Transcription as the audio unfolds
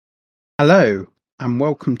Hello, and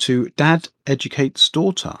welcome to Dad Educates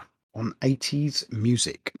Daughter on 80s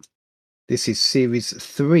Music. This is Series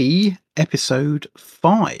 3, Episode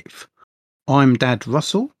 5. I'm Dad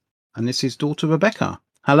Russell, and this is daughter Rebecca.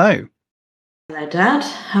 Hello. Hello, Dad.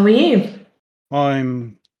 How are you?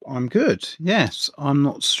 I'm good. Yes, I'm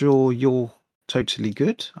not sure you're totally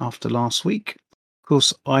good after last week. Of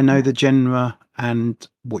course, I know the genre and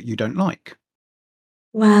what you don't like.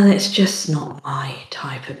 Well, it's just not my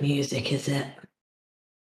type of music, is it?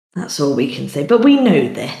 That's all we can say. But we know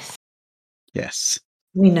this. Yes.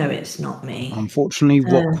 We know it's not me. Unfortunately,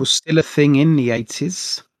 rock was still a thing in the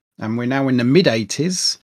 80s, and we're now in the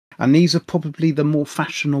mid-80s, and these are probably the more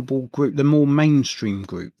fashionable group, the more mainstream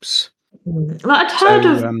groups. Well, I'd heard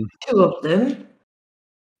of two of them,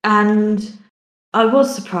 and I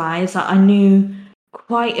was surprised that I knew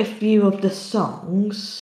quite a few of the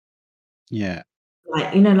songs. Yeah.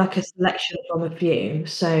 Like a selection from a few.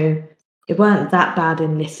 So it weren't that bad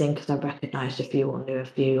in listening because I recognised a few or knew a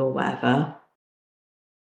few or whatever.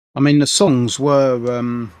 I mean, the songs were,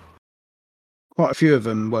 quite a few of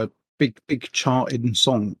them were big charted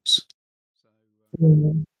songs,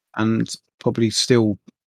 Mm. and probably still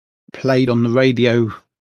played on the radio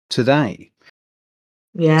today.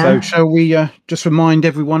 So Yeah. shall we just remind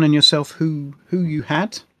everyone and yourself who you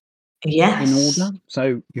had in Yes. order?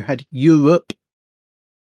 So you had Europe,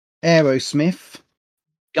 Aerosmith,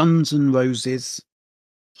 Guns N' Roses,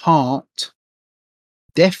 Heart,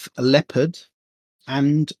 Def Leppard,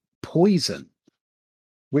 and Poison,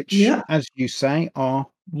 which, Yeah. as you say, are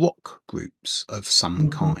rock groups of some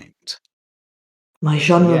Mhm. kind. My So,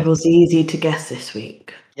 genre was easy to guess this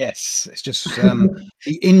week. yes, it's just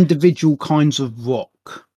the individual kinds of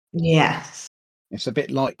rock. Yes. It's a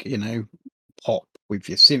bit like, pop with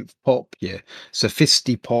your synth pop, your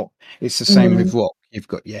sophisti-pop. It's the same with Mm. rock. You've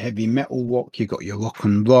got your heavy metal rock, you've got your rock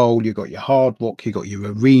and roll, you've got your hard rock, you've got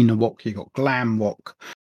your arena rock, you've got glam rock,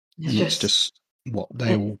 It's and it's just just what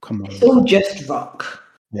they all come it's on. all just rock.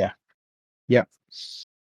 Yeah. Yep.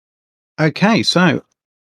 Okay, so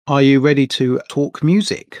are you ready to talk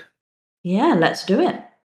music? Yeah, let's do it.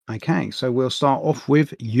 Okay, so we'll start off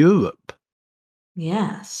with Europe.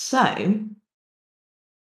 Yeah. So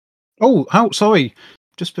Oh, sorry.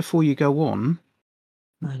 Just before you go on,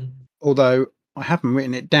 um, although I haven't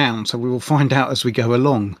written it down, so we will find out as we go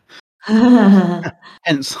along.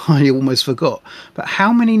 Hence, I almost forgot. But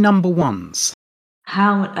how many number ones?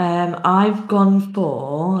 I've gone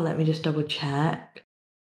for, let me just double check.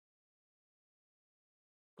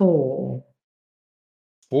 4.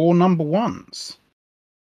 4 number ones.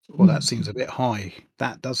 Well, that Mm. seems a bit high.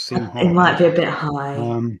 That does seem It high. might be a bit high.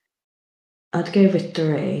 Um, I'd go with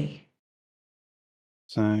 3.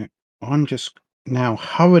 so I'm just now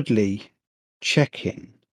hurriedly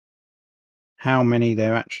checking how many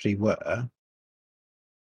there actually were,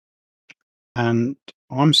 and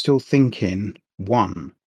I'm still thinking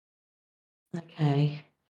 1, Okay.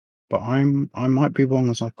 but I might be wrong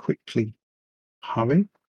as I quickly hurry.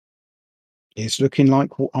 It's looking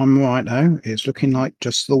like I'm right though. It's looking like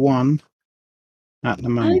just the 1 at the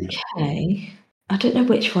moment. Okay. I don't know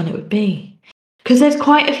which one it would be. Because there's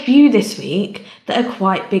quite a few this week that are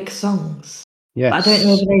quite big songs. But I don't know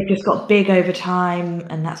Yes. whether they've just got big over time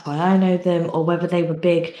and that's why I know them, or whether they were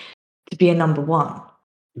big to be a number 1.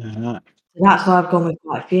 Uh, So that's why I've gone with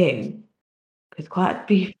quite a few. There's quite a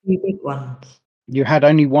few big ones. you had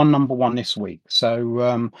only 1 number 1 this week.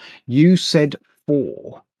 So, you said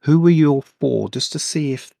 4. Who were your 4? Just to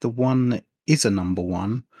see if the one that is a number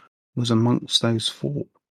 1 was amongst those 4.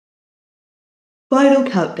 Final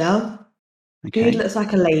Countdown. Dude Okay. Looks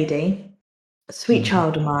Like a Lady. Sweet Mhm.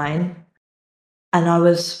 Child of Mine. And I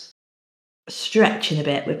was stretching a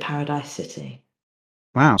bit with Paradise City.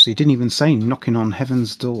 Wow, so you didn't even say Knocking on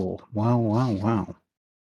Heaven's Door. Wow.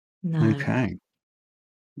 No. Okay.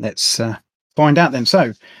 Let's, find out then.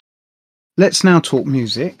 So, let's now talk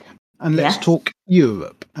music, and let's Yes. talk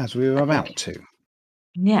Europe, as we were Okay. about to.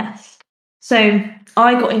 Yes. So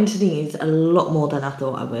I got into these a lot more than I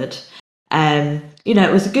thought I would.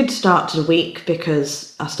 It was a good start to the week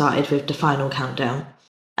because I started with the Final Countdown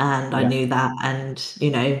and I Yeah. knew that, and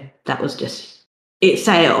that was just it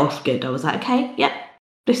set it off good. I was like, okay, yep,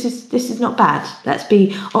 this is not bad. Let's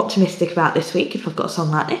be optimistic about this week if I've got a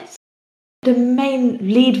song like this. The main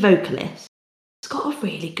lead vocalist has got a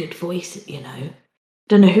really good voice,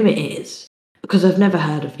 Don't know who it is because I've never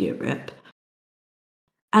heard of Europe.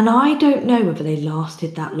 And I don't know whether they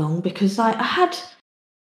lasted that long because I had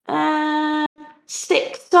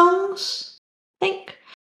 6 songs, I think,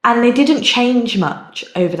 and they didn't change much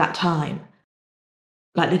over that time.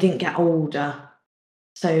 Like, they didn't get older.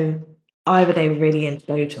 So either they were really into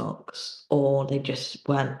Botox or they just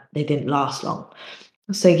weren't. They didn't last long.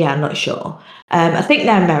 So yeah, I'm not sure. I think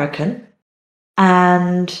they're American,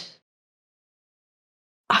 and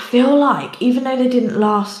I feel like even though they didn't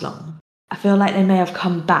last long, I feel like they may have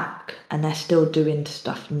come back and they're still doing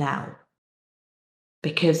stuff now.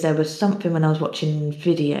 Because there was something when I was watching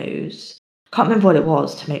videos, can't remember what it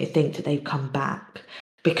was, to make me think that they've come back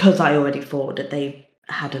because I already thought that they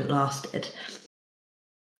hadn't lasted.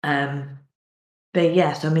 Um, but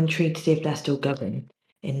yeah, so I'm intrigued to see if they're still going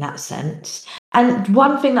in that sense. And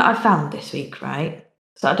one thing that I found this week, right,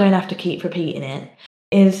 so I don't have to keep repeating it,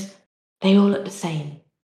 is they all look the same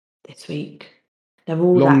this week. They're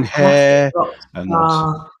all Long that classic hair rock and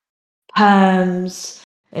star perms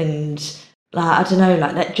and I don't know,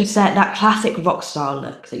 like that classic rock star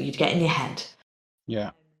look that you'd get in your head.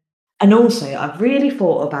 yeah. And also, I've really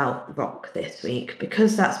thought about rock this week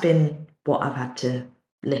because that's been what I've had to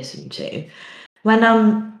listen to. When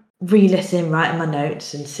I'm re-listening, writing my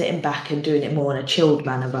notes, and sitting back and doing it more in a chilled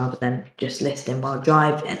manner rather than just listening while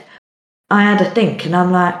driving, I had a think, and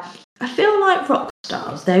I'm like, I feel like rock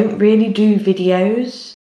stars don't really do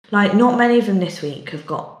videos. Like, not many of them this week have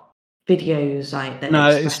got videos like that No,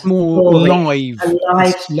 express it's more a story, live. a live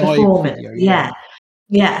It's live performance. video, yeah. Yeah,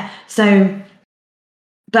 yeah. So,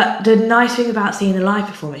 but the nice thing about seeing a live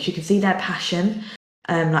performance, you can see their passion,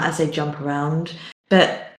 like as they jump around.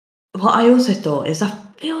 But what I also thought is, I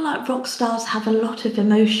feel like rock stars have a lot of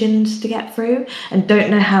emotions to get through and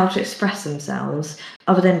don't know how to express themselves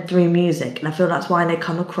other than through music. And I feel that's why they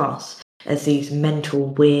come across as these mental,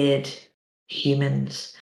 weird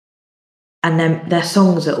humans. And then their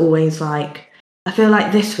songs are always like, I feel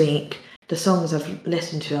like this week, the songs I've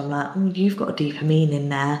listened to, I'm like, you've got a deeper meaning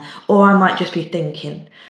there. Or I might just be thinking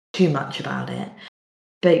too much about it.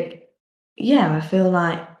 But yeah, I feel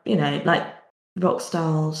like, like rock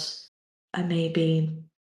stars are maybe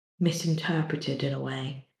misinterpreted in a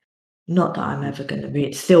way. Not that I'm ever going to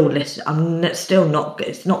read, still listen. Still not.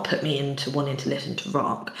 It's not put me into wanting to listen to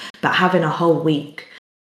rock, but having a whole week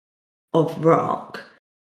of rock,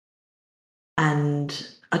 and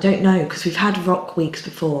I don't know because we've had rock weeks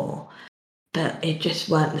before, but it just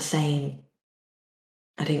weren't the same.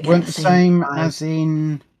 I didn't get Weren't the the same same vibe. as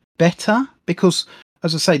in better because,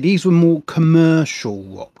 as I say, these were more commercial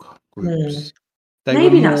rock Hmm. groups. They were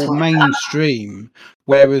Maybe that's more why. mainstream,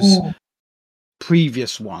 whereas Mm,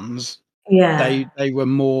 previous ones yeah, they were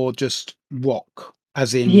more just rock,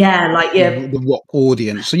 as in yeah, like yeah, the rock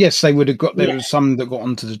audience. So yes, they would have got, there yeah. was some that got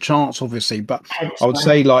onto the charts, obviously, but Hence I would why.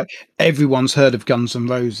 say like everyone's heard of Guns N'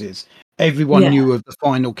 Roses. Everyone Yeah, knew of the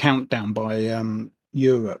Final Countdown by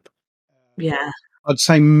Europe. yeah. I'd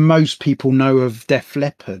say most people know of Def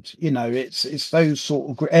Leppard. You know, it's those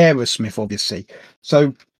sort of Aerosmith, obviously.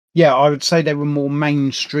 So yeah, I would say they were more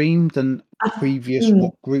mainstream than I, previous mm,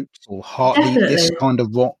 rock groups, or hardly this definitely. kind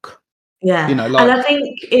of rock. You Yeah, know, and like I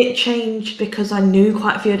think it changed because I knew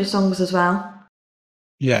quite a few of the songs as well.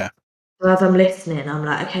 yeah, So as I'm listening, I'm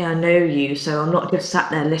like, okay, I know you, so I'm not just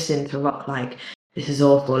sat there listening to rock like this is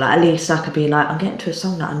awful. Like at least I could be like, I'm getting to a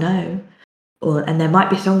song that I know, or and there might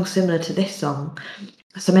be songs similar to this song.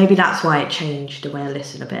 So maybe that's why it changed the way I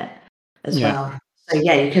listen a bit as yeah, well. So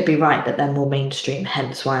yeah, you could be right that they're more mainstream,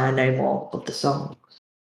 hence why I know more of the song.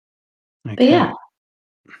 But okay. yeah,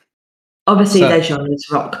 obviously So their genre's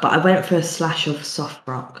rock, but I went for a slash of soft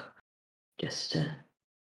rock just to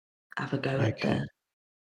have a go at okay. the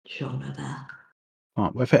genre there.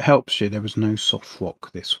 Right, well, if it helps you, there was no soft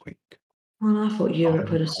rock this week. Well, I thought I Europe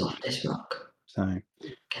were the recall. softest rock. So,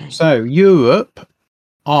 Okay. so Europe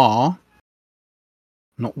are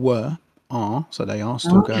not were are, so they are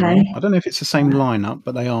still going. Okay. I don't know if it's the same lineup,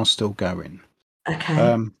 but they are still going. Okay.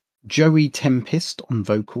 Um, Joey Tempest on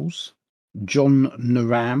vocals, John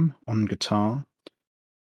Noram on guitar,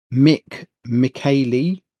 Mick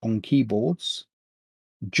Michaeli on keyboards,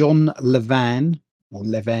 John Levan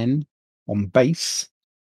on bass,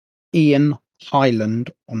 Ian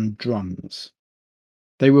Highland on drums.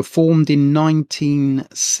 They were formed in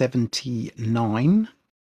 1979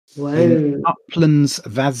 in Whoa. Upplands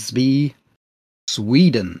Vasby,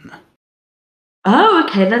 Sweden. Oh,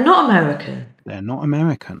 okay. They're not American. They're not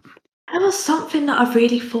American. That was something that I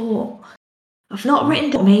really thought. I've not Mm. written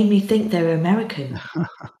that made me think they were American,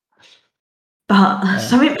 but Uh,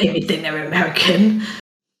 something made me think they were American.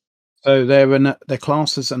 so they're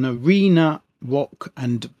classed as an arena rock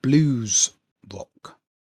and blues rock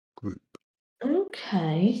group.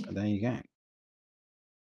 Okay. So there you go.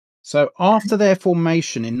 So after their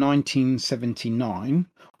formation in 1979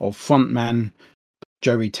 of frontman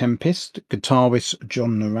Joey Tempest, guitarist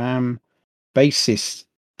John Noram, bassist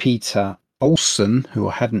Peter Olsen, who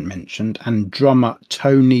I hadn't mentioned, and drummer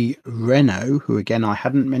Tony Reno, who again I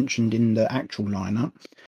hadn't mentioned in the actual lineup.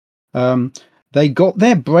 They got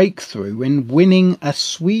their breakthrough in winning a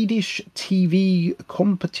Swedish TV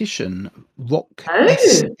competition, Rock Oh,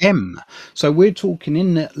 SM. So we're talking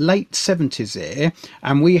in the late 70s here,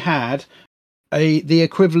 and we had the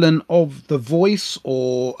equivalent of The Voice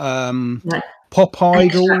or like Pop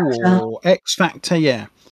X Idol Factor. or X Factor, yeah,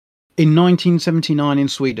 in 1979 in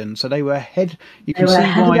Sweden. So they were ahead. You They can were see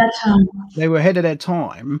ahead of why their time. they were ahead of their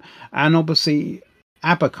time, and obviously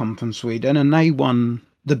ABBA come from Sweden, and they won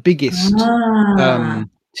the biggest Ah,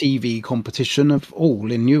 TV competition of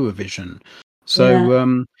all in Eurovision. yeah.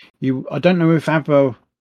 So I don't know if ABBA.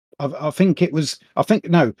 I think it was. I think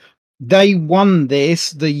no, they won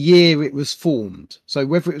this the year it was formed. So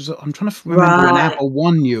whether it was, I'm trying to remember when Right. ABBA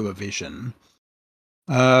won Eurovision,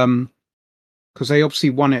 because they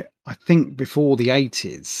obviously won it. I think before the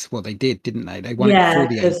 80s. Well, they did, didn't they? They won it Yeah, before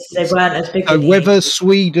the because they 80s. weren't as big So in the whether 80s.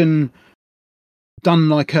 Sweden done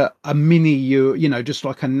like a mini Euro, just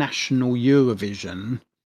like a national Eurovision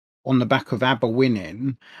on the back of ABBA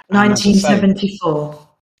winning. And as I say, 1974.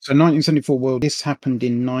 so 1974, well, this happened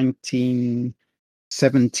in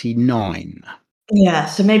 1979. Yeah,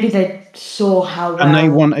 so maybe they saw how And they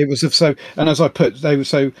well. won. It was so, and as I put, they were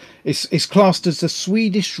so. It's classed as the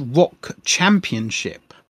Swedish Rock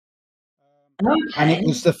Championship, and it Okay.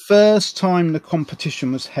 was the first time the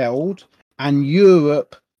competition was held, and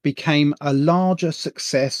Europe became a larger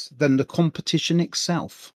success than the competition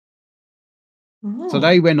itself. So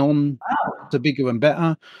they Oh, went on wow. to bigger and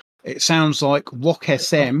better. It sounds like Rock The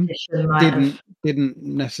SM competition might have, didn't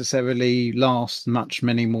necessarily last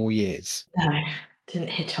many more years. no, didn't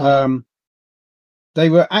hit on. Um, they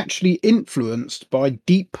were actually influenced by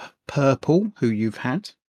Deep Purple, who you've had,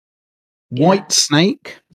 Yeah. White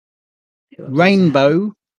Snake, Who I've also had.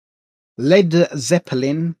 Rainbow, Led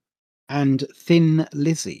Zeppelin, and Thin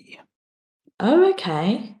Lizzy. Oh,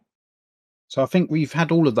 okay. So I think we've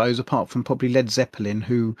had all of those, apart from probably Led Zeppelin,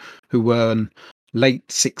 who were an late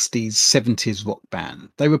 60s, 70s rock band.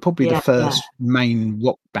 They were probably the Yeah, yeah, first main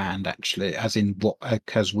rock band, actually, as in rock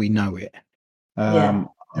as we know it. yeah.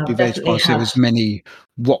 I'd be I've very definitely surprised there had. was many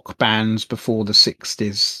rock bands before the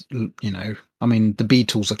 60s. I mean, the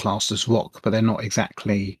Beatles are classed as rock, but they're not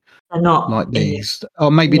exactly They're not like in the. these.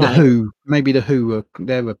 Or maybe the No, Who. Maybe the Who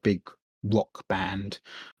they're a big rock band,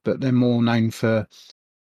 but they're more known for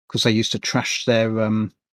because they used to trash their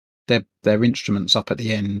instruments up at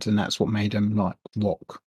the end, and that's what made them like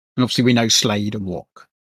rock. And obviously, we know Slade are rock.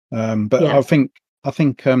 But yeah. I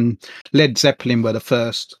think Led Zeppelin were the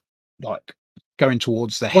first, like going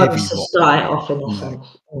towards the heavy Ones to rock. start off in You know.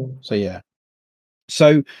 essence. Mm. So yeah.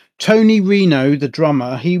 So Tony Reno, the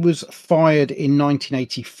drummer, he was fired in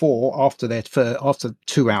 1984 after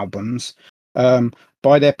two albums um,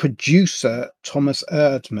 by their producer Thomas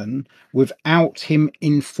Erdman without him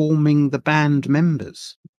informing the band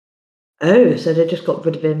members. Oh, so they just got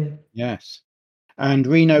rid of him. Yes, and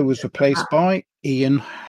Reno was Just like replaced that. by Ian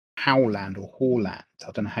Howland or Hawland.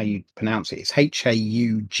 I don't know how you pronounce it. It's Oh,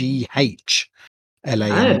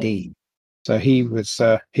 HAUGHLAND. So he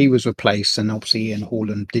was replaced, and obviously Ian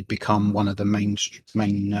Hawland did become one of the main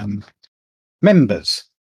members.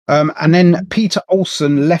 And then Peter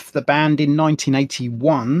Olson left the band in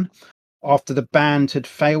 1981 after the band had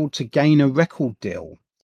failed to gain a record deal.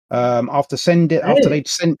 After oh. they'd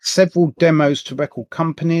sent several demos to record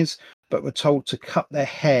companies, but were told to cut their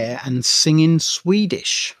hair and sing in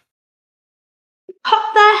Swedish.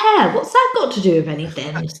 Cut their hair. What's that got to do with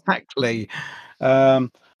anything? Exactly.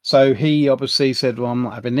 Um, so he obviously said, "Well, I'm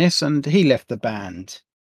not having this," and he left the band.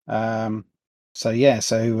 Um, so yeah,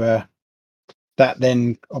 that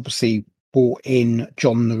then obviously brought in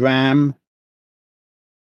John the Ram,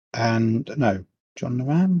 and no, John the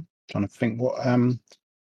Ram. Trying to think what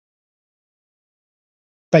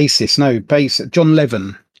bassist, no bass. John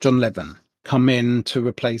Levin come in to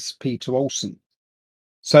replace Peter Olson.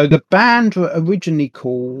 So the band were originally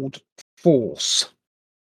called Force.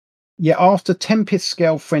 Yeah, after Tempest's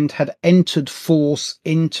girlfriend had entered Force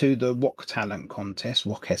into the Rock Talent Contest,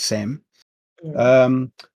 Rock SM, Mm.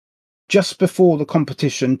 um, just before the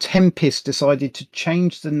competition, Tempest decided to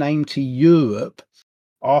change the name to Europe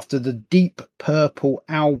after the Deep Purple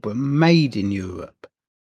album Made in Europe.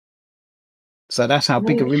 So that's how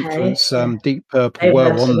big of Okay. influence Yeah. Deep Purple Maybe were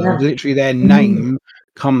that's on for them. them. Literally, their Mm. name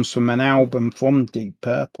comes from an album from Deep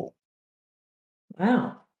Purple.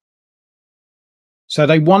 Wow. So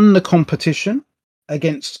they won the competition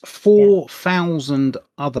against Yeah. 4,000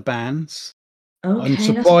 other bands. I'm Okay, that's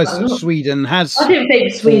surprised quite a that lot. Sweden I has didn't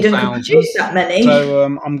think Sweden could 4,000. produce that many.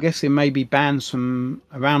 So I'm guessing maybe bands from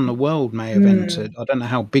around the world may have entered. I don't know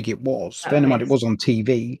how big it was. Bear That in mind, it makes was on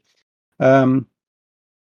TV. Um,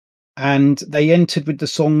 and they entered with the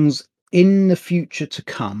songs "In the Future to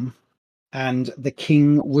Come" and "The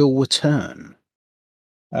King Will Return."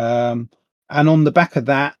 Um, and on the back of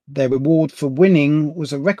that, their reward for winning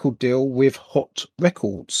was a record deal with Hot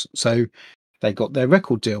Records. So they got their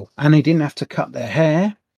record deal, and they didn't have to cut their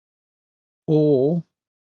hair or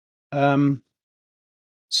um,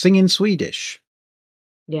 sing in Swedish.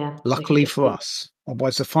 yeah, they could Luckily just for us,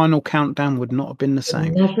 otherwise the final countdown would not have been the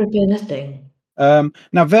same. never been a thing.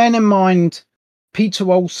 Now, bearing in mind,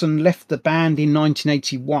 Peter Olson left the band in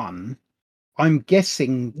 1981. I'm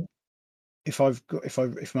guessing if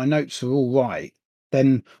my notes are all right,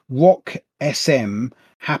 then Rock SM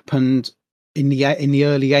happened in the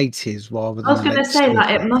early 80s rather I was than gonna late say,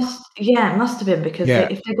 like, 70s. it must have been because Yeah,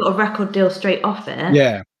 if they got a record deal straight off it, then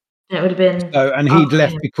yeah. it would have been So, and he'd after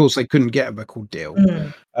left him. because they couldn't get a record deal.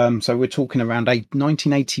 Mm, So we're talking around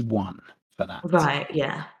 1981 for that. right,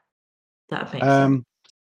 yeah, that makes sense. Um,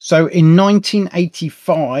 So in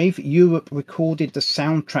 1985, Europe recorded the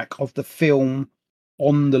soundtrack of the film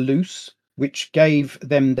On the Loose, which gave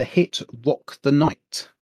them the hit Rock the Night.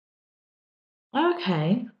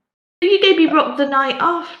 Okay. So you gave me Rock the Night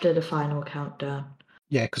after the final countdown?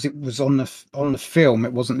 Yeah, because it was on the film,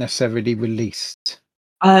 it wasn't necessarily released.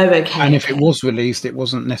 Oh, And okay, if it okay. was released, it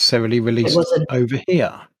wasn't necessarily It released wasn't over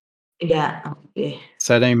here. yeah, yeah,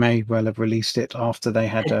 So they may well have released it after they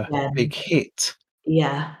had a big again, hit.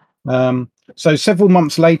 yeah. So several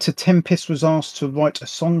months later, Tempest was asked to write a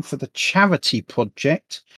song for the charity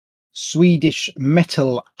project Swedish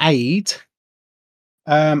Metal Aid.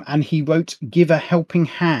 And he wrote "Give a Helping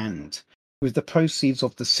Hand," with the proceeds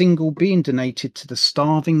of the single being donated to the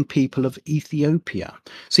starving people of Ethiopia.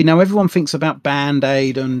 See, now everyone thinks about Band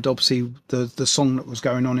Aid and obviously the song that was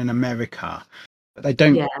going on in America, but they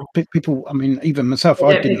don't. Yeah, People, I mean, even myself, we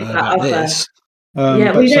I don't didn't think know about about other this.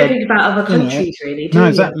 yeah, But we don't so think about other you know, countries really, do no, you?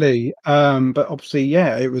 exactly. But obviously,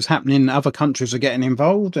 yeah, it was happening. Other countries are getting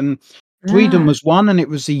involved, and Sweden Ah, was one, and it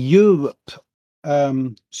was the Europe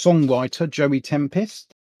songwriter Joey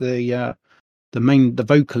Tempest, the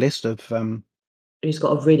vocalist he's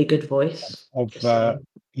got a really good voice, of just saying.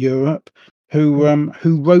 Europe, Mm.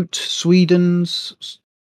 who wrote Sweden's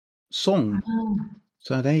song. Ah,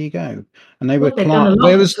 So there you go. And they were well, they've done a lot for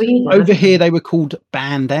whereas Sweden, over haven't here they? they were called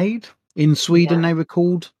Band Aid. In Sweden Yeah. they were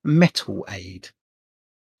called Metal Aid.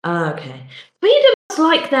 Ah, okay. Sweden must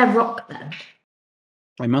like their rock then.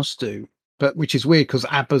 They must do, but which is weird because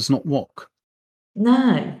ABBA's not rock,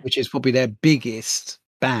 No. which is probably their biggest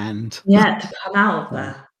band. Yeah, to come out of So,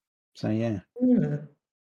 there. so yeah. Mm.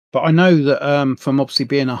 But I know that from obviously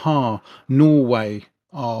being Norway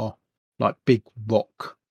are like big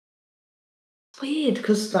rock. It's weird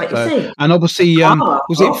because, like you So say, and obviously Qatar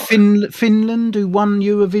was it rock. Finland who won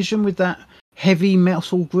Eurovision with that heavy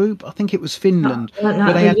metal group? I think it was Finland Wasn't where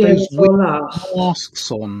that they the had year those weird before last?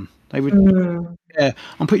 masks on. They would Mm. yeah,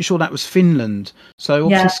 I'm pretty sure that was Finland. So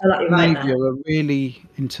Yeah, obviously I feel like you're right Scandinavia there. are really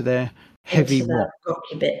into their heavy Into the rock.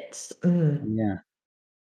 rocky bits. Mm. Yeah.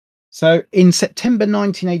 So in September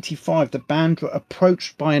 1985, the band were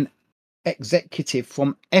approached by an executive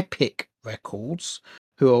from Epic Records,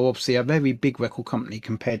 who are obviously a very big record company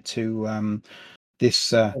compared to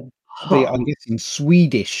this, I'm Hot. guessing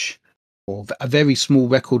Swedish, or a very small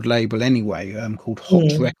record label anyway, called Hot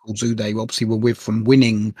Mm. Records, who they obviously were with from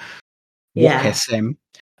winning Rock Yeah. SM.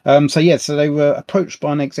 So they were approached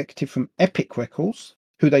by an executive from Epic Records,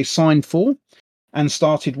 who they signed for and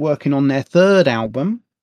started working on their third album,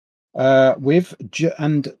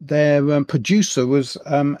 and their producer was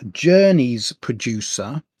Journey's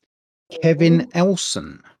producer Kevin Oh.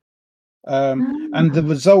 Elson, and the Ah.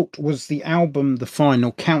 result was the album The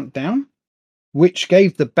Final Countdown, which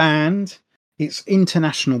gave the band its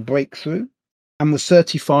international breakthrough and was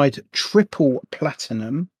certified triple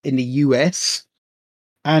platinum in the US,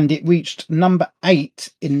 and it reached number 8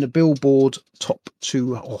 in the Billboard Top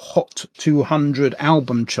 2 or Hot 200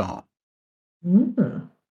 album chart. Mm.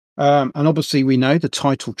 And obviously, we know the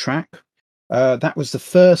title track. That was the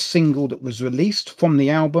first single that was released from the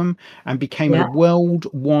album and became a Yeah.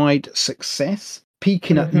 worldwide success,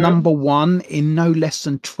 peaking at Mhm. number 1 in no less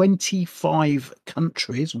than 25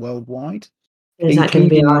 countries worldwide, Is that gonna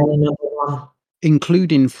be including our number one?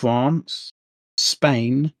 including France,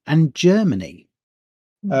 Spain, and Germany.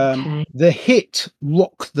 Okay. The hit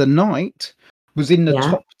 "Rock the Night" was in the Yeah.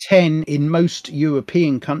 top 10 in most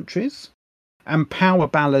European countries, and power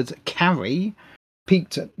ballad "Carrie"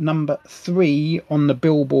 peaked at number 3 on the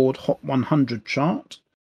Billboard Hot 100 chart.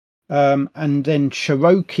 And then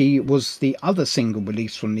Cherokee was the other single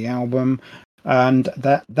released from the album. And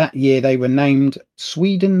that year they were named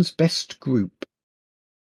Sweden's best group.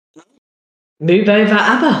 Move over,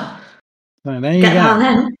 ABBA. So there you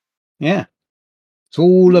go. Yeah. It's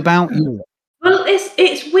all about you. Well,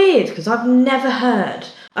 it's weird because I've never heard.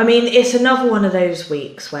 I mean, it's another one of those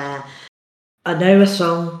weeks where I know a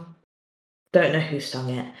song, don't know who sung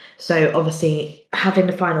it. So obviously having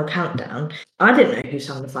the final countdown, I didn't know who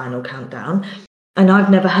sung the final countdown, and I've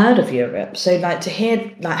never heard of Europe. So like to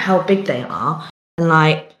hear like how big they are and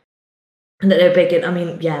like that they're big in, I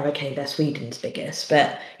mean, yeah, okay, they're Sweden's biggest,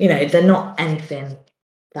 but you know, they're not anything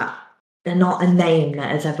that they're not a name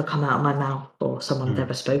that has ever come out of my mouth or someone's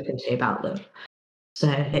ever spoken to about them. So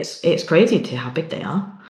it's crazy to how big they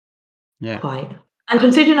are. Yeah. Quite. And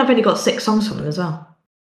considering I've only got 6 songs from them as well.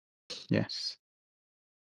 Yes.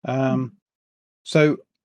 So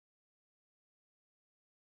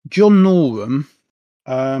John Norum,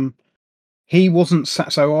 he wasn't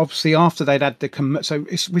so obviously after they'd had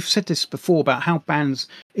we've said this before about how bands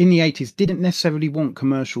in the 80s didn't necessarily want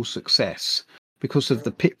commercial success because of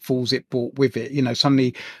the pitfalls it brought with it. You know,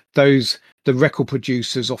 suddenly the record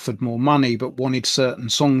producers offered more money but wanted certain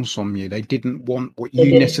songs from you. They didn't want what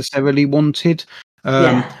you necessarily wanted.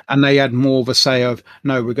 And they had more of a say of,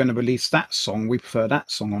 no, we're going to release that song. We prefer that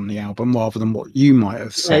song on the album rather than what you might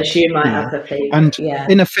have said. No, you might have a favourite. And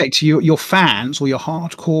in effect, your fans or your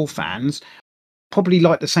hardcore fans probably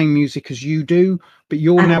like the same music as you do, but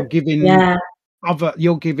you're now giving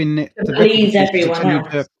you're giving it to please everyone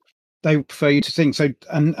else. They prefer you to sing. So,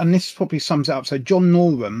 and this probably sums it up. So John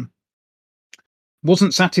Norum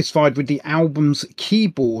wasn't satisfied with the album's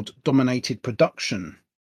keyboard-dominated production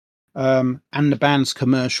and the band's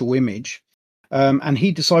commercial image, and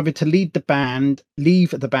he decided to leave the band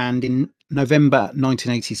in November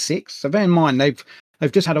 1986. So bear in mind they've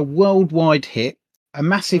just had a worldwide hit, a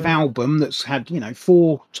massive album that's had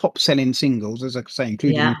 4 top-selling singles, as I say,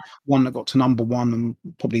 including one that got to number 1 and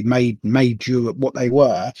probably made Europe what they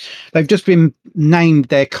were. They've just been named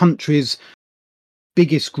their country's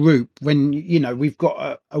biggest group when we've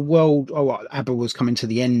got a world. ABBA was coming to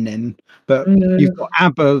the end then, but you've got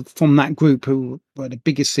ABBA from that group who were the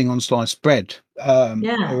biggest thing on sliced bread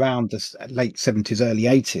around the late 70s, early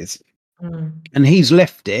 80s, and he's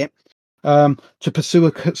left it to pursue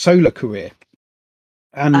a solo career.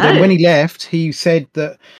 And when he left, he said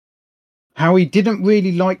that how he didn't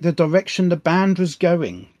really like the direction the band was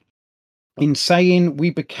going, in saying we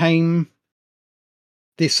became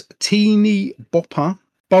this teeny bopper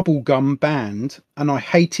bubblegum band and I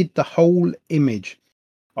hated the whole image.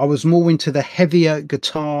 I was more into the heavier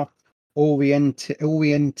guitar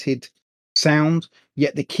oriented sound,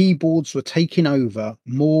 yet the keyboards were taking over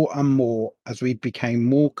more and more as we became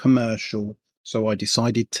more commercial, so I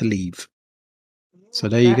decided to leave. So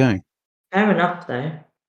there you go. Fair enough, though.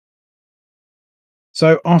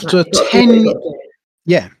 So after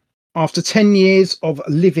 10 years of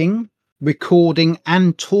living, recording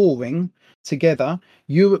and touring together,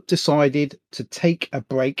 Europe decided to take a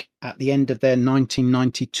break at the end of their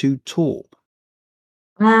 1992 tour.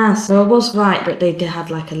 So I was right that they did have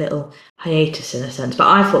like a little hiatus in a sense, but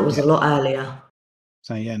I thought it was a lot earlier.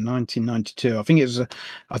 So 1992. I think it was.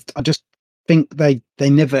 I just think they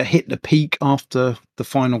never hit the peak after the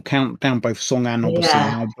final countdown, both song and obviously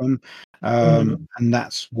album, and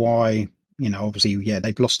that's why obviously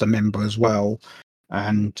they've lost a member as well,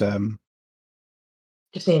 and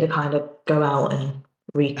just need to kind of go out and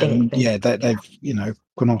rethink things. They've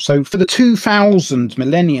gone off. So for the 2000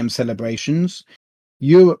 Millennium celebrations,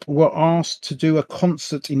 Europe were asked to do a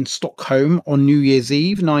concert in Stockholm on New Year's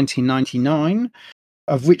Eve 1999,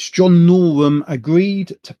 of which John Norum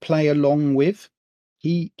agreed to play along with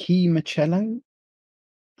Key Machello.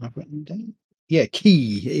 I've written down. Yeah,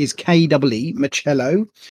 Key is K-E-E Machello,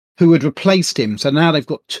 who had replaced him. So now they've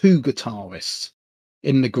got 2 guitarists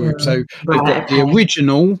in the group. So they've got the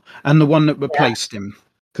original and the one that replaced him,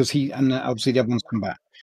 because obviously the other one's come back.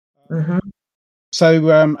 So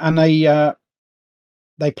and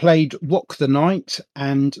they played Rock the Night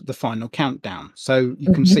and The Final Countdown. So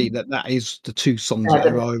you can see that is the 2 songs that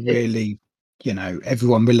are really,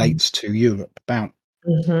 everyone relates to Europe about.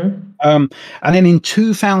 And then in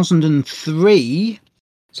 2003,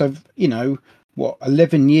 so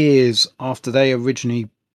 11 years after they originally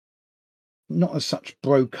not as such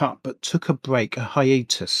broke up but took a break, a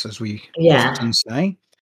hiatus as we often say,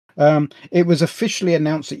 it was officially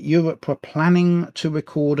announced that Europe were planning to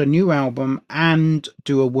record a new album and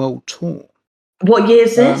do a world tour. What year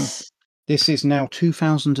is this? This is now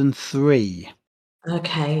 2003.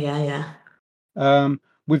 Okay, yeah.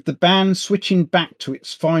 With the band switching back to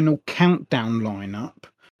its final countdown lineup,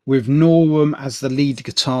 with Norum as the lead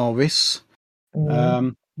guitarist,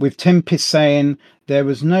 with Tempest saying there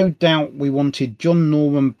was no doubt we wanted John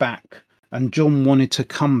Norum back and John wanted to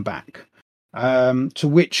come back. To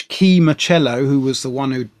which Key Marcello, who was the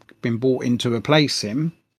one who'd been brought in to replace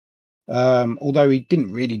him, although he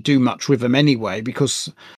didn't really do much with them anyway,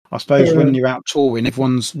 because I suppose when you're out touring,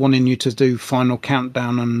 everyone's wanting you to do Final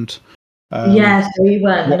Countdown and Yeah, so we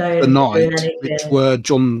weren't Rock the known for doing Night, which anything. were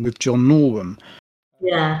John Norum.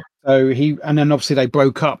 Yeah. So and then obviously they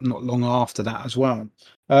broke up not long after that as well.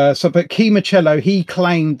 But Key Marcello, he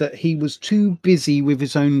claimed that he was too busy with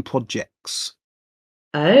his own projects.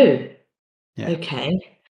 Oh, Yeah. okay.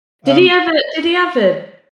 Did he ever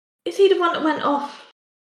is he the one that went off?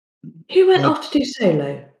 Who went off to do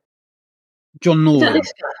solo? John Is that Norum.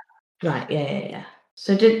 this guy? Right, yeah.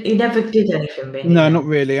 So he never did anything really No, then? not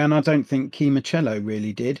really, and I don't think Key Marcello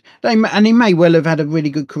really did. And he may well have had a really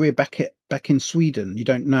good career back in Sweden. You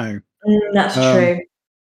don't know. That's Um, true.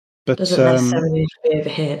 but Doesn't necessarily need to be over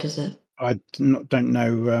here, does it? I don't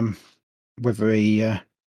know whether he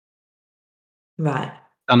Right.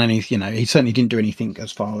 done any. He certainly didn't do anything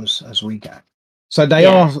as far as we go. So they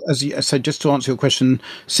Yeah. are, so just to answer your question,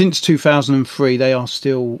 since 2003, they are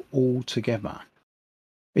still all together,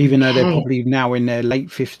 even though they're Okay. probably now in their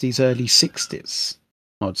late 50s, early 60s,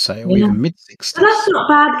 I'd say, or Yeah. even mid But that's 60s. not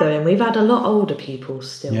bad going. We've had a lot older people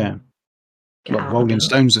still Yeah. get Well, out Rolling of it.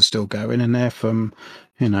 Stones are still going, and they're from,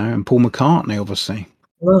 and Paul McCartney, obviously,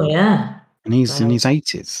 Oh yeah. and he's in So his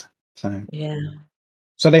 80s. yeah.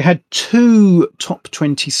 So they had 2 top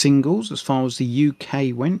 20 singles as far as the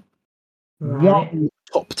UK went. Right. 1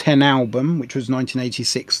 top 10 album, which was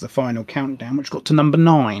 1986, The Final Countdown, which got to number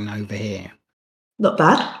 9 over here. Not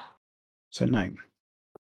bad. So no.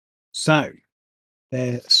 So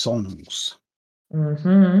their songs.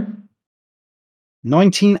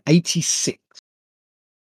 1986,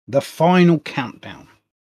 The Final Countdown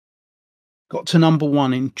got to number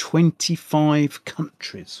 1 in 25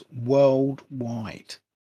 countries worldwide.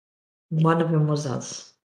 One of them was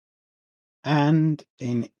us. And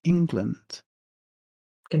in England,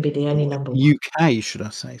 Can be the only or number one. UK, should I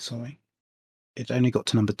say, sorry. It only got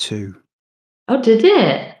to number 2. Oh, did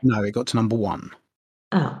it? No, it got to number 1.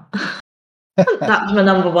 Oh. That's my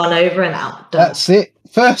number one over and out. Done. That's it.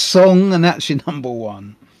 First song, and that's your number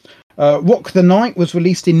 1. Rock the Night was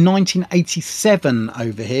released in 1987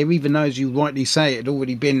 over here, even though, as you rightly say, it had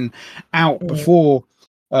already been out before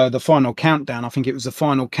the Final Countdown. I think it was the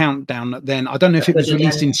Final Countdown that then, I don't know if it was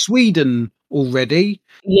released in Sweden already.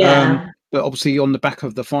 Yeah. But obviously on the back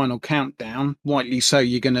of the Final Countdown, rightly so,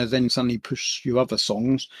 you're going to then suddenly push your other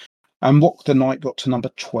songs. And Rock the Night got to number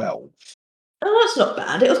 12. Oh, that's not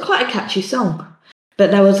bad. It was quite a catchy song.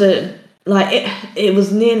 But there was it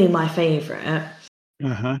was nearly my favourite.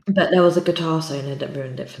 But there was a guitar solo that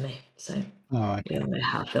ruined it for me. So I don't know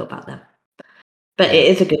how I feel about that. But it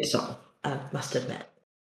is a good song, I must admit.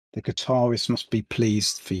 The guitarist must be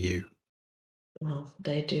pleased for you. Well,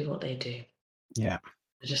 they do what they do. Yeah.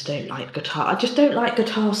 I just don't like guitar. I just don't like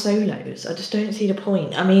guitar solos. I just don't see the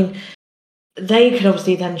point. I mean, they could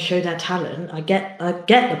obviously then show their talent. I get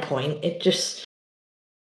the point. It just,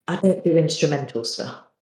 I don't do instrumental stuff.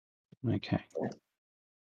 Okay.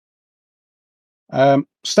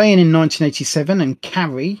 Staying in 1987, and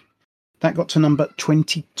Carrie, that got to number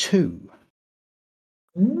 22.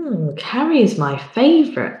 Carrie is my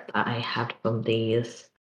favourite that I had from these.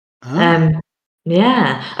 Ah.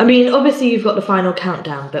 Yeah. I mean, obviously you've got the Final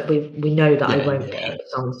Countdown, but we know that I Yeah, won't pick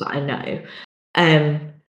songs that I know.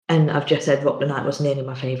 And I've just said Rock the Night was nearly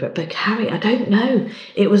my favourite. But Carrie, I don't know.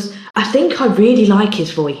 I think I really like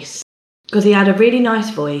his voice. Because he had a really nice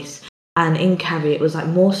voice. And in Carrie, it was like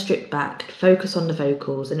more stripped back, focus on the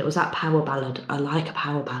vocals, and it was that power ballad. I like a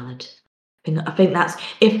power ballad. I think that's,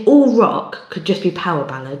 if all rock could just be power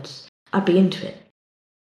ballads, I'd be into it.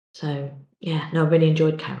 So yeah, no, I really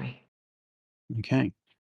enjoyed Carrie. Okay.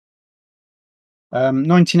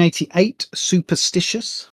 1988,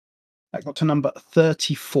 Superstitious. That got to number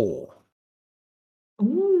 34.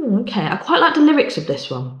 Okay. I quite like the lyrics of this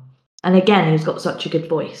one. And again, he's got such a good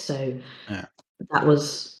voice, so that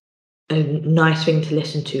was a nice thing to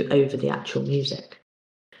listen to over the actual music.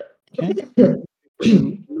 Okay.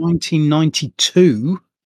 1992,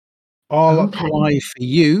 I'll Apply for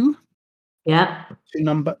You. Yeah. To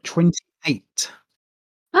number 28.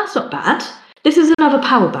 That's not bad. This is another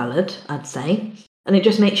power ballad, I'd say. And it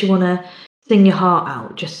just makes you want to sing your heart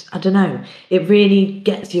out. Just, I don't know. It really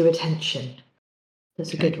gets your attention.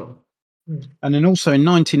 That's a good one. And then also in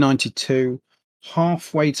 1992,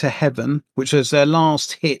 Halfway to Heaven, which was their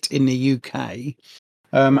last hit in the UK.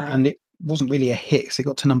 Right. And it wasn't really a hit, so it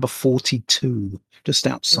got to number 42, just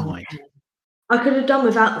outside. Okay. I could have done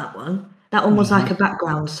without that one. That one was like a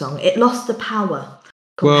background song. It lost the power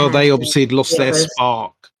Well, compared they to obviously had lost the their others.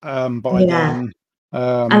 spark by Yeah. then.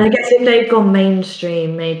 And I guess if they'd gone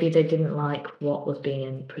mainstream, maybe they didn't like what was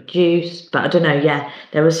being produced. But I don't know, yeah.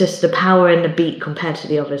 There was just the power in the beat compared to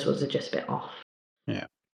the others was just a bit off. Yeah.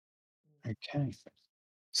 Okay.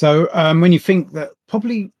 So when you think that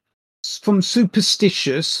probably from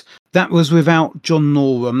Superstitious, that was without John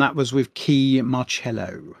Norum, that was with Key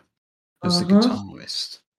Marcello as the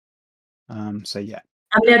guitarist. So yeah.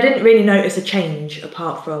 I mean, I didn't really notice a change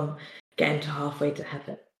apart from getting to Halfway to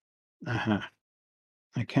Heaven.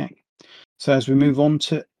 Okay. So as we move on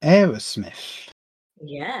to Aerosmith.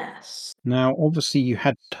 Yes. Now, obviously, you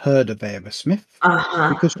had heard of Aerosmith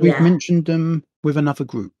because we've Yeah. mentioned them with another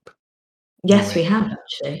group. Yes, we already. have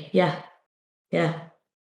actually. Yeah. Yeah.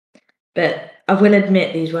 But I will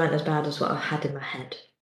admit these weren't as bad as what I had in my head.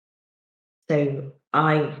 So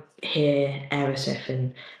I hear Aerosmith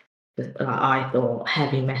and I thought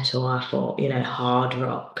heavy metal, I thought, hard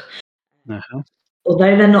rock. Uh-huh.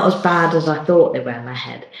 Although they're not as bad as I thought they were in my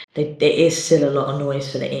head, it is still a lot of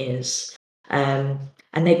noise for the ears. And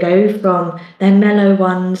they go from their mellow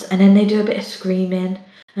ones and then they do a bit of screaming.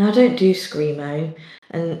 And I don't do screamo.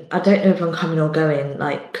 And I don't know if I'm coming or going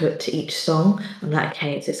like to each song. I'm like,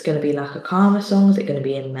 okay, is this going to be like a calmer song? Is it going to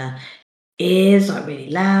be in my ears, like really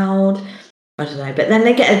loud? I don't know. But then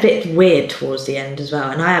they get a bit weird towards the end as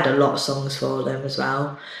well. And I had a lot of songs for them as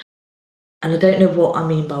well. And I don't know what I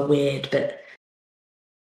mean by weird, but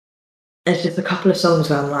there's just a couple of songs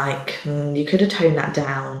where I'm like, you could have toned that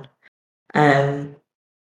down. The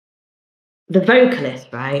vocalist,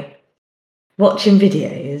 right? Watching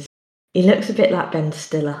videos, he looks a bit like Ben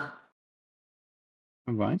Stiller.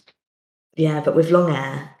 All right. Yeah, but with long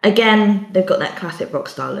hair. Again, they've got that classic rock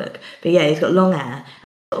star look. But yeah, he's got long hair.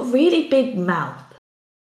 Got a really big mouth.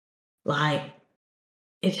 Like,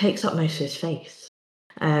 it takes up most of his face.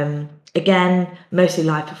 Again, mostly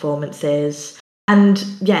live performances. And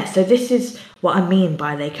yeah, so this is what I mean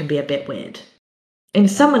by they can be a bit weird. In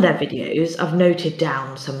some of their videos, I've noted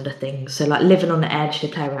down some of the things. So, like Living on the Edge, they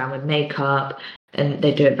play around with makeup and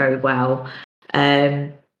they do it very well.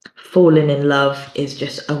 Falling in Love is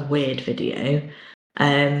just a weird video.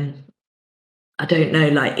 I don't know,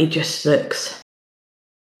 like it just looks.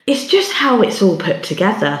 It's just how it's all put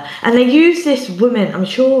together. And they use this woman, I'm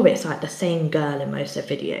sure it's like the same girl in most of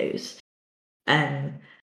their videos. And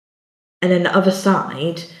then the other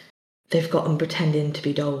side, they've got them pretending to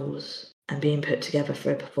be dolls and being put together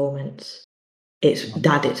for a performance. It's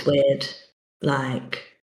weird. Like,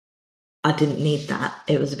 I didn't need that.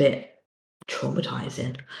 It was a bit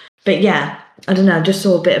traumatizing. But yeah, I don't know, I just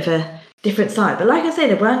saw a bit of a different side. But like I say,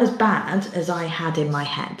 they weren't as bad as I had in my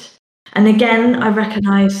head. And again, I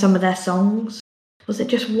recognised some of their songs. Was it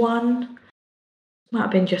just one? Might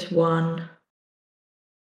have been just one.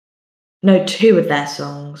 No, two of their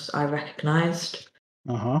songs I recognised.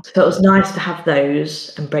 Uh-huh. So it was nice to have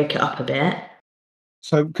those and break it up a bit.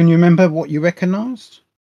 So can you remember what you recognised?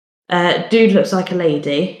 Dude Looks Like a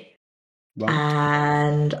Lady. Right.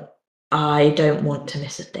 And I Don't Want to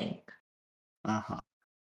Miss a Thing. Uh-huh.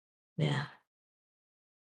 Yeah.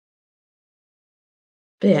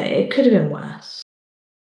 But yeah, it could have been worse.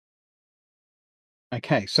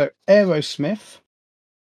 Okay, so Aerosmith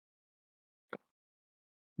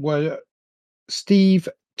were Steve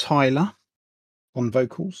Tyler on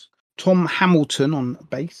vocals, Tom Hamilton on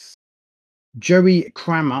bass, Joey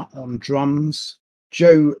Kramer on drums,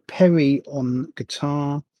 Joe Perry on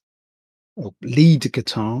guitar, or lead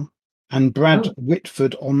guitar, and Brad Oh,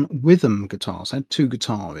 Whitford on rhythm guitars. I had two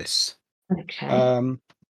guitarists. okay.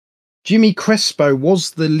 Jimmy Crespo was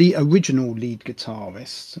the original lead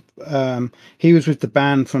guitarist. He was with the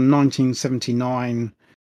band from 1979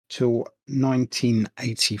 till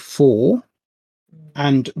 1984.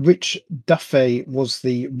 And Rich Duffy was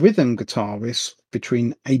the rhythm guitarist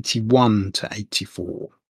between 81 to 84.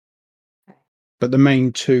 But the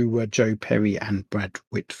main two were Joe Perry and Brad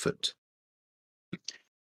Whitford.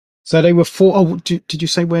 So they were four. Oh, did you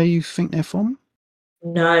say where you think they're from?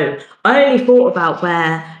 No, I only thought about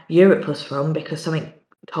where Europe was from because something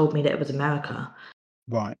told me that it was America.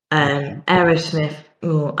 Right. Okay. Aerosmith,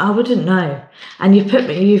 I wouldn't know. And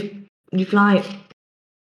you've like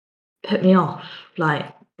put me off.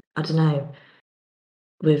 Like, I don't know,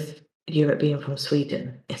 with Europe being from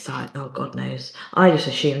Sweden, it's like, oh God knows. I just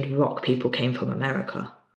assumed rock people came from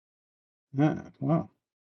America. Yeah. Well,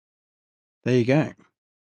 there you go.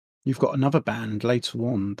 You've got another band later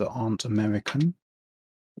on that aren't American.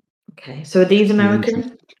 Okay, so are these You're American?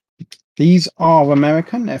 interested. These are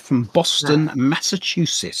American. They're from Boston, Right.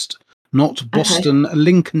 Massachusetts, not Okay. Boston,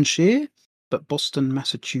 Lincolnshire, but Boston,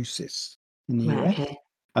 Massachusetts in the Right. US. Okay.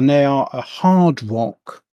 And they are a hard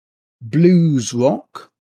rock, blues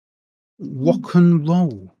rock, rock and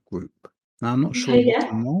roll group. Now, I'm not sure Okay. rock Yeah.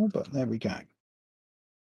 and roll, but there we go.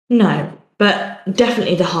 No, but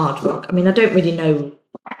definitely the hard rock. I mean, I don't really know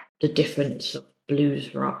the difference of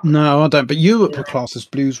blues rock. No, I don't. But Europe Yeah. are classed as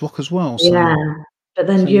blues rock as well. Yeah, but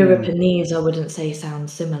then So yeah, Europe and these, I wouldn't say sound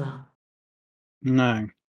similar. no,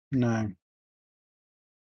 no.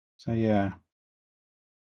 So yeah.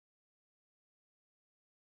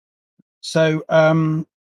 So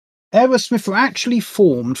Aerosmith were actually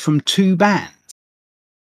formed from two bands.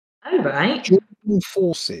 Oh, right. Joining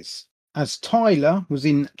forces, as Tyler was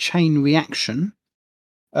in Chain Reaction,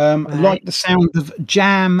 Right. like the sound of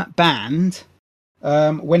Jam Band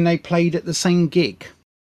when they played at the same gig.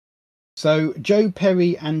 So Joe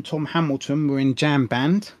Perry and Tom Hamilton were in Jam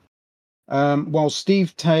Band, while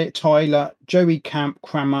Steve Tyler, Joey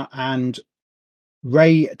Kramer, and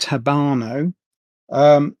Ray Tabano,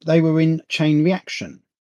 they were in Chain Reaction.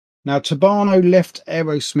 Now, Tabano left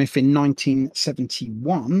Aerosmith in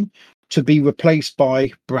 1971 to be replaced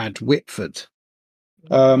by Brad Whitford.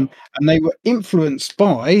 And they were influenced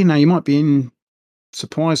by, now you might be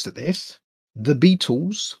surprised at this, the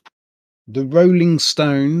Beatles, the Rolling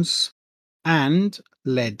Stones, and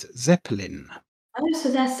Led Zeppelin. Oh,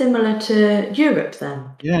 so they're similar to Europe then?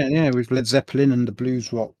 Yeah, with Led Zeppelin and the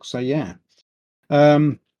blues rock. So yeah.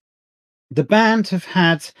 Um, the band have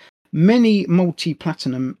had many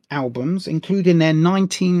multi-platinum albums, including their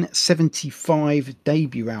 1975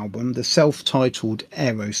 debut album, the self-titled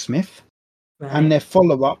Aerosmith, and Right. their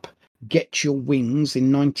follow-up, Get Your Wings,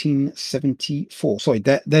 in 1974. Sorry,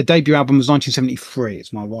 their debut album was 1973.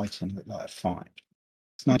 It's my writing looked like a 5.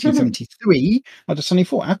 It's 1973. I just suddenly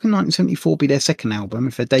thought, how can 1974 be their second album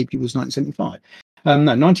if their debut was 1975? No,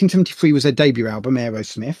 1973 was their debut album,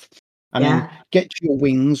 Aerosmith, and then Yeah. Get Your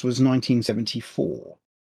Wings was 1974.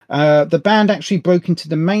 The band actually broke into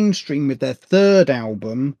the mainstream with their third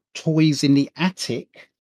album, Toys in the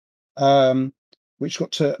Attic, which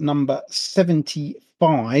got to number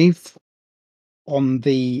 75 on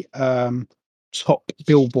the top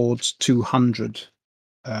Billboard's 200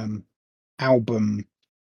 album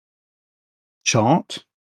chart.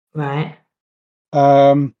 Right.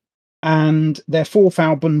 And their fourth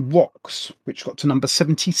album, Rocks, which got to number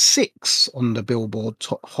 76 on the Billboard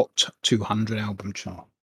Hot 200 album chart,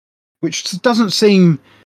 which doesn't seem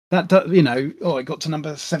that, it got to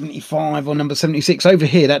number 75 or number 76 over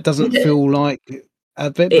here. That doesn't feel like a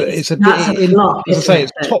bit, but it's a bit That's a in, flop, as I isn't say,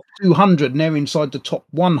 it? it's top 200 and they're inside the top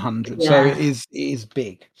 100. So Yeah, it is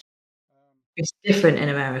big. it's different in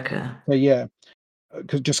America. So yeah.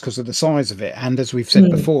 Because of the size of it, and as we've said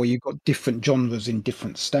Mm. before, you've got different genres in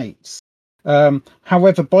different states.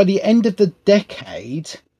 However, by the end of the decade,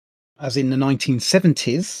 as in the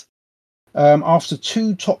 1970s, after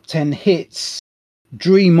 2 top 10 hits,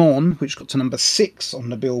 Dream On, which got to number 6 on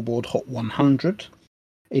the Billboard Hot 100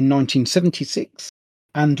 in 1976,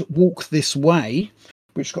 and Walk This Way,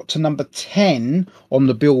 which got to number 10 on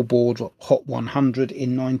the Billboard Hot 100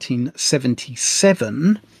 in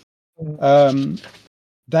 1977,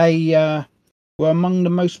 they were among the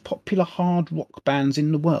most popular hard rock bands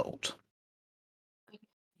in the world.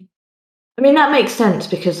 I mean, that makes sense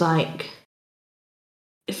because, like,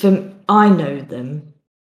 I know them.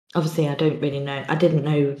 Obviously, I don't really know. I didn't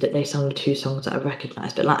know that they sung the 2 songs that I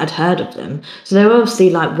recognised, but, like, I'd heard of them. So they were obviously,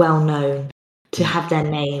 like, well known to have their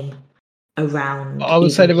name around I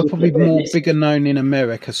would say even they were people probably that don't more listen. bigger known in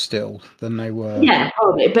America still than they were Yeah,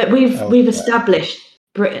 probably, but we've elsewhere. established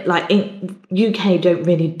like, in UK don't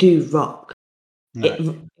really do rock. No.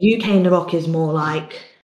 UK and the rock is more like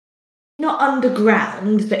not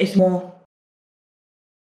underground, but it's more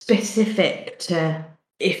specific to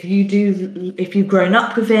if you've grown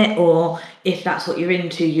up with it or if that's what you're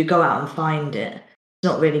into, you go out and find it. It's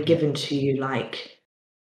not really Yeah. given to you like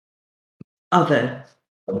other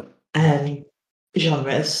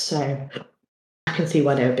genres. So I can see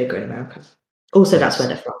why they were bigger in America. Also, that's where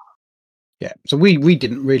they're from. Yeah. So we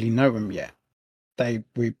didn't really know them yet.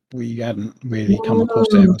 We hadn't really come across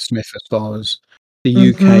Mm. Aerosmith as far as the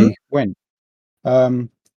Mhm. UK went.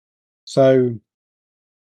 So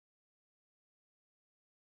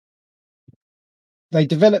they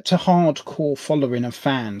developed a hardcore following of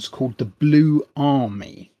fans called the Blue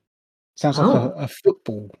Army. Sounds like Oh. a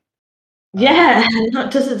football. Yeah,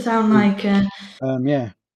 that doesn't sound Group. like,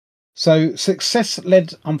 Yeah. So success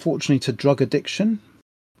led, unfortunately, to drug addiction,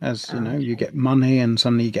 as you get money and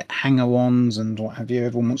suddenly you get hanger-ons and what have you.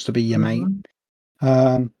 Everyone wants to be your mate.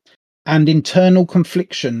 And internal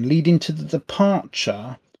confliction leading to the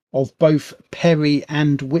departure of both Perry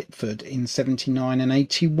and Whitford in 79 and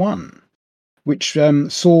 81, which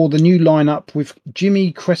saw the new lineup with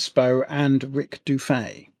Jimmy Crespo and Rick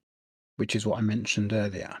Dufay, which is what I mentioned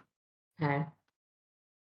earlier. Okay.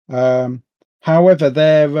 However,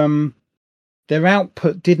 their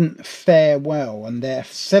output didn't fare well, and their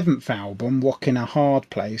 7th album, Rock in a Hard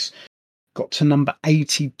Place, got to number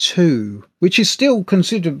 82, which is still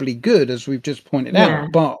considerably good, as we've just pointed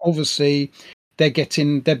out. But obviously, they're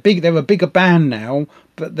big. They're a bigger band now,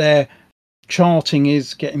 but their charting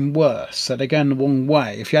is getting worse. So they're going the wrong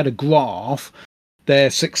way. If you had a graph, their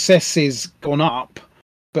success has gone up,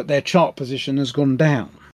 but their chart position has gone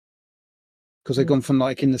down, because they've gone from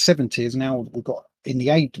like in the 70s. Now we've got in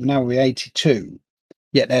the 8. Now we're 82.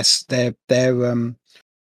 Yet their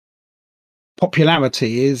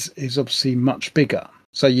popularity is obviously much bigger.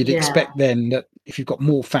 So you'd expect then that if you've got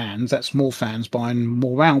more fans, that's more fans buying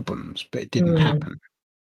more albums, but it didn't happen.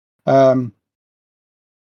 So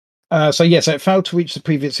it failed to reach the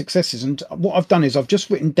previous successes. And what I've done is I've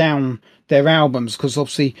just written down their albums, because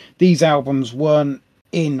obviously these albums weren't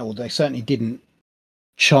in, or they certainly didn't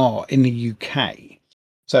chart in the UK.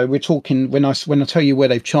 So we're talking, when I tell you where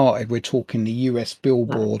they've charted, we're talking the US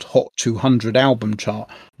Billboard Hot 200 album chart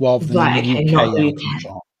rather than the UK album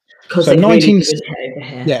chart. Because so really didn't hit over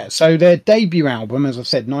here. Yeah, so their debut album, as I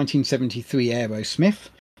said, 1973, Aerosmith,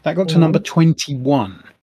 that got to number 21,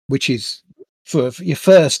 which is, for your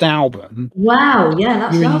first album. Wow, yeah,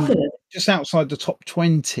 that's well good. Just outside the top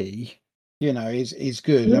 20, is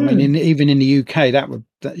good. I mean, even in the UK,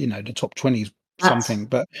 the top 20 is something,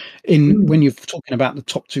 but when you're talking about the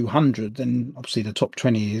top 200, then obviously the top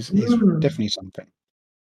 20 is definitely something.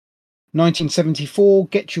 1974,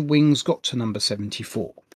 Get Your Wings got to number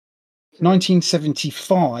 74.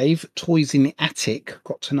 1975, Toys in the Attic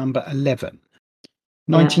got to number 11.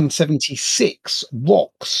 1976,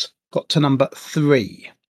 Rocks got to number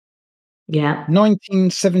 3.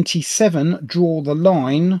 1977, Draw the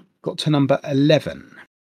Line got to number 11.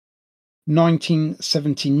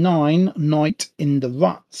 1979, Night in the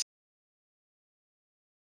Ruts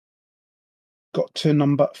got to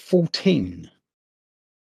number 14.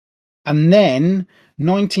 And then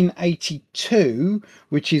 1982,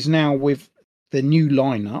 which is now with the new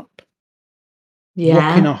lineup,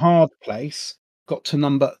 Rock in a Hard Place got to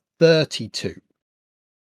number 32.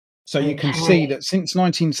 So you can see that since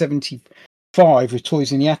 1975 with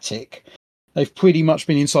Toys in the Attic, they've pretty much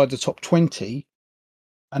been inside the top 20,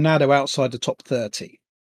 and now they're outside the top 30.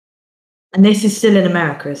 And this is still in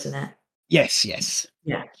America, isn't it? Yes.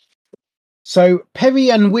 Yeah. So Perry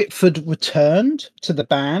and Whitford returned to the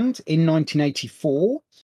band in 1984,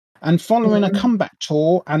 and following a comeback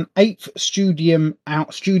tour, an 8th studio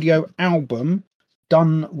album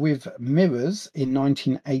done with Mirrors in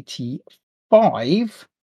 1985,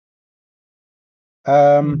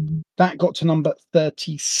 that got to number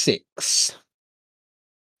 36.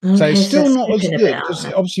 So it's still not as good, because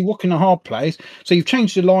obviously Rock in a Hard Place. So you've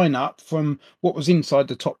changed the lineup from what was inside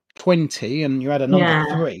the top 20, and you had a number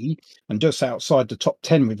 3, and just outside the top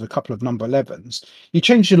 10 with a couple of number 11s. You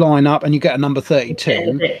change your lineup and you get a number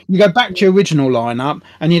 32. You go back to your original lineup,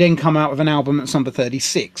 and you then come out with an album that's number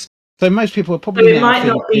 36. So most people are probably might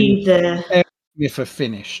not be the if are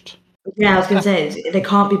finished. Yeah, I was going to say they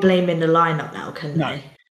can't be blaming the lineup now, can they?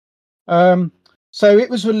 So it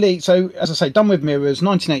was released. So as I say, done with Mirrors,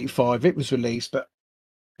 1985. It was released, but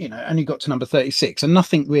only got to number 36, and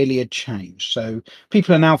nothing really had changed. So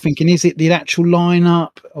people are now thinking, is it the actual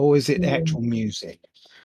lineup or is it the actual music?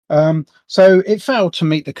 So it failed to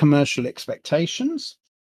meet the commercial expectations,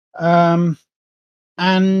 and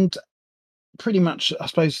pretty much, I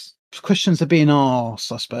suppose, questions are being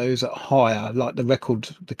asked, I suppose, at higher, like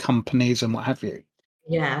the companies and what have you.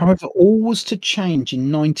 Yeah. However, all was to change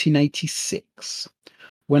in 1986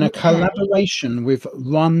 when a collaboration with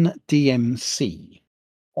Run DMC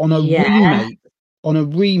on a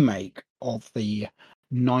remake of the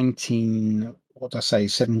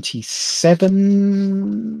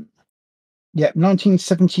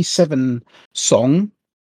 1977 song,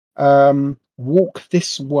 Walk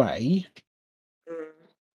This Way,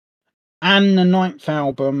 and the 9th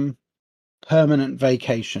album, Permanent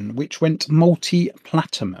Vacation, which went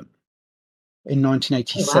multi-platinum in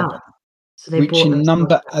 1987, so reaching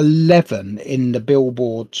number 11 in the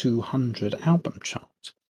Billboard 200 album chart.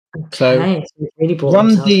 So really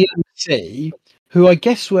Run DMC, who I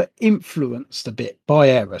guess were influenced a bit by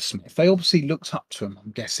Aerosmith, they obviously looked up to them,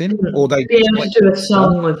 I'm guessing, or they be able to do a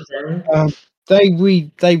song with them. They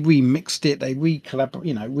remixed it, they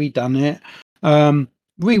redone it,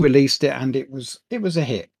 re-released it, and it was a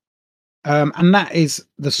hit. And that is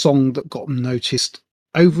the song that got them noticed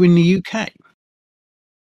over in the UK.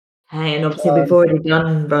 Hey, and obviously we've already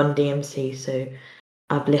done Run DMC, so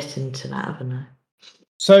I've listened to that, haven't I?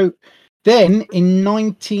 So then in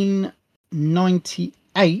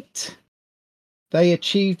 1998, they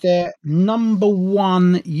achieved their number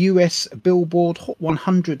one US Billboard Hot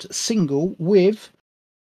 100 single with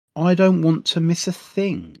I Don't Want to Miss a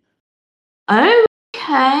Thing.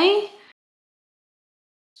 Okay.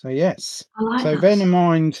 So yes. I like So that bearing in song.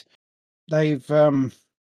 mind they've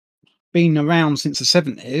been around since the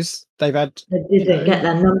 70s. They've had, They didn't get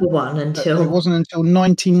their number one it until wasn't until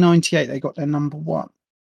 1998 they got their number one.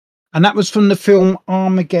 And that was from the film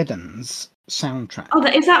Armageddon's soundtrack. Oh,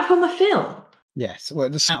 is that from a film? Yes. Well, I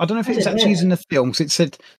don't know if I it was didn't actually know used in that. the film because it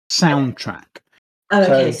said soundtrack. Oh,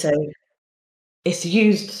 So- okay, so it's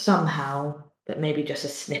used somehow, but maybe just a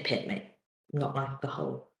snippet, not like the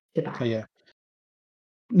whole shebang. So yeah.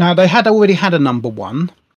 Now they had already had a number one,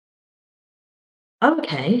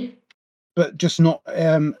 Okay. but just not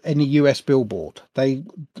in the US Billboard. They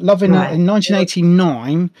Love in Right. in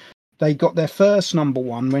 1989 they got their first number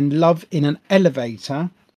one when Love in an Elevator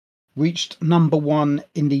reached number one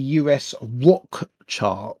in the US rock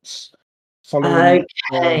charts. Following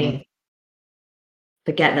Okay.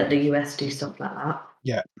 Forget that the US do stuff like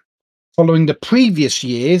that. following the previous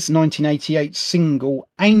year's 1988 single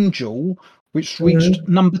Angel, which reached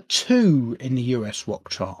number two in the US rock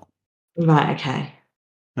chart. Right, okay.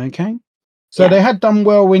 Okay. So Yeah. they had done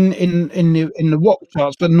well in the rock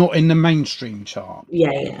charts, but not in the mainstream chart.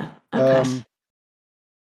 Yeah. Okay.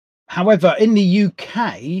 However, in the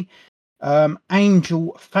UK,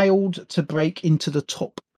 Angel failed to break into the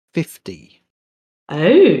top 50.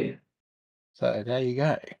 Oh. So there you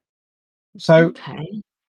go. So Okay.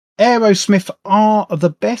 Aerosmith are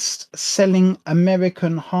the best-selling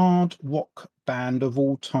American hard rock band of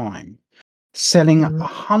all time, selling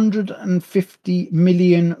 150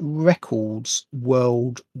 million records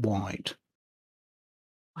worldwide.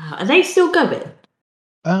 Wow. Are they still going?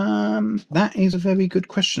 That is a very good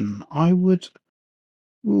question. I wouldn't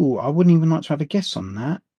even like to have a guess on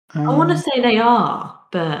that. I want to say they are,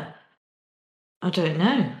 but I don't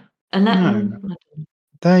know. No,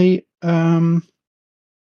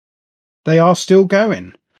 they are still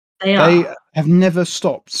going. They They are. have never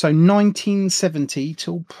stopped. So 1970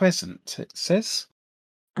 till present, it says.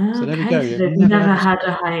 So there we go. Okay, so They've they've never never ever had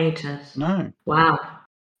stopped. a hiatus. No. Wow.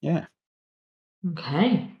 Yeah.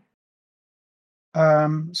 Okay.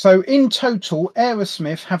 So in total,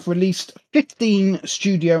 Aerosmith have released 15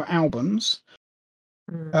 studio albums.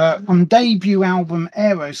 From debut album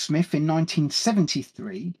Aerosmith in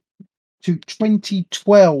 1973 to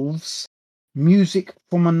 2012's Music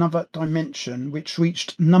from Another Dimension, which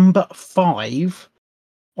reached number 5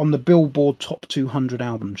 on the Billboard Top 200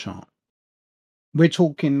 album chart. We're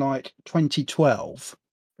talking like 2012,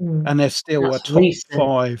 and they're still That's a top recent.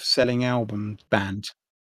 5 selling album band.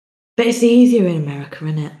 But it's easier in America,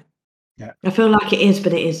 isn't it? Yeah. I feel like it is,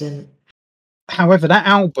 but it isn't. However, that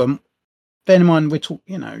album, bear in mind, we're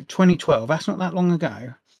talking, 2012, that's not that long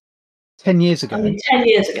ago. 10 years ago. I mean, 10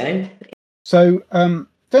 years ago. So,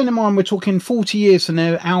 bear in mind, we're talking 40 years from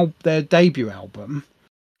their debut album.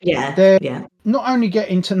 Yeah. They're Yeah. not only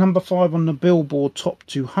getting to number 5 on the Billboard Top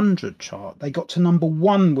 200 chart, they got to number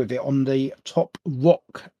 1 with it on the Top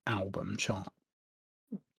Rock album chart.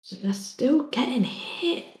 So they're still getting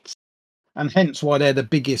hits. And hence why they're the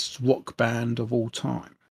biggest rock band of all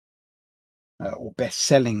time. Or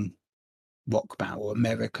best-selling rock band, or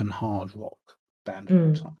American hard rock band of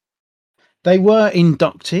all time. They were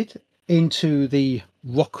inducted into the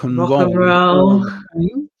Rock and Roll Hall of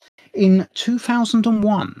Fame in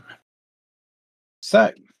 2001.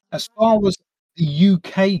 So, as far as the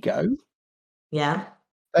UK go, Yeah.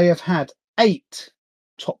 they have had 8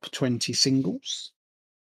 top 20 singles,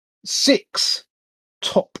 6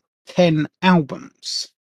 top 10 albums.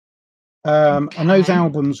 And those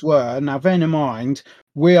albums were, now bearing in mind,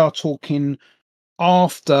 we are talking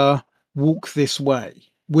after Walk This Way.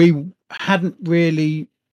 We hadn't really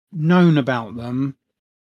known about them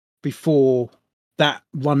before that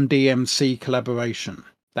Run DMC collaboration,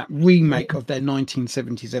 that remake of their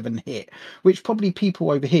 1977 hit, which probably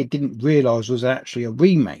people over here didn't realise was actually a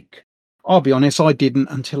remake. I'll be honest, I didn't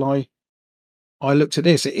until I looked at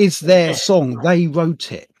this. It is their song. They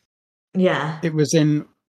wrote it. Yeah. It was in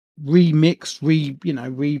remixed,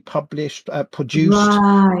 republished, produced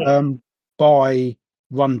by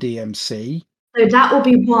Run DMC. So that will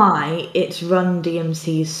be why it's Run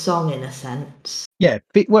DMC's song in a sense. Yeah,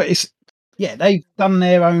 well, yeah, they've done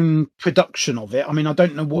their own production of it. I mean, I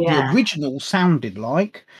don't know what the Yeah. original sounded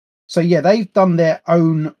like. So yeah, they've done their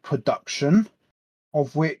own production,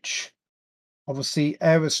 of which obviously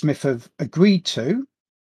Aerosmith have agreed to.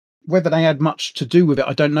 Whether they had much to do with it,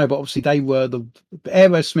 I don't know. But obviously, they were the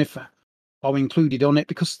Aerosmith are included on it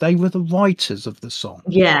because they were the writers of the song.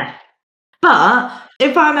 Yeah. But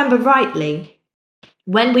if I remember rightly,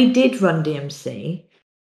 when we did Run DMC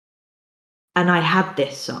and I had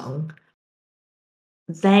this song,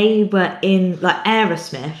 they were in, like,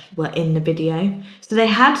 Aerosmith were in the video. So they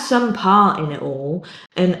had some part in it all.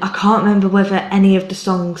 And I can't remember whether any of the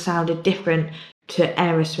songs sounded different to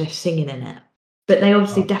Aerosmith singing in it. But they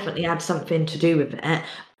obviously Oh. definitely had something to do with it.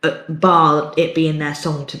 Bar it being their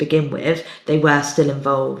song to begin with, they were still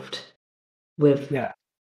involved with Yeah,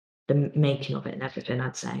 the making of it and everything,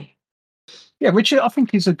 I'd say. yeah, which I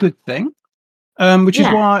think is a good thing. Which is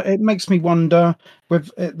Yeah. why it makes me wonder with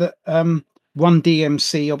that Run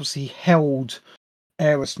DMC obviously held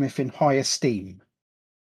Aerosmith in high esteem.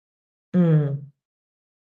 Mm.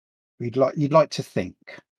 You'd like to think.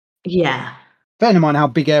 Yeah. Bearing in mind how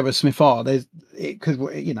big Aerosmith are, there's it could,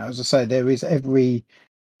 you know, as I say, there is every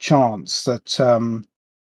chance that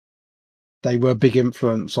they were a big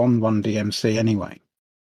influence on Run DMC anyway.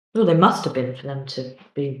 Well, they must have been for them to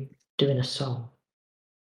be doing a song.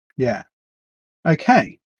 Yeah.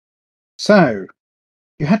 Okay. So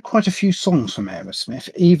you had quite a few songs from Aerosmith,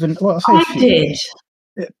 even well, I say a I few.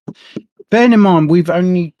 did. Bearing in mind, we've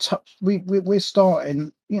only we're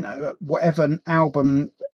starting, you know, at whatever album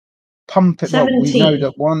pump it. Well, we know 17.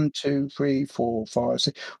 that 1, 2, 3, 4, 5,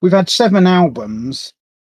 6. We've had 7 albums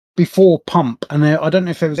before Pump, and I don't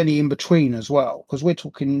know if there was any in between as well, because we're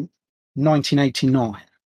talking 1989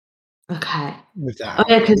 Okay. with that Oh,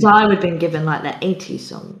 yeah, because album. I would have been given, like, the 80s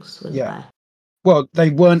songs, wouldn't Yeah. I? Well, they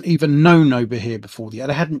weren't even known over here before. They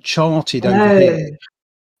hadn't charted over here Oh, yeah.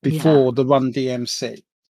 before the Run DMC.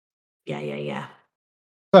 Yeah, yeah, yeah.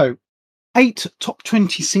 So 8 top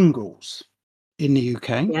 20 singles in the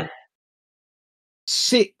UK. Yep.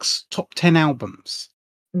 6 top 10 albums.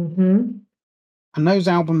 Mhm. And those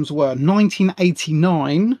albums were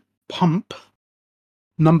 1989 Pump,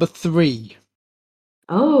 number 3.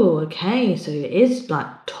 Oh, okay, so it is, like,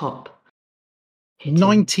 top hitting.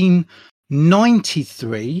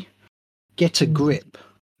 1993 Get a Mm. Grip,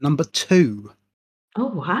 number 2. Oh,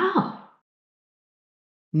 wow.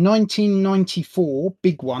 1994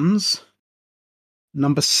 Big Ones,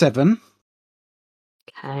 number 7.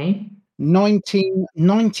 Okay.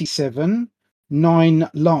 1997 Nine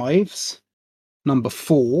Lives, number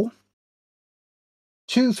 4.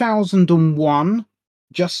 2001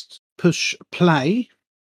 Just Push Play,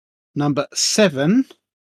 number 7.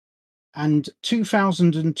 And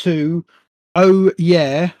 2002 Oh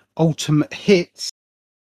Yeah Ultimate Hits,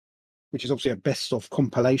 which is obviously a best of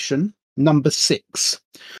compilation, number 6.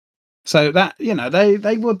 So that, you know,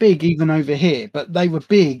 they were big even over here, but they were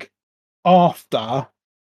big after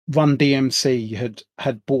Run DMC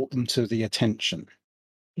had brought them to the attention.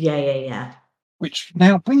 Yeah, yeah, yeah. Which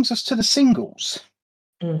now brings us to the singles.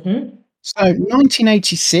 Mhm. So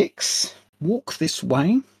 1986, Walk This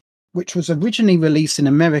Way, which was originally released in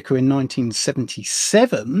America in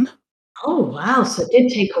 1977. Oh, wow, so it did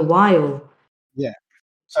take a while. Yeah.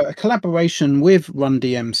 So a collaboration with Run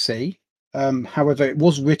DMC. However, it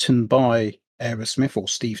was written by Aerosmith or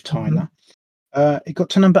Steve Mhm. Tyler. It got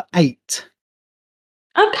to number 8.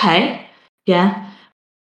 Okay. Yeah.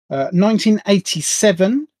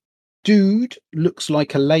 1987, Dude Looks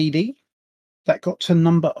Like a Lady. That got to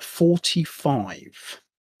number 45.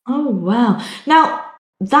 Oh, wow. Now,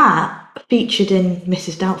 that featured in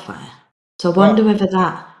Mrs. Doubtfire, so I Well, wonder whether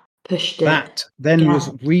that pushed it that then was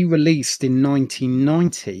again. re-released in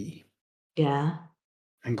 1990 Yeah.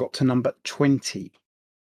 and got to number 20.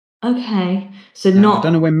 Okay. So Now, I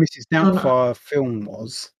don't know not when Mrs. on Doubtfire film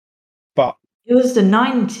was, but it was the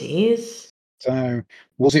 90s. so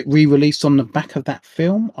was it re-released on the back of that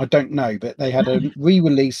film? I don't know, but they had a No,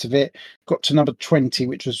 re-release of it, got to number 20,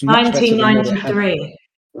 which was much better than what it had. 1993,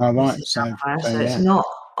 All right, Mrs. Doubtfire, so so it's yeah, not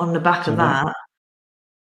on the back so of that.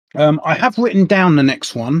 that. I have written down the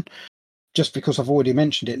next one just because I've already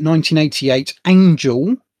mentioned it. 1988,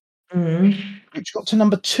 Angel, Mm. which got to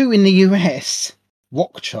number 2 in the US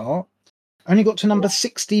rock chart, only got to number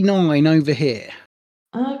 69 over here.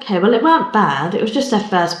 Okay, well, it weren't bad. It was just their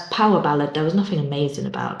first power ballad. There was nothing amazing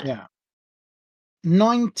about it. Yeah.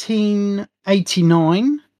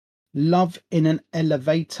 1989, Love in an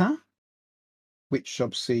Elevator, which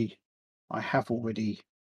obviously I have already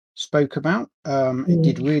spoke about. It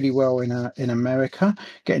did Mm. really well in America,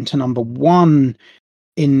 getting to number 1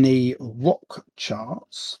 in the rock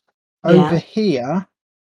charts. Over Yeah. here,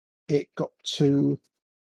 it got to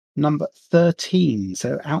number 13,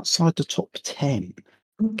 so outside the top 10.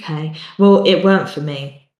 Okay. Well, it weren't for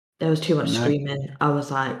me. There was too much No, screaming. I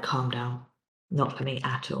was like, calm down. Not for me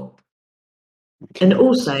at all. And okay.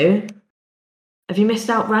 also, have you missed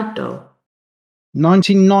out Ragdoll?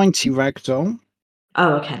 1990 Ragdoll,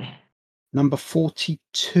 Oh, okay. number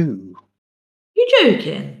 42. You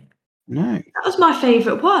joking? No. That was my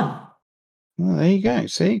favourite one. Well, there you go.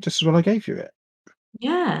 See, just as what I gave you it.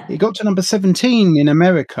 Yeah. It got to number 17 in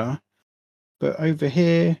America, but over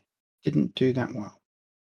here didn't do that well.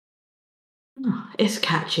 Oh, it's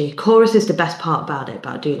catchy. Chorus is the best part about it,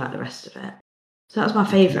 but I do like the rest of it. So that was my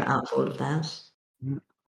Okay. favourite out of all of theirs. Mm,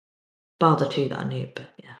 Bar the two that I knew, but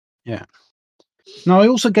yeah. yeah. Now, I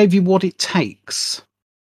also gave you What It Takes.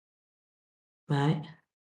 Right.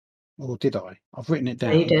 Or did I? I've written it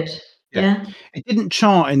Yeah, you down. did. Yeah. Yeah. It didn't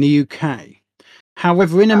chart in the UK.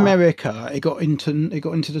 However, in Oh, America, it got into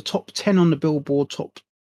the top 10 on the Billboard top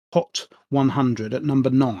Hot 100 at number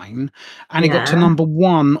 9, and it got to yeah. number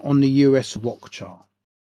 1 on the US rock chart.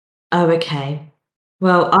 Oh, okay.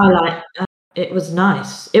 Well, I like it was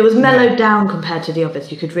nice. It was Yeah, mellowed down compared to the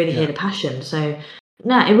others. You could really hear yeah. the passion. So,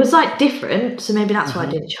 no, it was like different. So maybe that's why I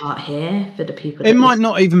Uh-huh. didn't chart here for the people It that might listen.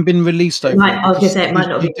 not even been released It over might, here I was gonna because say it might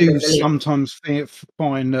not have you even do been released. sometimes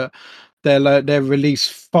find that they'll release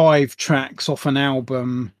 5 tracks off an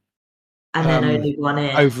album And then um, only one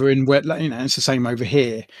ear. over in wet. It's the same over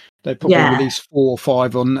here. They probably Yeah. release 4 or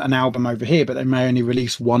 5 on an album over here, but they may only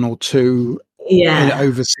release 1 or 2 Yeah.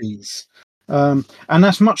 overseas. And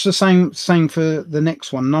that's much the same for the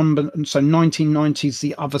next one. 1990's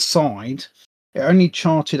The Other Side. It only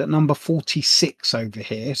charted at number 46 over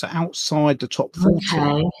here, so outside the top 40.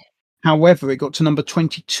 Okay. However, it got to number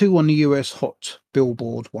 22 on the US Hot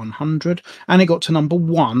Billboard 100, and it got to number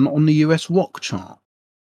 1 on the US Rock chart.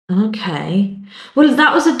 Okay. Well,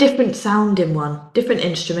 that was a different sounding one, different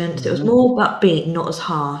instruments. It was Mhm. more upbeat, not as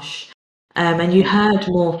harsh. And you Okay. heard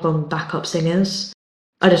more from backup singers.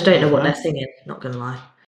 I just don't know what Uh-huh. they're singing, not gonna lie.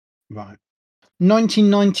 Right.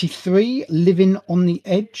 1993, Living on the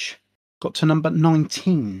Edge, got to number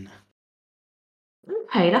 19.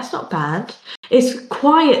 Okay, that's not bad. It's a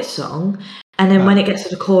quiet song, and then when Oh, it gets to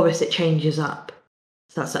the chorus, it changes up.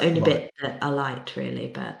 So that's the only right. bit that I liked, really.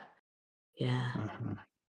 But yeah. Uh-huh.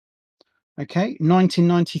 Okay.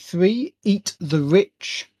 1993, Eat the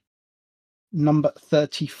Rich, number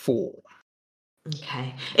 34.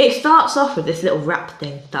 Okay. It starts off with this little rap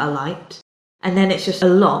thing that I liked, and then it's just a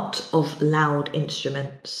lot of loud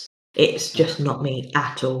instruments. It's just Uh-huh. not me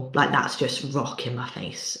at all. Like that's just rock in my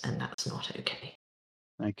face, and that's not okay.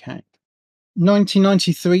 Okay.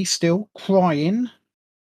 1993, still Crying,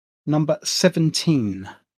 number 17.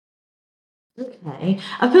 Okay.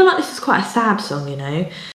 I feel like this is quite a sad song,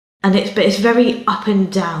 and it's very up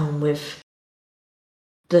and down with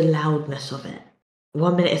the loudness of it.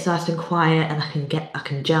 One minute it's nice and quiet, and I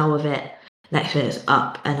can gel with it. Next minute it's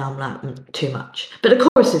up, and I'm like too much. But the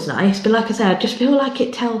chorus is nice. But like I said, I just feel like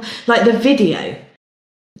like the video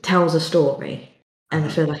tells a story, and I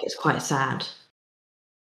Uh-huh. feel like it's quite sad.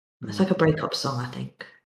 It's like a Mhm. breakup song, I think.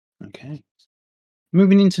 Okay.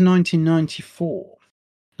 Moving into 1994.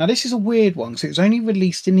 Now, this is a weird one because it was only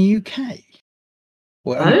released in the UK.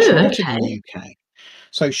 Well, it only Oh, charted in the okay. UK.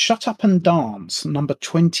 So, Shut Up and Dance, number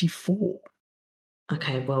 24.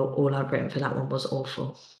 Okay, well, all I've written for that one was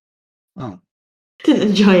awful. Oh, Didn't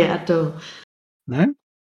enjoy it at all. no?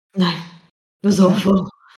 No, it was Okay. awful.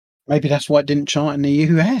 Maybe that's why it didn't chart in the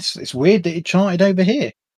US. It's weird that it charted over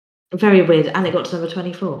here. Very weird, and it got to number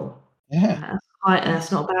 24. Yeah. That's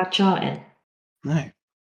Okay. not bad charting. No.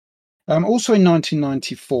 Also in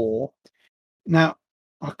 1994. Now,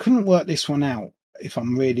 I couldn't work this one out, if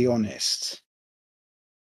I'm really honest.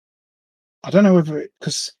 I don't know whether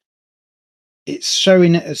because it's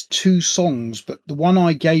showing it as 2 songs, but the one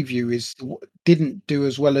I gave you didn't do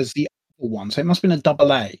as well as the other one, so it must have been a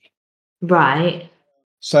double A. Right.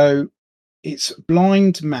 So, it's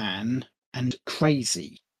Blind Man and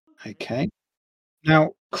Crazy, okay?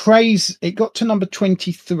 Now, Craze it got to number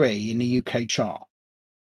 23 in the UK chart,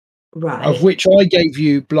 of Right. which I gave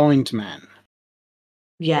you Blind Man.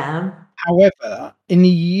 Yeah. However, in the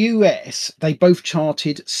US, they both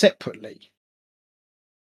charted separately.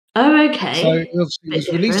 Oh, So, okay. it Bit was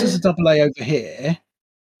released as a different, double A over here.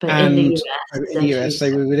 but in the And US, in the they're US, 2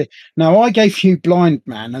 they were separate. really now, I gave you Blind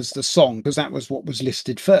Man as the song because that was what was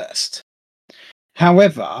listed first.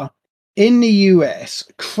 However, in the US,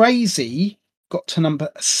 Crazy got to number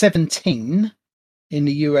 17 in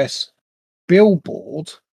the US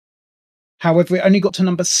Billboard. However, it only got to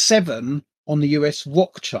number 7 on the US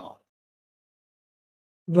rock chart.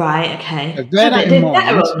 Right, okay. So No, bear but that in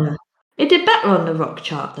mind. it did better on the rock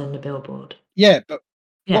chart than the Billboard. Yeah, but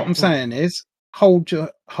what Yeah, I'm right. saying is hold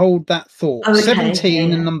that thought. Oh, okay. Yeah, 17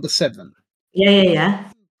 yeah. and number 7. Yeah, yeah,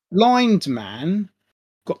 yeah. Blind Man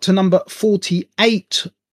got to number 48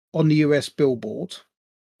 on the US Billboard,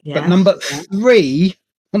 but Yes. number Yeah. 3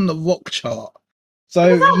 on the rock chart. How So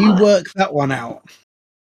does that you work? work that one out.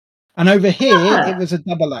 And over here, No, it was a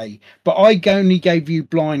double A, but I only gave you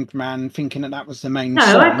Blind Man thinking that was the main no,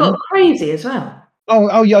 I've got song. Crazy as well.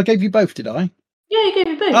 Oh, yeah, I gave you both, did I? Yeah, you gave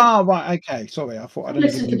me both. Ah, right, okay. Sorry, I thought I'd I've only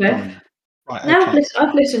given listened to you both. Blind Man. Right, No, okay.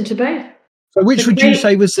 I've listened to both. So So which would you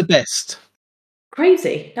say was the best?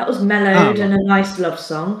 Crazy. That was Ah, mellowed right. and a nice love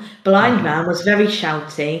song. Blind Uh-huh. Man was very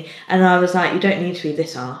shouty, and I was like, you don't need to be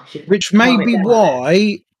this harsh. You can Which may calm it be down a bit.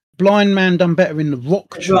 why Blind Man done better in the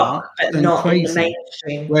rock Rock, chart but than not in the Crazy.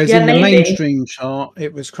 mainstream. Whereas Yeah, in the maybe. mainstream chart,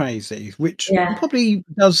 it was Crazy, which Yeah, probably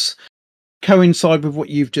does coincide with what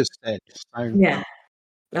you've just said. So yeah.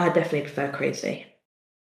 I definitely prefer Crazy.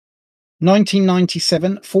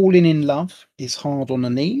 1997, Falling in Love is Hard on the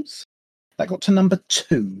Knees. That got to number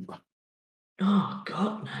 2. Oh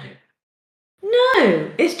God, no.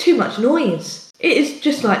 No, it's too much noise. It is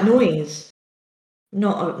just like noise.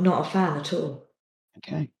 Not a fan at all.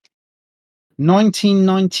 Okay.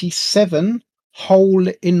 1997, Hole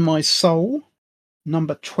in My Soul,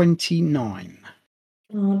 number 29.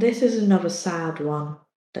 Oh, this is another sad one.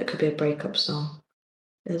 That could be a breakup song.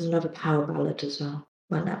 There's another power ballad as well.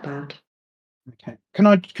 Weren't that bad. Okay. Can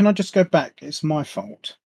I just go back? It's my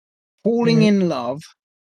fault. Falling Mm, in Love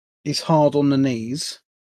is Hard on the Knees,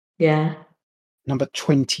 yeah. number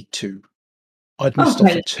 22. I'd Oh, missed off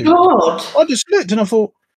a thank 2. God. I just looked and I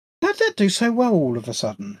thought, how'd that do so well all of a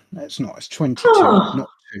sudden? It's not, it's 22, Oh, not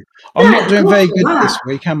 2. I'm not thank doing God very for good that. this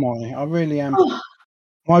week, am I? I really am. Oh,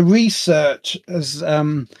 My research has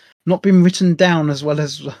not been written down as well oh,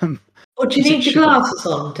 do you as it need your should have. glasses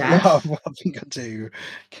on, Dad? Yeah, well, I think I do.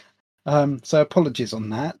 So apologies on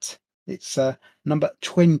that. It's number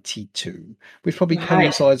 22, which probably Right.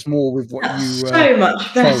 coincides more with what That's you so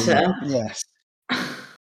much saying. better. Yes.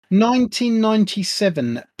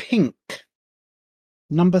 1997, Pink,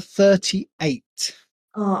 number 38.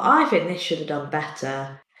 Oh, I think this should have done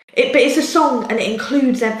better. But it's a song and it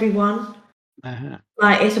includes everyone. Uh-huh.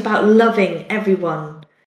 Like it's about loving everyone.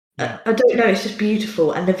 Yeah. I don't know. It's just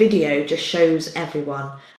beautiful, and the video just shows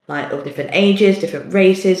everyone, like of different ages, different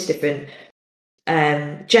races, different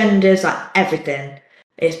genders, like everything.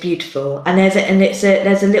 It's beautiful, and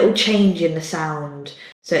there's a little change in the sound,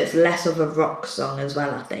 so it's less of a rock song as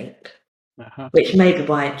well. I think, Uh-huh. which may be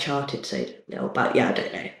why it charted so little. But yeah, I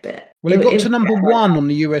don't know. But Well, it got it to number 1 on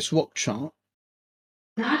the US rock chart,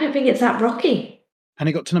 no, I don't think it's that rocky. and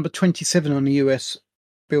it got to number 27 on the US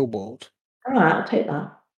Billboard. All right, I'll take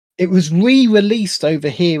that. It was re-released over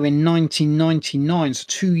here in 1999, so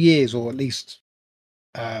 2 years, or at least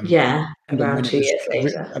Yeah, depending on around when it two was years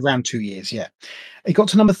later. around 2 years, yeah. It got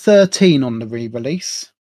to number 13 on the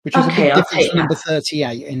re-release, which is a Okay, big I'll difference take from that. number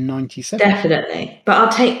 38 in 97. Definitely, but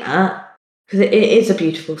I'll take that because it is a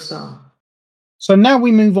beautiful song. So now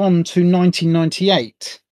we move on to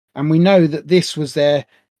 1998, and we know that this was their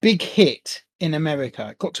big hit in America.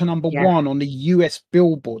 It got to number Yeah, 1 on the US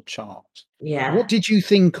Billboard chart. What yeah. did you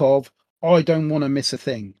think of I Don't Wanna Miss a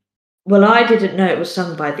Thing? Well, I didn't know it was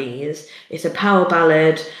sung by these. It's a power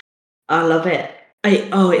ballad. I love it.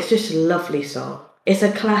 It's just a lovely song. It's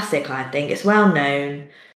a classic, I think. It's well known.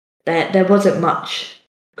 There wasn't much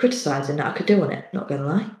criticising that I could do on it, not gonna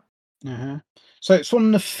lie. Uh-huh. So it's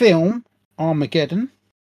from the film Armageddon.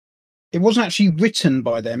 It wasn't actually written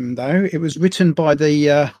by them, though. It was written by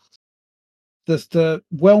the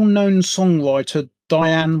well-known songwriter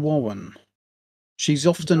Diane Warren. She's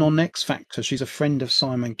often on X Factor. She's a friend of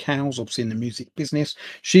Simon Cowell's, obviously in the music business.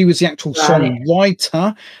 She was the actual Right.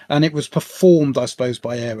 songwriter, and it was performed, I suppose,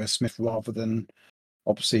 by Aerosmith rather than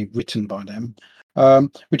obviously written by them.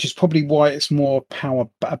 Which is probably why it's more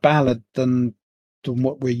a ballad than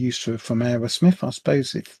what we're used to from Aerosmith, I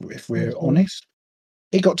suppose, if we're Mhm. honest.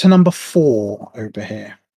 It got to number 4 over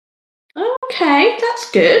here. Okay,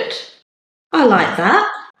 that's good. I like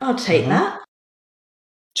that. I'll take Uh-huh. that.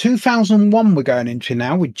 2001 we're going into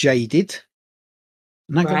now with Jaded,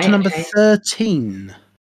 and that got to Right, number okay. 13.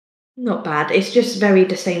 Not bad. It's just very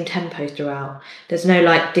the same tempo throughout. There's no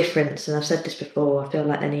like difference, and I've said this before. I feel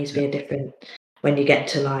like there needs to Yeah. be a different when you get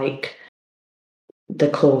to like the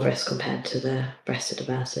chorus compared to the rest of the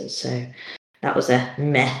verses. So that was a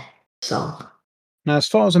meh song. Now, as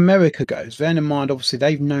far as America goes, bearing in mind, obviously,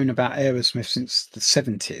 they've known about Aerosmith since the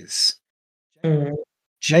 70s. Mm.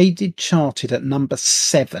 Jaded charted at number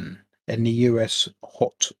 7 in the US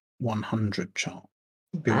Hot 100 chart.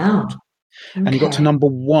 Billboard. Wow. And he got to Okay. number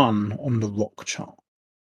 1 on the rock chart.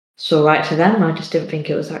 It's all right to them. I just didn't think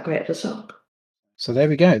it was that great of a song. So there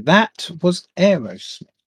we go. That was Aerosmith.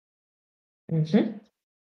 Hmm.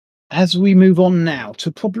 As we move on now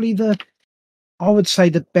to probably I would say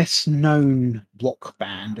the best known rock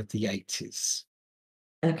band of the 80s,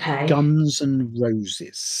 Okay. Guns N'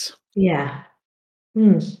 Roses. Yeah.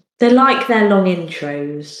 Hmm. They like their long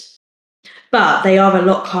intros, but they are a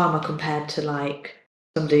lot calmer compared to like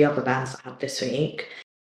some of the other bands I had this week.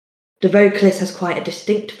 The vocalist has quite a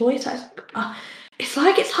distinct voice. It's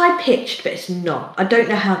like it's high pitched, but it's not. I don't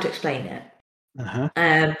know how to explain it. Uh-huh.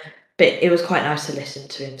 Um, but it was quite nice to listen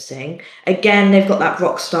to him sing. Again, they've got that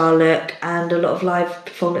rock star look and a lot of live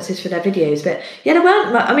performances for their videos. But yeah, there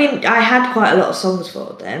weren't. I mean, I had quite a lot of songs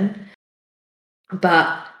for them,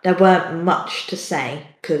 but there weren't much to say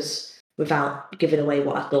because without giving away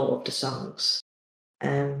what I thought of the songs.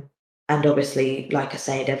 Um, and obviously, like I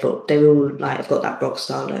say, they all like have got that rock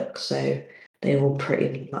star look, so they all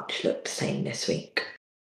pretty much look the same this week.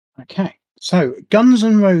 Okay. So Guns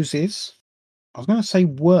N' Roses, I was going to say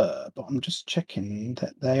were, but I'm just checking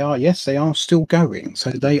that they are. Yes, they are still going. So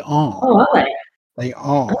they are. Oh, are they? They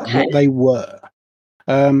are, Okay. not they were.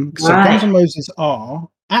 So Guns Right. N' Roses are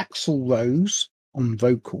Axl Rose on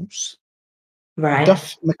vocals, Right.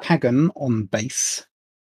 Duff McKagan on bass, Mm.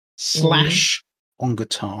 Slash on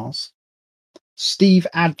guitars, Steve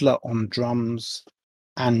Adler on drums,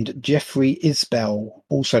 and Jeffrey Isbell,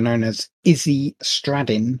 also known as Izzy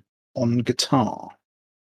Stradin, on guitar.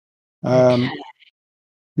 Okay.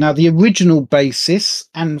 Now, the original bassist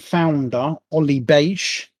and founder, Ollie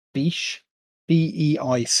Beich, Beich,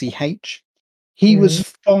 he was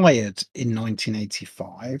Mm. fired in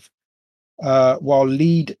 1985, while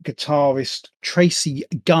lead guitarist Tracy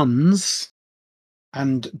Guns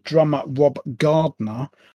and drummer Rob Gardner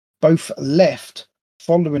both left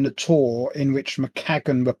following a tour in which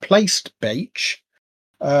McKagan replaced Beich,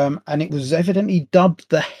 and it was evidently dubbed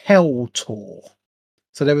the Hell Tour.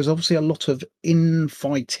 So there was obviously a lot of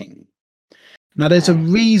infighting. Now, there's a Okay.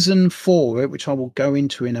 reason for it, which I will go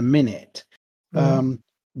into in a minute. Mm.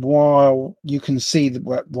 While you can see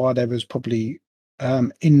that why there was probably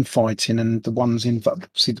infighting, and the ones in,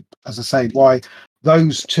 see, as I say, why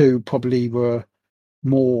those two probably were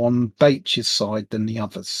more on Beich's side than the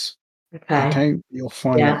others. Okay. Okay, you'll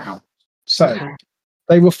find that Yeah. out. So Okay.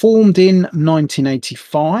 they were formed in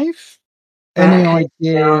 1985. Right. Any Okay. They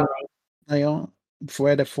idea are. they are for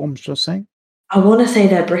where they're formed? Should I say? I want to say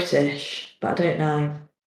they're British, but I don't know.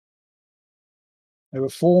 They were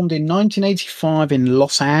formed in 1985 in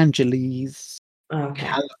Los Angeles, Okay.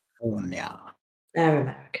 California. They're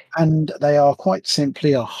American. And they are quite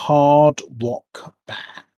simply a hard rock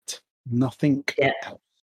band. Nothing Yeah. else.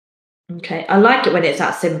 Okay. I like it when it's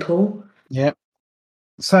that simple. Yep.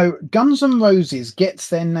 So Guns N' Roses gets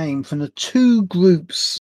their name from the two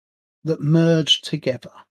groups that merged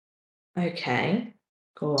together. Okay.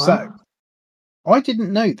 Go So on. I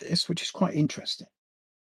didn't know this, which is quite interesting.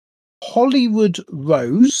 Hollywood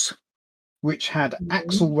Rose, which had Mhm.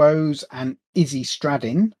 Axl Rose and Izzy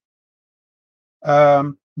Stradin,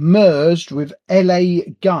 merged with LA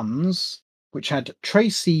Guns, which had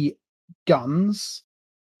Tracy Guns,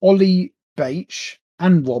 Ollie Beich,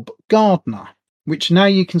 and Rob Gardner. Which now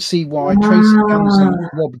you can see why Tracy Guns and Ah,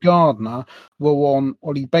 Rob Gardner were on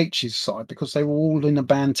Ollie Beich's side, because they were all in a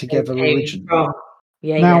band they together came originally. from.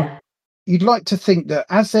 Yeah, Now, yeah. you'd like to think that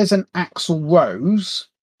as there's an Axl Rose,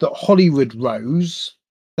 that Hollywood Rose,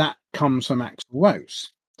 that comes from Axl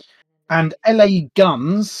Rose. And LA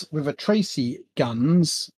Guns with a Tracy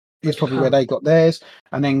Guns is Would probably where come they got theirs.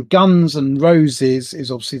 And then Guns and Roses is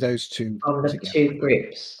obviously those two from the together. two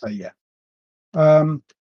groups. So yeah. Um,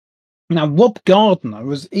 Now Rob Gardner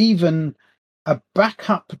was even a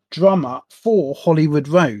backup drummer for Hollywood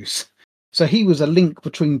Rose. So he was a link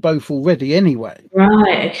between both already anyway.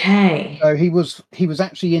 Right, okay. So he was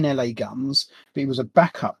actually in LA Guns, but he was a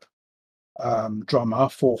backup drummer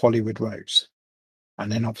for Hollywood Rose.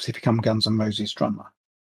 And then obviously become Guns N' Roses drummer.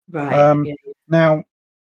 Right. Um, Yeah. Now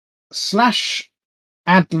Slash,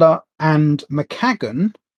 Adler, and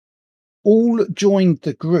McKagan all joined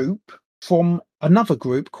the group from another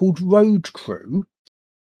group called Road Crew,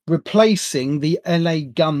 replacing the LA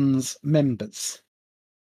Guns members.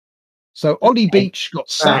 So Ollie Okay. Beach got Right.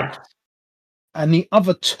 sacked, and the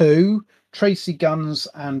other two, Tracy Guns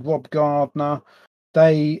and Rob Gardner,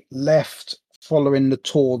 they left following the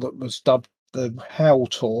tour that was dubbed the Hell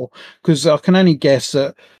Tour, because I can only guess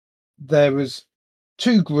that there was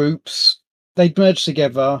two groups, they'd merged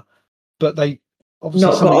together, but they obviously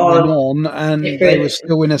Not got something went on on, and they were different.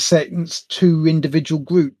 still in a sense two individual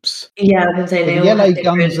groups. Yeah, I was gonna say So they the all LA had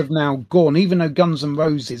Guns different. have now gone, even though Guns N'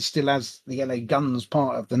 Roses still has the LA Guns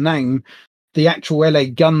part of the name. The actual LA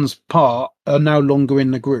Guns part are no longer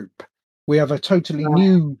in the group. We have a totally Right.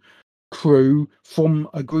 new crew from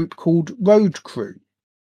a group called Road Crew.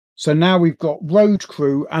 So now we've got Road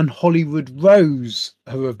Crew and Hollywood Rose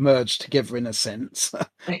who have merged together in a sense,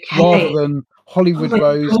 rather Okay. than Oh Hollywood my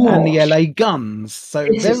Rose and the gosh. LA Guns. So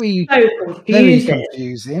This is very, so very confusing.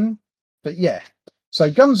 confusing. But yeah.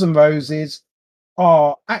 So Guns N' Roses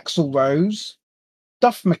are Axl Rose,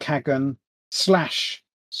 Duff McKagan, Slash,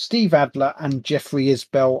 Steve Adler, and Jeffrey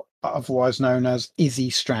Isbell, otherwise known as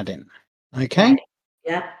Izzy Stradin. Okay. Right.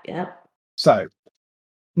 Yep, yep. So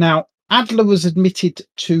now, Adler was admitted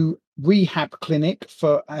to rehab clinic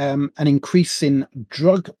for an increase in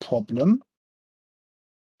drug problem,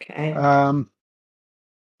 Okay.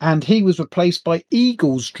 and he was replaced by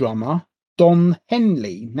Eagles drummer Don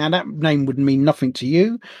Henley. Now, that name would mean nothing to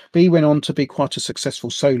you, but he went on to be quite a successful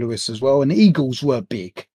soloist as well, and Eagles were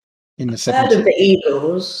big in the Heard of 70s. the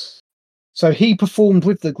Eagles. So he performed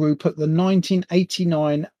with the group at the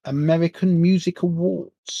 1989 American Music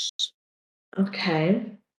Awards. Okay.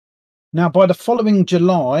 Now, by the following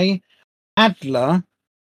July, Adler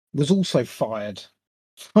was also fired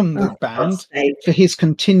from the Oh, for God's band for sake. his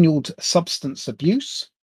continued substance abuse.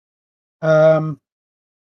 And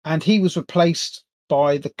he was replaced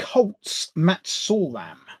by the Colts' Matt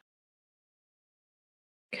Sorum.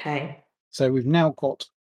 Okay. So we've now got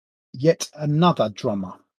yet another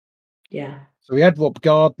drummer. Yeah. So we had Rob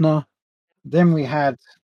Gardner, then we had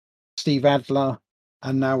Steve Adler,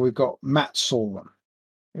 and now we've got Matt Sorum.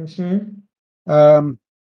 Mm-hmm.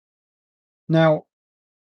 Now,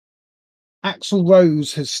 Axl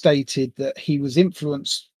Rose has stated that he was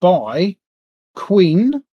influenced by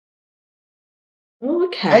Queen, Oh,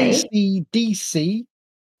 okay. AC/DC,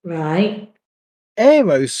 Right.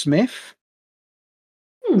 Aerosmith,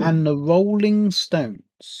 Hmm. and the Rolling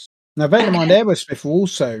Stones. Now, bear in mind, Okay. Aerosmith were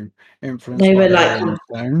also influenced They by were the like, Rolling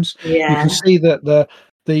Stones. You can yeah, see that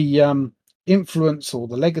the influence or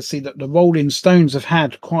the legacy that the Rolling Stones have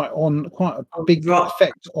had quite a of big rock.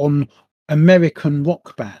 effect on American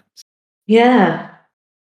rock bands. Yeah.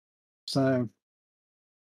 So,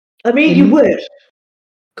 I mean, you in would,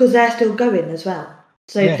 because they're still going as well.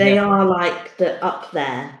 So yeah, they yeah, are like the up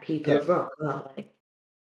there people yeah. of rock, aren't they?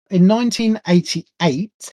 In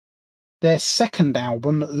 1988, their second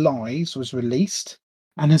album, Lies, was released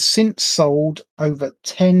and has since sold over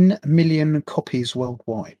 10 million copies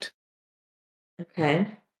worldwide. Okay.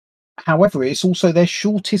 However, it's also their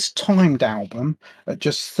shortest timed album at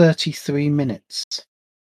just 33 minutes.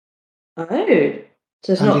 Oh,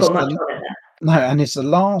 so it's And not is got much the on it no, and is the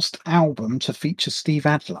last album to feature Steve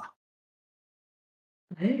Adler.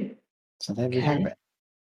 then. So Oh, there we have okay.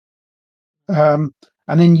 it.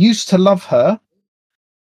 And then Used to Love Her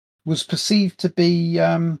was perceived to be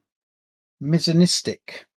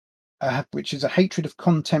misogynistic, which is a hatred of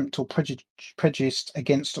contempt or prejudice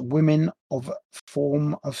against women of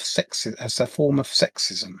form of sex as a form of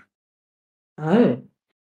sexism. Oh.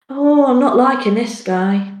 Oh, I'm not liking this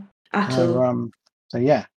guy at So, all. so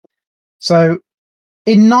yeah. So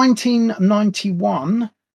in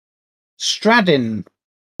 1991,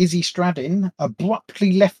 Izzy Stradin,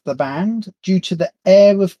 abruptly left the band due to the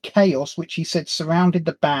air of chaos which he said surrounded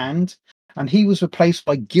the band, and he was replaced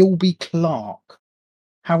by Gilby Clarke.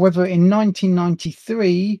 However, in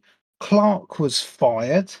 1993, Clarke was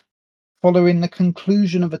fired following the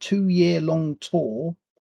conclusion of a 2-year-long tour,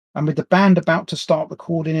 and with the band about to start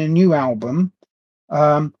recording a new album,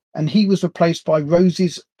 and he was replaced by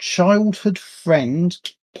Rose's childhood friend,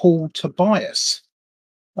 Paul Tobias.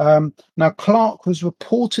 Now, Clarke was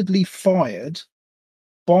reportedly fired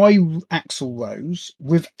by Axl Rose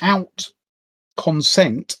without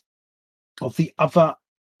consent of the other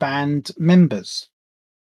band members.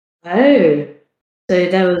 Oh. So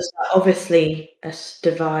there was obviously a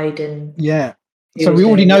divide in Yeah. who So was we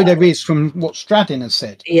already doing know what. there is from what Stradin has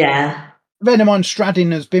said. Yeah. Bear in mind,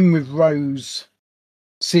 Stradin has been with Rose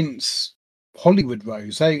since Hollywood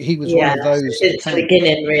Rose. He was one Yeah. of So those that since the came.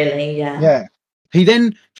 beginning, really. Yeah. Yeah. He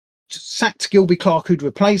then sacked Gilby Clarke, who'd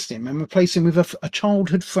replaced him, and replaced him with a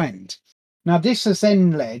childhood friend. Now, this has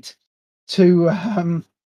then led to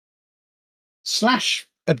Slash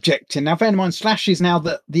objecting. Now, bear in mind, Slash is now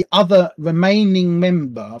the other remaining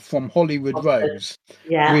member from Hollywood Of the, Rose.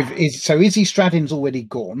 yeah. So Izzy Stradin's already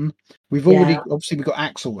gone. We've Yeah. got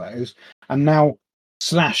Axl Rose, and now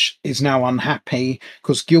Slash is now unhappy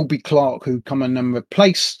because Gilby Clarke, who come in and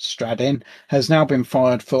replaced Stradin, has now been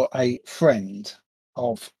fired for a friend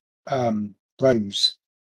of Rose.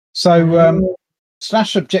 So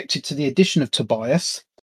Slash objected to the addition of Tobias,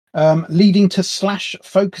 leading to Slash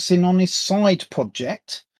focusing on his side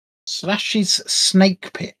project, Slash's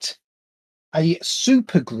Snake Pit, a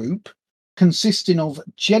supergroup consisting of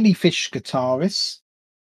Jellyfish guitarist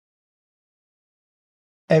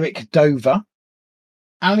Eric Dover,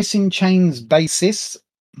 Alice in Chains bassist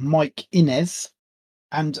Mike Inez,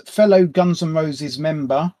 and fellow Guns N' Roses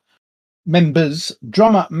members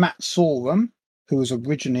drummer Matt Sorum, who was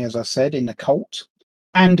originally, as I said, in the Cult,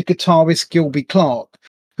 and guitarist Gilby Clarke,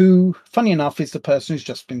 who, funny enough, is the person who's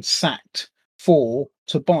just been sacked for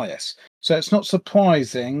Tobias. So it's not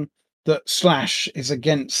surprising that Slash is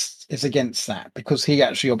against that, because he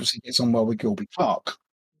actually obviously gets on well with Gilby Clarke.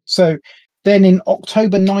 So then in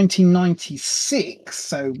October 1996,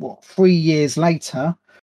 so 3 years later,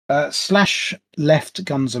 Slash left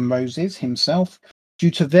Guns N' Roses himself due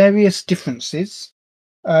to various differences.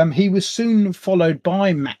 He was soon followed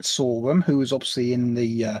by Matt Sorum, who was obviously in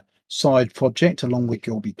the side project along with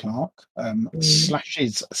Gilby Clarke,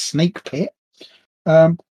 Slash's Snake Pit.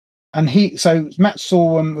 And Matt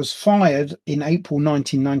Sorum was fired in April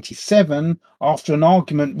 1997 after an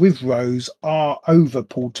argument with Rose over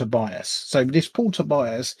Paul Tobias. So this Paul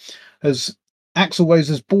Tobias Axl Rose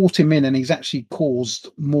has brought him in, and he's actually caused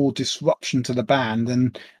more disruption to the band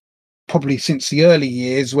than probably since the early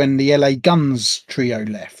years when the LA Guns trio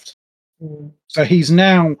left. So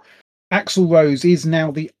Axl Rose is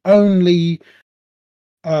now the only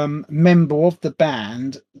member of the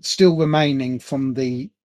band still remaining from the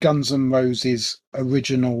Guns N' Roses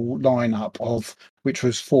original lineup, which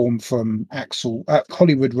was formed from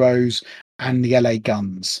Hollywood Rose and the LA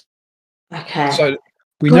Guns. Okay. So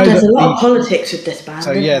we know there's a lot of politics with this band.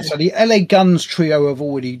 So so the LA Guns trio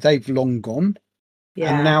they've long gone.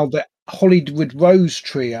 Yeah. And now the Hollywood Rose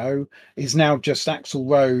trio is now just Axl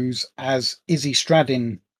Rose, as Izzy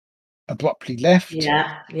Stradlin abruptly left.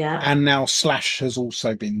 Yeah. And now Slash has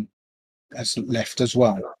left as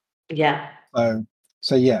well. Yeah.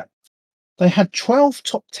 So yeah. They had 12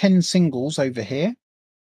 top 10 singles over here.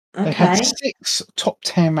 Okay. They had 6 top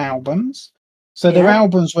 10 albums. So their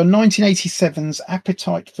albums were 1987's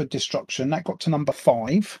Appetite for Destruction, that got to number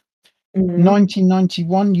 5.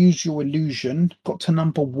 1991, Use Your Illusion, got to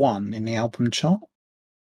number 1 in the album chart.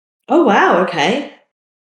 Oh, wow, okay.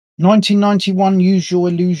 1991, Use Your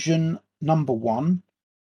Illusion, number 1.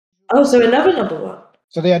 Oh, so another number 1.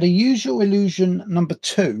 So they had a Use Your Illusion, number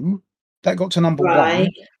 2, that got to number 1.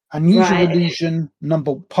 And Use Your Illusion,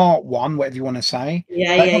 part 1, whatever you want to say,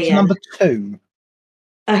 that got to number 2.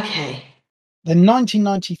 Okay. Then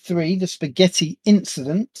 1993, The Spaghetti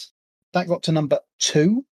Incident, that got to number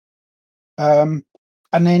 2. And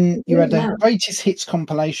then you had the Greatest Hits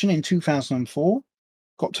compilation in 2004,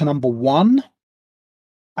 got to number 1.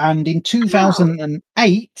 And in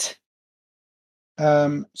 2008,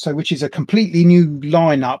 which is a completely new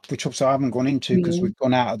lineup, which obviously I haven't gone into because we've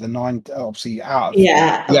gone out of the the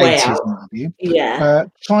 80s. Yeah.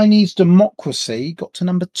 Chinese Democracy got to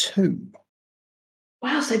number 2.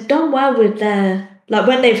 Wow, so they've done well with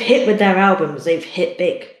when they've hit with their albums, they've hit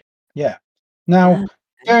big. Yeah. Now,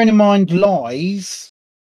 bearing in mind Lies,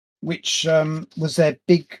 which was their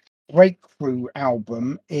big breakthrough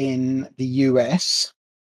album in the US,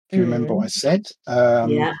 if you remember what I said.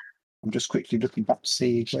 I'm just quickly looking back to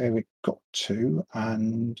see where it got to.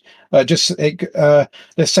 And their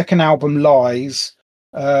second album, Lies,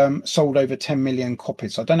 sold over 10 million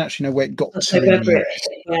copies. I don't actually know where it got to in the US.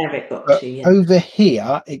 Where it got to, yeah. Over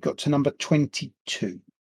here, it got to number 22.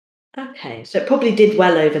 Okay, so it probably did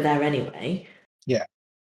well over there anyway. Yeah.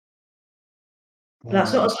 But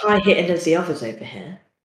that's not as high hitting as the others over here.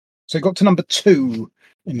 So it got to number 2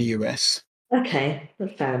 in the US. Okay,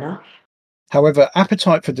 that's fair enough. However,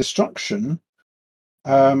 Appetite for Destruction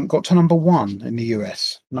got to number 1 in the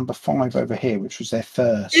US, number 5 over here, which was their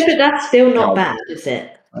first. Yeah, but that's still not bad, is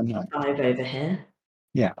it? I know. 5 over here.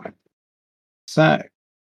 Yeah. So,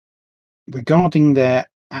 regarding their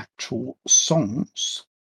actual songs,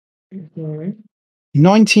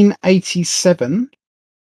 1987,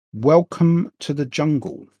 Welcome to the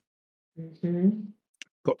Jungle,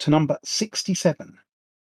 got to number 67.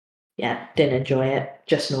 Yeah, didn't enjoy it.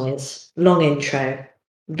 Just noise. Long intro.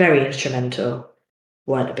 Very instrumental.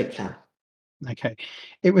 Weren't a big fan. Okay.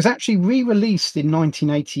 It was actually re-released in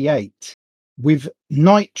 1988 with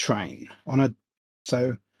Night Train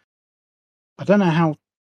so I don't know how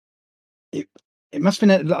it must have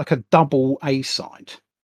been like a double A side.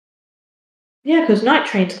 Yeah, because Night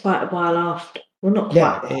Train's quite a while after. Well, not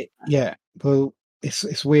quite. Well,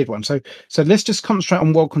 it's a weird one. So let's just concentrate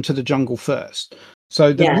on Welcome to the Jungle first.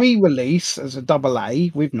 So the re-release as a double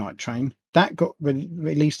A with Night Train That got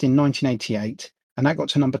released in 1988, and that got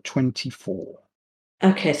to number 24.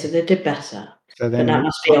 Okay, so they did better. So But that then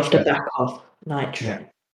must be much off the better. back of Night Yeah, Train,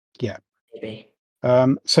 yeah. maybe.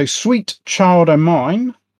 So Sweet Child O'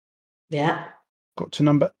 Mine Yeah. got to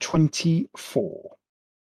number 24.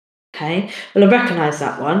 Okay. Well, I recognise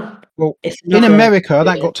that one. Well, It's in another. America,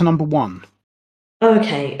 that got to number 1.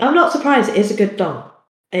 Okay. I'm not surprised. It is a good song.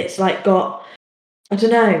 It's like got. I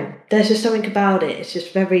don't know. There's just something about it. It's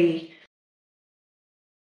just very.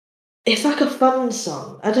 It's like a fun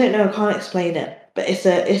song. I don't know. I can't explain it, but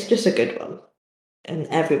It's just a good one, and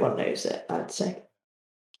everyone knows it. I'd say.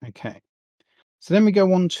 Okay. So then we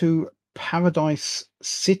go on to Paradise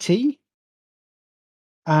City,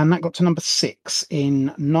 and that got to number 6 in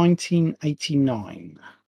 1989.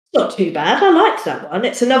 Not too bad. I like that one.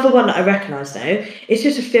 It's another one that I recognise though. It's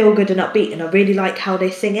just a feel good and upbeat, and I really like how they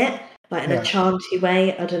sing it, like in a Yeah. chanty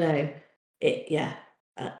way. I don't know.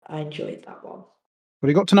 I enjoyed that one. But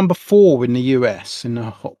it got to number 4 in the US in the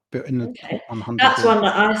Hot Okay, 100 that's one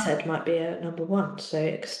Billboard. that I said might be a number one, so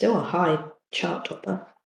it's still a high chart topper.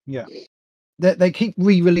 Yeah. They keep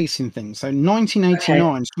re-releasing things. So Okay,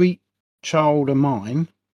 1989, Sweet Child O' Mine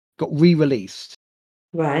got re-released,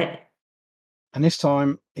 right. and this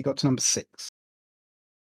time it got to number 6.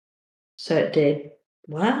 So it did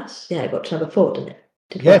worse. Yeah, it got to number four, didn't it?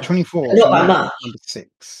 Did Yeah, worse. 24. Not So by now it's much. number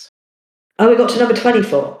 6. Oh, we got to number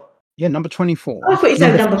 24. Yeah, number Oh, I 24. thought you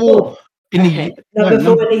said Number number 4 four. in the Okay, no, number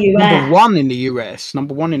four in the number US. 1 in the US.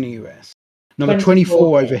 Number 1 in the US. Number 24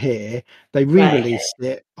 24 here. over here. They Right. Okay. re-released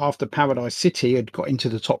it after Paradise City had got into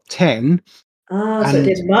the top 10, Ah, so it and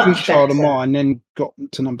did Sweet much Child O' better. Mine then got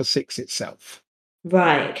to number 6 itself.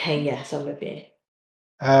 Right. Okay. Yes, I'm with you.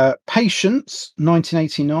 Patience,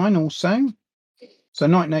 1989 also. So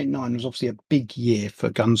 1989 was obviously a big year for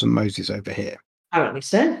Guns N' Moses over here. Apparently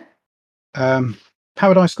so.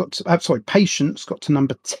 Patience got to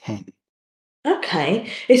number 10. Okay.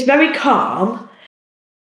 It's very calm.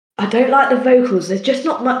 I don't like the vocals. There's just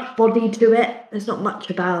not much body to it. There's not much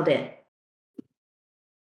about it.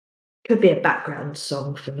 Could be a background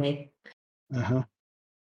song for me. Uh-huh.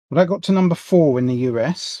 Well, that got to number 4 in the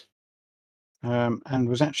US, and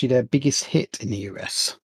was actually their biggest hit in the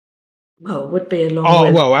US. Well, it would be along Oh,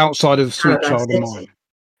 with well, outside of Sweet Paradise Child O' City. Mine.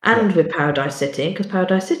 Yeah. And with Paradise City, because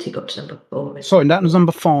Paradise City got to number four. Sorry, that was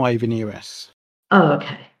number 5 in the US. Oh,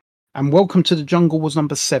 okay. And Welcome to the Jungle was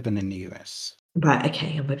number 7 in the US. Right,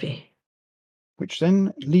 okay, I'm with you. Which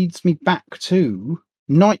then leads me back to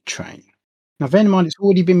Night Train. Now, bear in mind, it's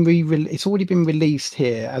already been released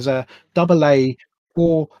here as a double A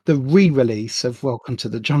for the re-release of Welcome to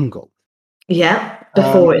the Jungle. Yeah,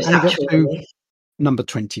 before its And it got actual to release. number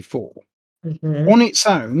 24. Mm-hmm. On its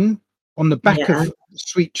own, on the back Yeah, of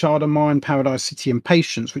Sweet Child O' Mine, Paradise City, and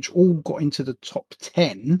Patience, which all got into the top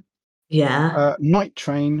 10, yeah. Night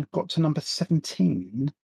Train got to number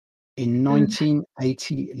 17 in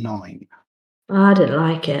 1989. I didn't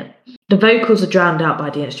like it. The vocals are drowned out by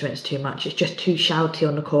the instruments too much. It's just too shouty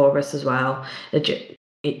on the chorus as well.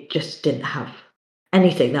 It just didn't have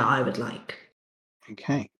anything that I would like.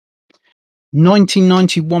 Okay.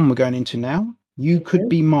 1991 we're going into now. You Could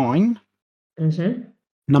Be Mine, Mm-hmm.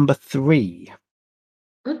 number 3.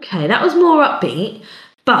 Okay, that was more upbeat,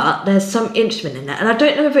 but there's some instrument in there, and I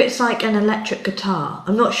don't know if it's like an electric guitar.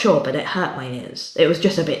 I'm not sure, but it hurt my ears. It was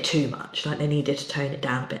just a bit too much. Like they needed to tone it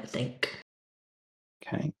down a bit, I think.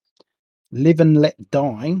 Okay. Live and Let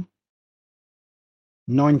Die,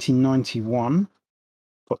 1991,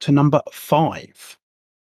 got to number 5.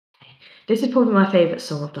 This is probably my favourite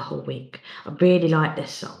song of the whole week. I really like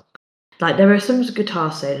this song. Like there are some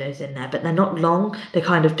guitar solos in there, but they're not long. They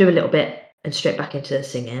kind of do a little bit and straight back into the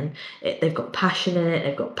singing. They've got passion in it.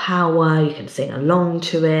 They've got power. You can sing along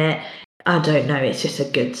to it. I don't know. It's just a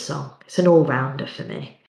good song. It's an all rounder for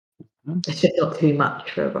me. It's just not too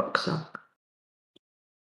much for a rock song.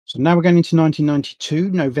 So now we're going into 1992,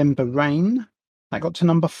 November Rain. That got to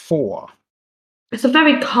number 4. It's a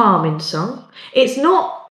very calming song. It's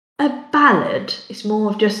not a ballad. It's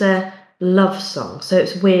more of just a love song. So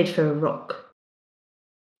it's weird for a rock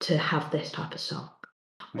to have this type of song.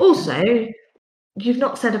 Okay. Also, you've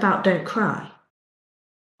not said about Don't Cry.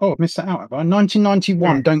 Oh, I've missed that out, have I?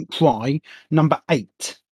 1991, Yeah. Don't Cry, number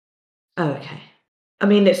 8. Oh, okay. I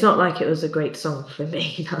mean, it's not like it was a great song for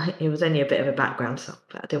me. Like, it was only a bit of a background song,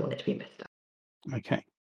 but I didn't want it to be missed out. Okay.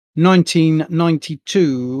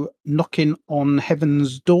 1992, Knocking on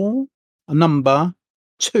Heaven's Door, number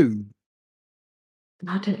 2.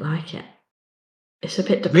 I didn't like it. It's a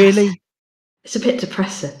bit depressing. Really? It's a bit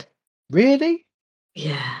depressing. Really?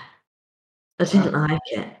 Yeah. I Wow. didn't like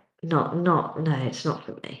it. No, it's not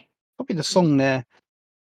for me. Probably the song there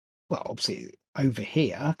well, obviously over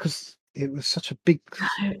here because it was such a big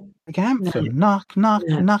No, anthem. Knock, knock,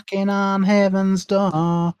 no, knocking on heaven's door.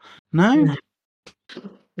 No? no,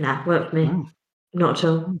 no, worked for me. Wow. Not at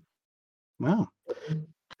all. Wow.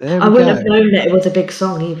 There I we wouldn't go. have known that it was a big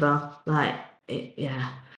song either. Like, yeah.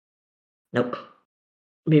 Nope.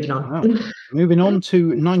 Moving on. Wow. Moving on to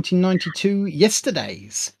 1992,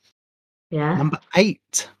 Yesterdays, Yeah. number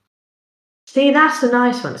 8. See, that's a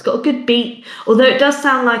nice one. It's got a good beat, although it does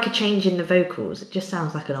sound like a change in the vocals. It just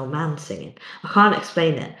sounds like an old man singing. I can't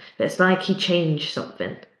explain it, but it's like he changed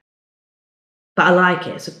something. But I like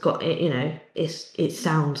it. It's got it, it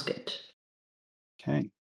sounds good. Okay.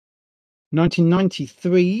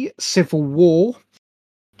 1993, Civil War,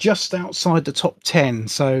 just outside the top 10.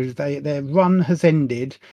 So their run has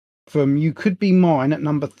ended from You Could Be Mine at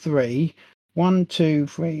number 3. 1, 2,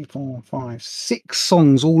 3, 4, 5, 6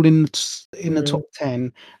 songs all in the top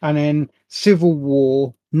 10. And then Civil War,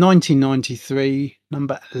 1993,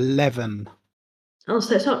 number 11. Oh,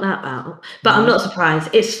 so it's not that bad. But I'm No. not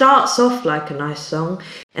surprised. It starts off like a nice song,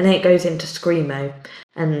 and then it goes into Screamo,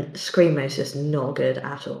 and Screamo's just not good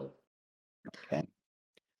at all. Okay.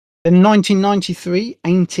 Then 1993,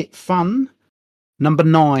 Ain't It Fun, number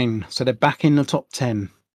 9. So they're back in the top 10.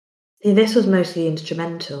 See, this was mostly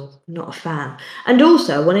instrumental, not a fan. And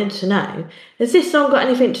also, I wanted to know, has this song got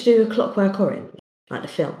anything to do with Clockwork Orange, like the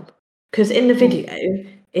film? Because in the video,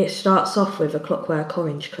 it starts off with a Clockwork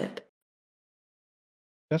Orange clip.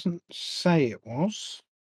 Doesn't say it was.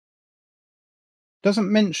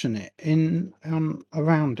 Doesn't mention it in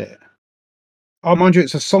around it. Oh, mind you,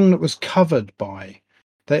 it's a song that was covered by.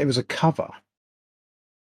 That it was a cover.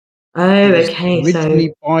 Oh, It was okay,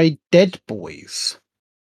 originally by Dead Boys,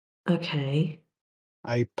 okay.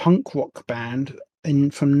 a punk rock band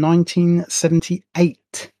from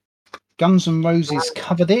 1978. Guns N' Roses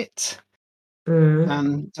covered it,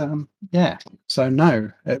 Mm. and yeah. So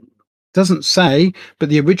no, it doesn't say, but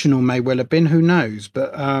the original may well have been. Who knows?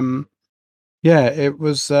 But yeah, it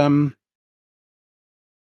was a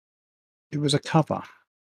cover.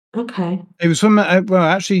 Okay. It was from well,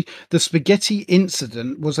 actually, the Spaghetti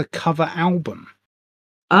Incident was a cover album.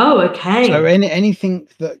 Oh, So okay. anything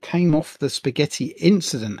that came off the Spaghetti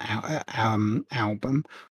Incident album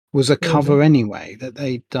was a cover anyway that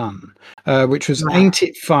they'd done, which was Right. Ain't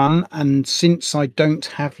It Fun and Since I Don't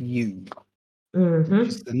Have You, which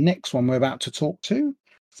is Mm-hmm. the next one we're about to talk to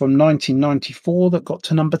from 1994 that got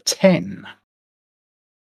to number 10.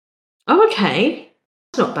 Oh, okay.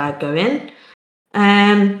 That's not bad going.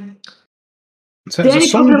 Um, So the it's a only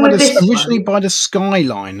song problem with this originally one. by the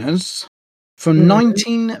Skyliners from Mhm.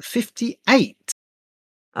 1958.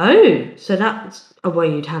 Oh, so that's a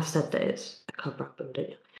way you'd have said that it's a cover up, didn't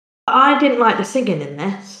you? I didn't like the singing in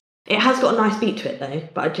this. It has got a nice beat to it though,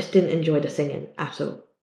 but I just didn't enjoy the singing at all.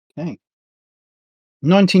 Okay.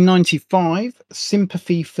 1995,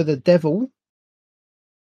 Sympathy for the Devil,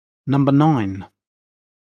 number 9.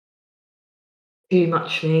 Too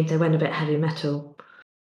much for me. They went a bit heavy metal.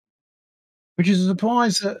 Which is a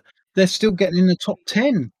surprise that they're still getting in the top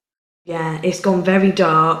 10. Yeah, it's gone very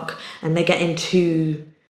dark, and they're getting too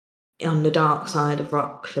on the dark side of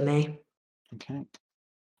rock for me. Okay.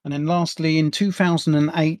 And then lastly, in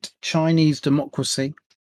 2008, Chinese Democracy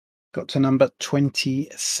got to number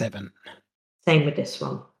 27. Same with this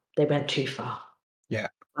one. They went too far. Yeah.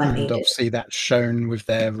 I And needed. obviously that's shown with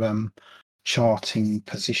their charting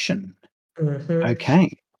position. Mm-hmm.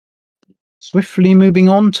 Okay. Swiftly moving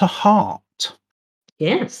on to Heart.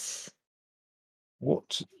 Yes.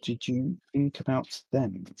 What did you think about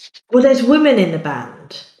them? Well, there's women in the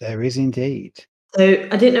band. There is indeed. So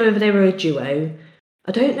I didn't know whether they were a duo.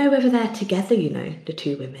 I don't know whether they're together, the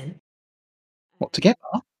two women. What, together?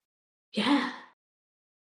 Yeah.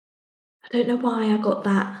 I don't know why I got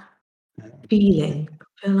that feeling.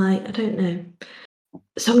 I feel like, I don't know.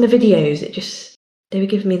 Some of the videos, they were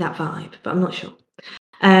giving me that vibe, but I'm not sure.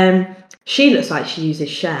 She looks like she uses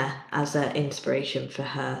Cher as an inspiration for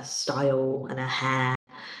her style and her hair.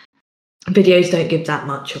 Videos don't give that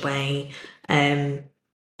much away.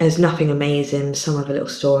 There's nothing amazing. Some have a little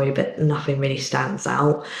story, but nothing really stands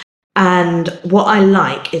out. And what I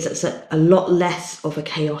like is it's a lot less of a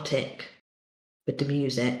chaotic with the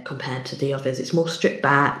music compared to the others. It's more stripped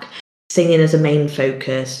back, singing as a main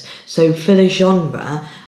focus. So for the genre,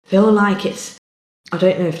 I feel like I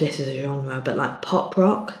don't know if this is a genre, but like pop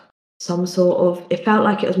rock, some sort of. It felt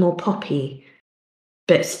like it was more poppy,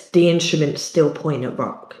 but the instruments still point at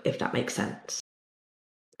rock, if that makes sense.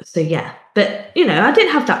 So yeah, but I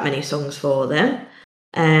didn't have that many songs for them.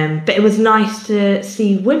 But it was nice to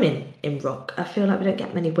see women in rock. I feel like we don't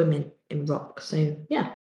get many women in rock, so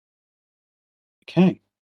yeah. Okay.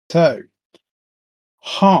 So,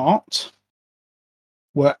 Heart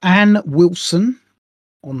were Ann Wilson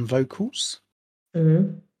on vocals,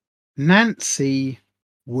 Mm. Nancy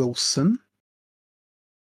Wilson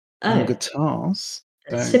on Oh, guitars.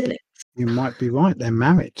 they're So, siblings. you might be right, they're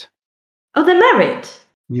married. Oh, they're married.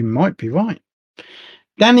 You might be right.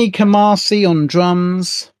 Danny Kamasi on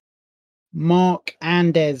drums, Mark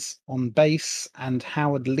Andes on bass, and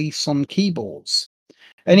Howard Leese on keyboards.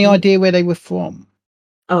 Any Mhm. idea where they were from?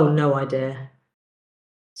 Oh, no idea.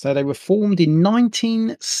 So they were formed in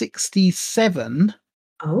 1967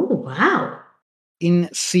 Oh, wow. in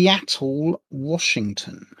Seattle,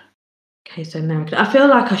 Washington. Okay, so America. I feel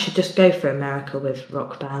like I should just go for America with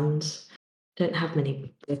rock bands. Don't have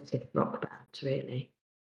many British rock bands, really.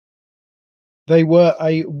 They were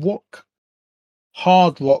a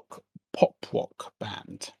hard rock, pop rock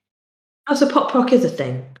band. Oh, so pop rock is a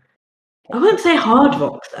thing. I Pop wouldn't rock. say hard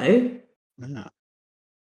rock, though. Yeah.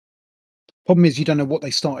 Problem is, you don't know what they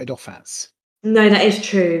started off as. No, that is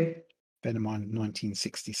true. Bear in mind,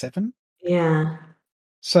 1967. Yeah.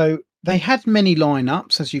 So they had many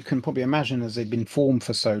lineups, as you can probably imagine, as they've been formed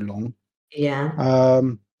for so long. Yeah.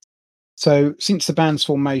 So since the band's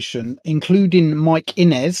formation, including Mike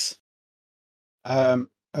Inez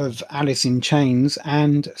of Alice in Chains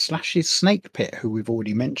and Slash's Snake Pit, who we've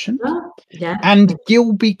already mentioned, Oh, yeah. and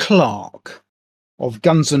Gilby Clarke of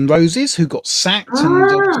Guns N' Roses, who got sacked and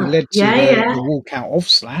obviously Ah, led to yeah, the yeah. walkout of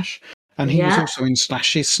Slash, and he was Yeah. also in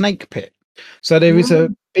Slash's Snake Pit. So there is a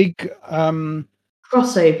Mm. big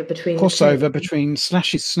Crossover between the two. crossover between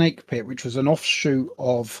Slash's Snake Pit, which was an offshoot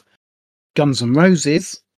of Guns N'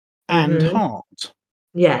 Roses, and Mhm. Heart.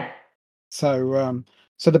 Yeah. So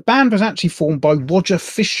the band was actually formed by Roger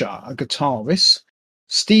Fisher, a guitarist,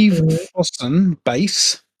 Steve Mhm. Fossen,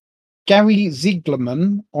 bass, Gary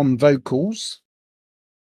Zieglerman on vocals,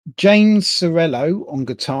 James Sorello on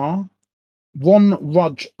guitar, Ron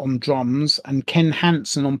Rudge on drums, and Ken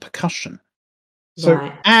Hansen on percussion. So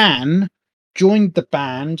Right. Anne joined the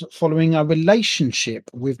band following a relationship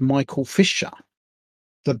with Michael Fisher,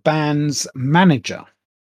 the band's manager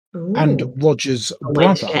and Ooh. Roger's One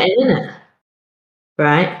way to brother. get in, isn't it?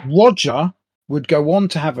 Right. Roger would go on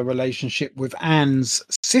to have a relationship with Anne's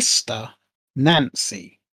sister,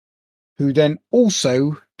 Nancy, who then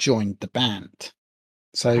also joined the band.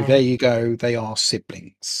 So there Okay. you go, they are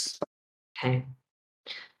siblings. Okay.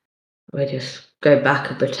 We'll just go back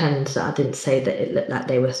and pretend that I didn't say that it looked like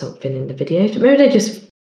they were something in the video. Maybe they just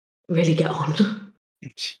really get on.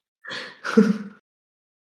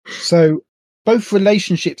 So both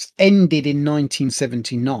relationships ended in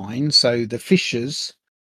 1979. So the Fishers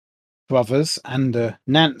brothers and the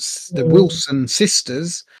Mm. Wilson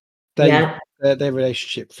sisters, Yeah. their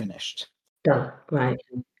relationship finished. Done. Right.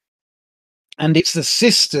 And it's the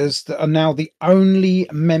sisters that are now the only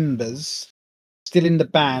members still in the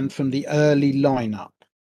band from the early lineup,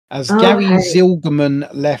 as Gary Okay. Zilgerman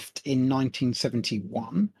left in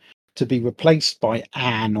 1971 to be replaced by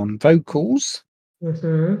Anne on vocals.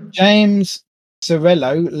 Mhm. James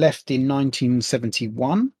Sorello left in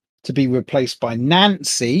 1971 to be replaced by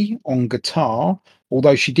Nancy on guitar,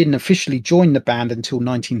 although she didn't officially join the band until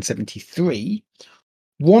 1973.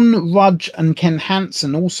 Ron Rudge and Ken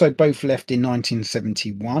Hansen also both left in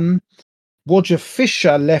 1971. Roger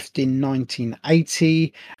Fisher left in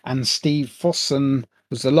 1980, and Steve Fossen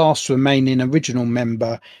was the last remaining original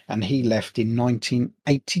member, and he left in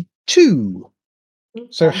 1982.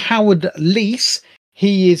 So Okay. Howard Leese,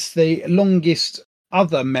 he is the longest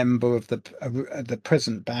other member of the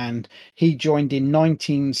present band. He joined in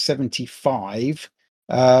 1975,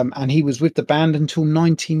 and he was with the band until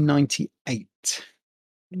 1998.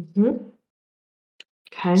 Mhm.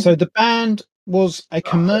 Okay. So the band was a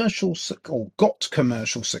got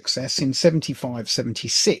commercial success in 75,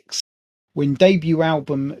 76, when debut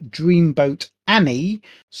album Dreamboat Annie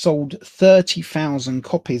sold 30,000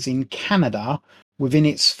 copies in Canada within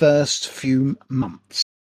its first few months.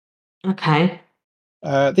 Okay.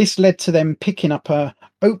 This led to them picking up a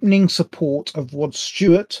opening support of Rod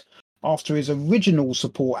Stewart after his original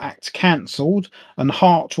support act cancelled, and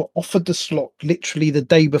Heart were offered the slot literally the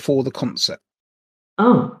day before the concert.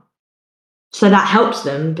 Oh, so that helps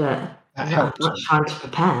them, but That they not have helped much them. time to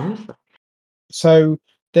prepare. So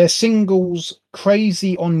their singles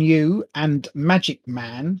Crazy on You and Magic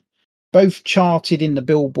Man both charted in the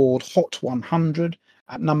Billboard Hot 100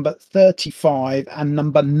 at number 35 and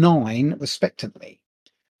number 9, respectively,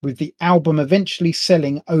 with the album eventually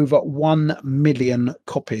selling over 1 million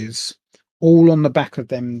copies, all on the back of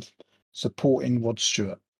them supporting Rod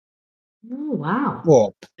Stewart. Oh, wow.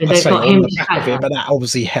 Well, So I they've say got on him the to back of thank it, then. but that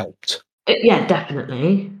obviously helped. Yeah,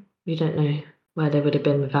 definitely. We don't know where they would have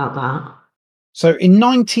been without that. So in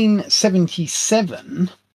 1977,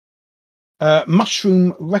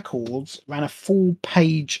 Mushroom Records ran a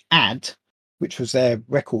full-page ad, which was their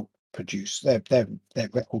record their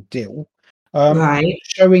record deal, Right.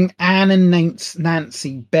 showing Anne and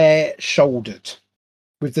Nancy bare-shouldered,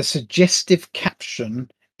 with the suggestive caption,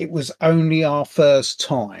 "It was only our first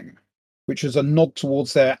time," which was a nod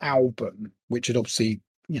towards their album, which had obviously,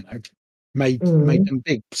 made Mm. them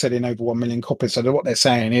big, selling over 1 million copies. So what they're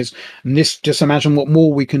saying is, and this, just imagine what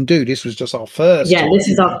more we can do. This was just our first Yeah, time. this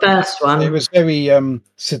is our first It one. was very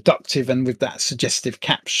seductive, and with that suggestive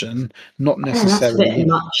caption, not Yeah, that's a bit necessarily.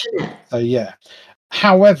 much, isn't it? So yeah.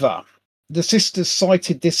 However, the sisters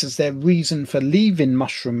cited this as their reason for leaving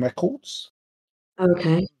Mushroom Records,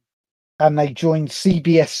 Okay. and they joined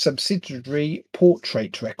CBS subsidiary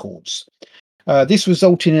Portrait Records. This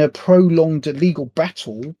resulted in a prolonged legal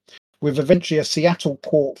battle, with eventually a Seattle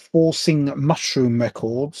court forcing Mushroom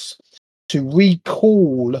Records to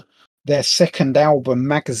recall their second album,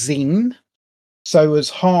 Magazine, so as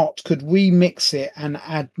Hart could remix it and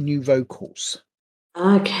add new vocals.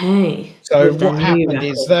 Okay. So With their what new happened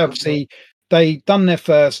is, record company. they done their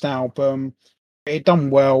first album, it done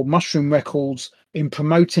well. Mushroom Records, in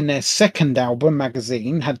promoting their second album,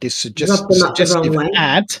 Magazine, had this Rubbed them up the wrong suggestive way.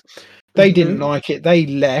 ad. They didn't Mhm. like it. They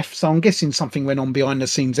left. So I'm guessing something went on behind the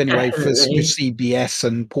scenes anyway with Definitely. CBS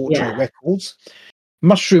and Portrait Yeah. Records.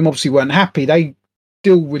 Mushroom obviously weren't happy. They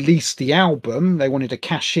still released the album. They wanted to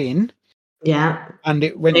cash in, Yeah. and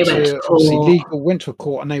it They went went to to obviously court. legal, went to a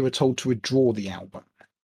court, and they were told to withdraw the album.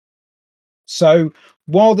 So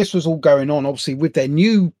while this was all going on, obviously with their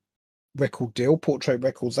new record deal, Portrait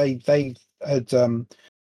Records, they had done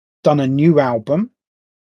a new album.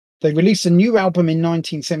 They released a new album in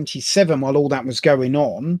 1977 while all that was going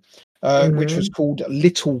on, which was Mhm. called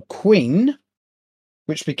Little Queen,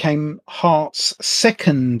 which became Hart's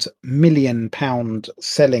second £1 million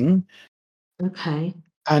selling, Okay.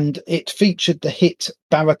 and it featured the hit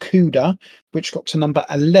Barracuda, which got to number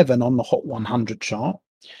 11 on the Hot 100 chart.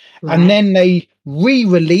 And Right. then they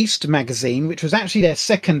re-released Magazine, which was actually their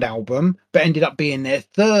second album, but ended up being their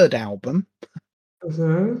third album.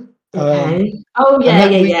 Mhm. Um, Okay. Oh, and yeah,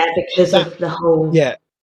 yeah, yeah, because that of the whole. yeah,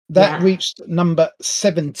 that Yeah. reached number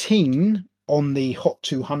 17 on the Hot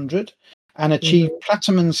 200 and achieved Mhm.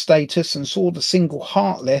 platinum status, and saw the single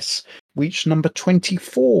Heartless reach number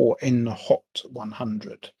 24 in the Hot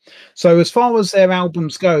 100. So as far as their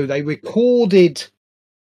albums go, they recorded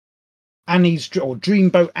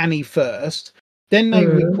Dreamboat Annie first, then they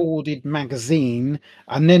Mhm. recorded Magazine,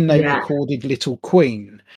 and then they Yeah. recorded Little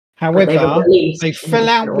Queen. But they were However, released they in fell different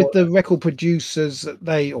out with the order. record producers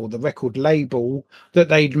or the record label that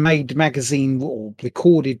they'd made Magazine or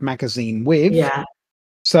recorded Magazine with. Yeah.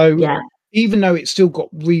 So Yeah. even though it still got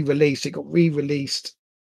re-released, it got re-released.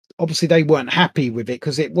 Obviously, they weren't happy with it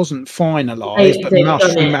because it wasn't finalised, but They've done it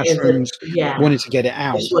as a, Mushrooms yeah. wanted to get it They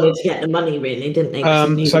out. just wanted to get the money really, didn't they? Because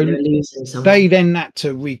they knew that they So were losing they someone. then had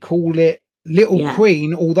to recall it. Little Yeah.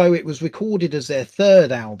 Queen, although it was recorded as their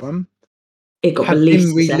third album, It got had been released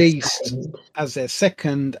as their released second. as their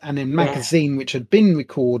second, and then Yeah. Magazine, which had been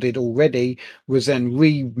recorded already, was then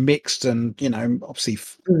remixed and, obviously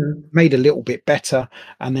Mm. made a little bit better,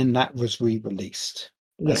 and then that was re-released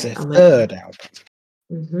as Yeah, their I'm with you. third album.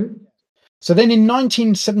 Mhm. So then in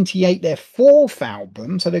 1978, their fourth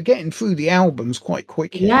album, so they're getting through the albums quite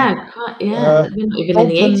quick here. Yeah, quite, yeah, Uh, we're not even in Dog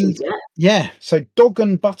the and 80s yet. yeah, so Dog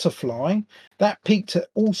and Butterfly, that peaked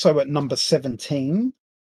also at number 17,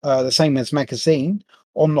 the same as Magazine,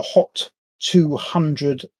 on the Hot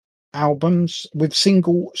 200 albums, with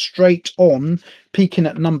single Straight On peaking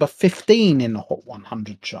at number 15 in the Hot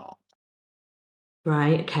 100 chart.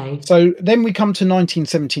 Right, okay. So then we come to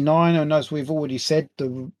 1979, and as we've already said,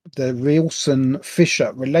 the Wilson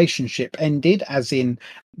Fisher relationship ended, as in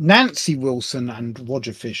Nancy Wilson and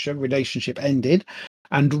Roger Fisher relationship ended,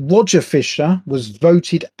 and Roger Fisher was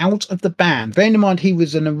voted out of the band. Bearing in mind he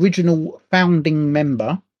was an original founding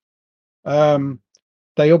member,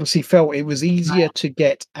 they obviously felt it was easier to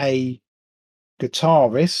get a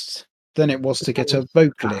guitarist than it was to get a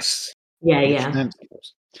vocalist, Yeah, which yeah. Nancy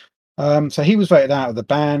was. So he was voted out of the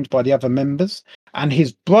band by the other members, and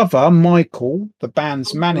his brother Michael, the band's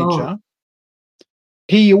Oh, God. manager,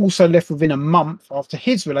 he also left within a month after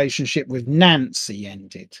his relationship with Nancy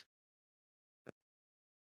ended.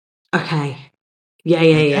 Okay. Yeah,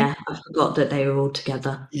 yeah, Okay, yeah. I forgot that they were all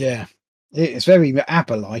together. yeah, it's very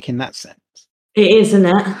ABBA-like in that sense. It is, isn't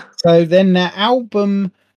it? So then their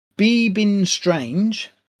album Been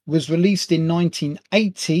Strange was released in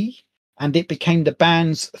 1980, and it became the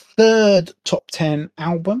band's third top 10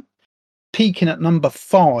 album, peaking at number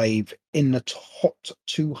 5 in the Hot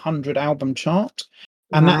 200 album chart.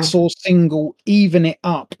 And that Right. saw single Even It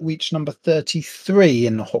Up reach number 33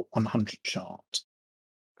 in the Hot 100 chart.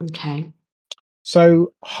 Okay.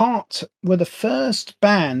 So Heart were the first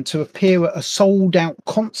band to appear at a sold-out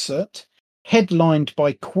concert headlined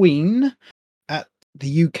by Queen at the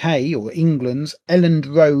UK or England's Elland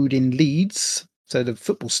Road in Leeds, so the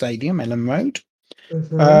football stadium, Elland Road.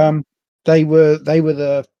 Mhm. They were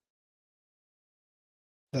the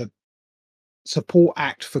support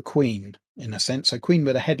act for Queen in a sense. So Queen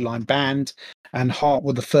were the headline band, and Heart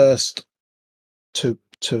were the first to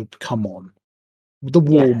come on, the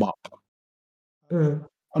Yeah. warm up. Mm.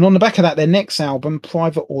 And on the back of that, their next album,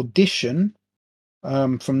 Private Audition,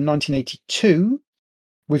 from 1982,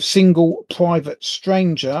 with single Private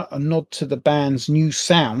Stranger, a nod to the band's new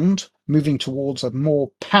sound, moving towards a more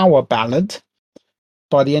power ballad.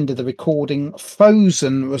 By the end of the recording,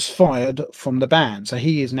 Fosen was fired from the band. So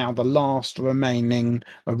he is now the last remaining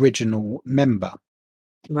original member.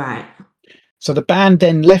 Right. So the band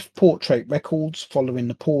then left Portrait Records following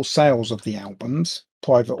the poor sales of the albums,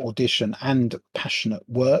 Private Audition and Passionate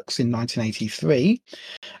Works in 1983,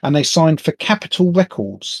 and they signed for Capitol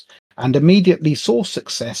Records and immediately saw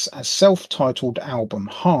success as self-titled album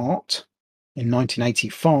Heart in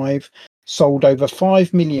 1985 sold over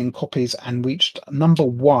 5 million copies and reached number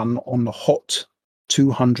 1 on the Hot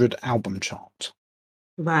 200 album chart.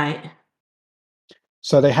 Right.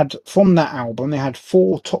 So they had, from that album, they had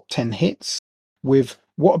 4 top 10 hits, with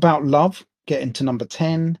What About Love getting to number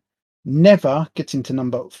 10, Never getting to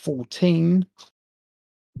number 14,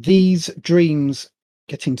 These Dreams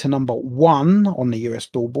getting to number 1 on the US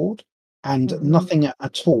Billboard, and Mhm. Nothing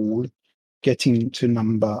at All getting to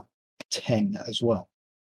number 10 as well.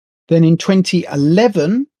 Then in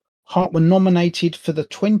 2011, Heart were nominated for the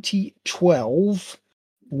 2012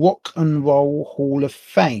 Rock and Roll Hall of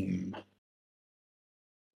Fame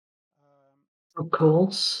Of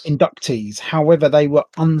course. inductees. However, they were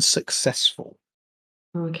unsuccessful.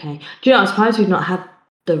 Okay. Do you know, I'm surprised we've not had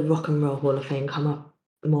the Rock and Roll Hall of Fame come up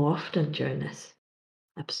more often during this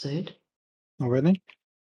episode. Oh, really?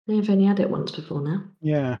 They've only had it once before now.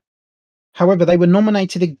 Yeah. However, they were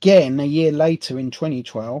nominated again a year later in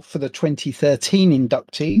 2012 for the 2013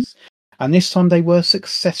 inductees, and this time they were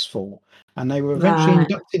successful. And they were eventually Right.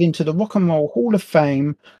 inducted into the Rock and Roll Hall of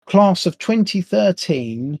Fame class of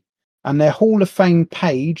 2013. And their Hall of Fame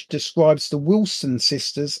page describes the Wilson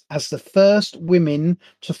sisters as the first women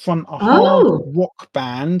to front a hard Oh! rock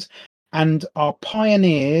band and are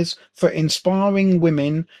pioneers for inspiring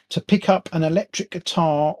women to pick up an electric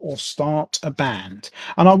guitar or start a band.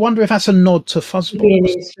 And I wonder if that's a nod to Could be an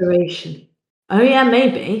Fuzzbox, inspiration. Oh, yeah,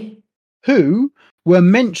 maybe. who were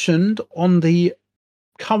mentioned on the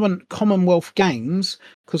current Commonwealth Games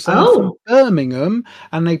because they are from Oh! Birmingham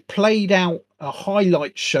and they played out a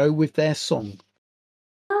highlight show with their song.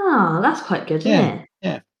 Ah, that's quite good, isn't Yeah, it?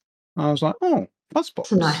 yeah. I was like, oh, It's a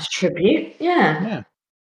Fuzzbox. nice tribute. Yeah. Yeah.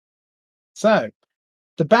 So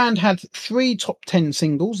the band had 3 top 10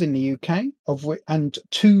 singles in the UK and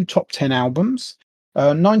 2 top 10 albums.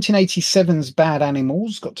 1987's Bad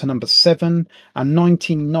Animals got to number 7, and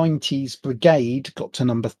 1990's Brigade got to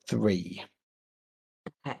number 3.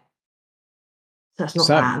 Okay. That's not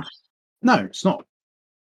So, bad. no, it's not.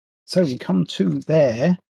 So we come to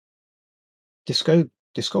their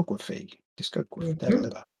discography. Mhm. What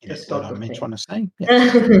am I Discography. trying to say?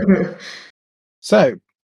 Yes. So,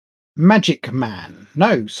 Magic Man.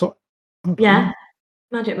 No, so hold on. Yeah.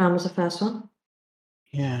 Magic Man was the first one.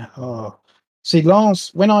 Yeah. Oh, see,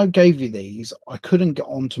 when I gave you these, I couldn't get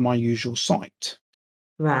onto my usual site,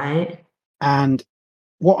 Right. and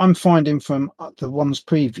what I'm finding from the ones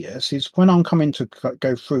previous is when I'm coming to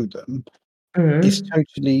go through them, it's Mm.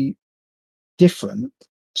 totally different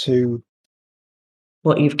to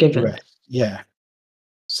What you've the given. rest. Yeah.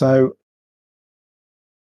 So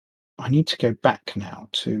I need to go back now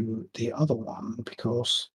to the other one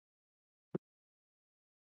because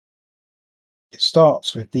it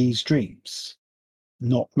starts with These Dreams,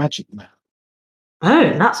 not Magic Man.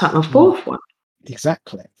 Oh, that's like my Mm, fourth one.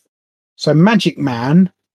 exactly. So Magic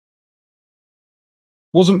Man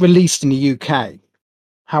wasn't released in the UK.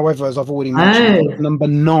 However, as I've already mentioned, it got Oh, to number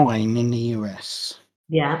 9 in the US.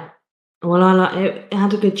 yeah. Well, I like it. It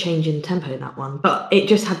had a good change in tempo, that one, but it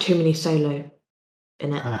just had too many solo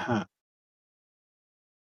in it. Uh-huh.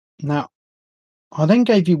 Now, I then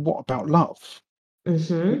gave you What About Love,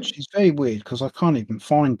 Mhm. which is very weird because I can't even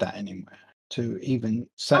find that anywhere to even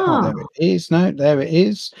say, oh, there Oh, it is. No, there it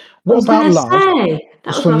is. I What was About gonna Love say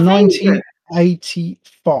that was was my from favourite.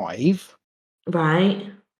 1985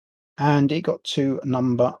 Right. and it got to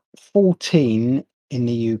number 14 in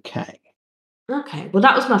the UK. Okay, well,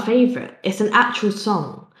 that was my favourite. It's an actual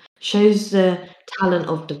song. Shows the talent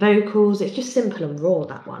of the vocals. It's just simple and raw,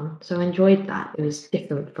 that one. So I enjoyed that. It was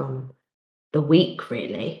different from the week,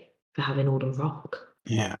 really, for having all the rock.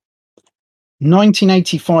 Yeah.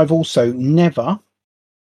 1985 also, Never,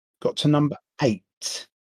 got to number 8.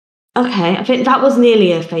 Okay, I think that was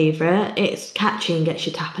nearly a favourite. It's catchy and gets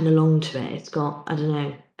you tapping along to it. It's got, I don't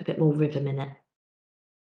know, a bit more rhythm in it.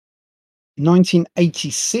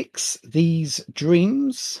 1986, These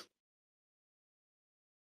Dreams,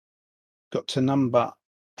 got to number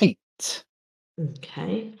 8.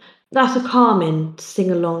 Okay. That's a calming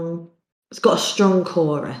sing along. It's got a strong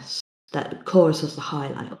chorus. That chorus was the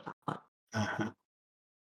highlight of that one. Uh-huh.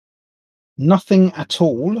 Nothing at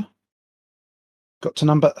All got to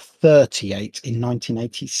number 38 in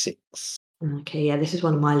 1986. Okay, yeah, this is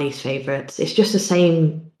one of my least favourites. It's just the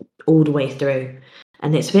same all the way through.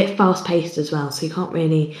 And it's a bit fast paced as well, so you can't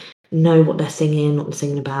really know what they're singing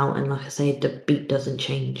about. And like I say, the beat doesn't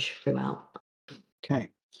change throughout. Okay.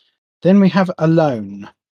 Then we have Alone.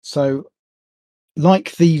 So,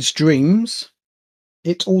 like These Dreams,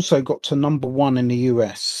 it also got to number 1 in the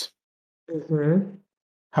US. Hmm.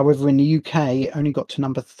 However, in the UK, it only got to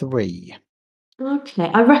number 3. Okay,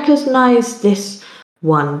 I recognise this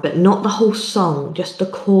one, but not the whole song, just the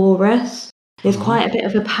chorus. It's Mhm. quite a bit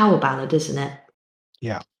of a power ballad, isn't it?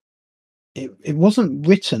 Yeah. It wasn't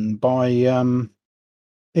written by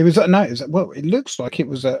it was no, it was, well, it looks like it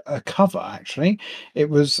was a cover actually. It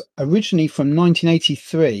was originally from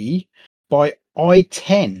 1983 by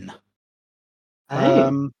I-10.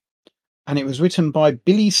 Oh, And it was written by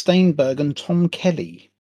Billy Steinberg and Tom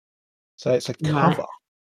Kelly. So it's a right. cover.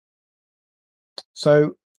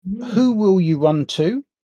 So Who Mm. Will You Run To?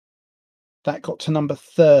 That got to number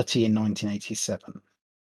 30 in 1987.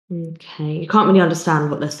 Okay, you can't really understand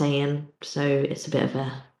what they're saying, so it's a bit of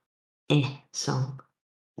a song.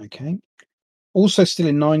 Okay. Also still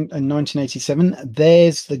in 1987,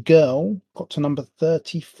 There's the Girl got to number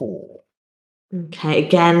 34. Okay,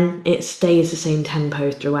 again, it stays the same tempo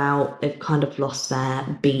throughout. They've kind of lost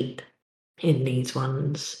their beat in these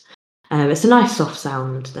ones. It's a nice soft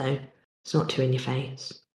sound though. It's not too in your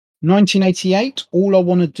face. 1988, All I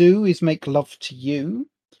Wanna Do Is Make Love to You.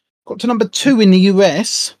 Got to number 2 in the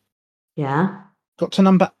US. Yeah. Got to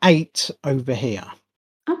number 8 over here.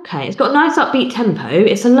 Okay, it's got a nice upbeat tempo.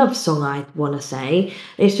 It's a love song, I want to say.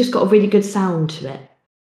 It's just got a really good sound to it.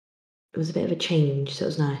 It was a bit of a change, so it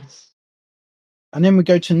was nice. And then we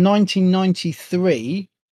go to 1993,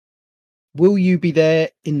 Will You Be There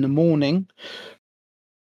in the Morning?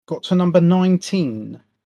 Got to number 19.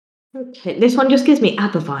 Okay, this one just gives me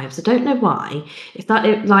ABBA vibes. I don't know why. It's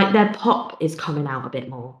like their pop is coming out a bit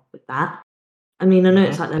more with that. I mean, I know Uh-huh.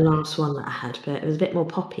 it's like their last one that I had, but it was a bit more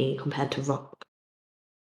poppy compared to rock.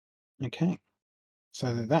 Okay.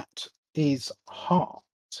 So that is Heart.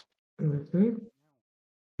 Hmm.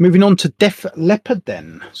 Moving on to Def Leppard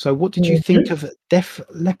then. So what did you think Mhm. of Def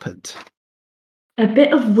Leppard? A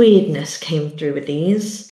bit of weirdness came through with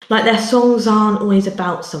these. Like their songs aren't always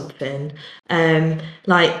about something.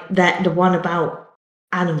 Like that the one about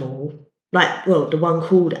Animal, like well, the one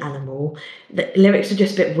called Animal. The lyrics are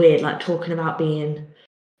just a bit weird, like talking about being.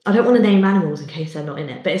 I don't want to name animals in case they're not in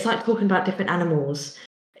it, but it's like talking about different animals.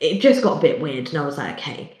 It just got a bit weird, and I was like,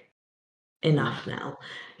 okay, Yeah. enough now.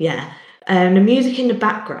 Yeah. The music in the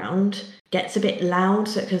background gets a bit loud,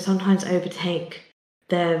 so it can sometimes overtake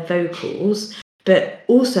their vocals. But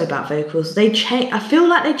also about vocals, they change. I feel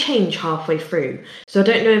like they change halfway through. So I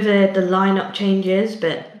don't know if the lineup changes,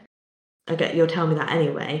 but I get you'll tell me that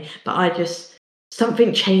anyway. But I just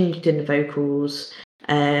something changed in the vocals.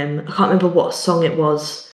 I can't remember what song it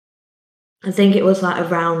was. I think it was like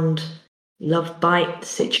around Love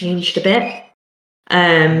Bites. It changed a bit.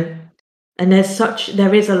 Um, and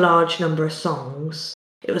there is a large number of songs.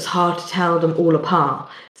 It was hard to tell them all apart.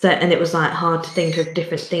 So and it was like hard to think of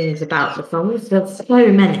different things about the songs. There's so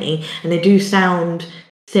many, and they do sound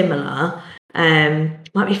similar.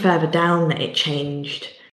 Might be further down that it changed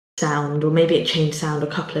sound, or maybe it changed sound a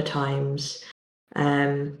couple of times.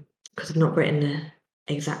 Because I've not written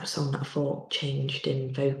the exact song that I thought changed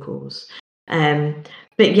in vocals. Um,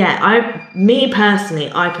 but yeah, me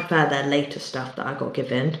personally, I prefer their later stuff that I got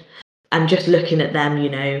given. And just looking at them,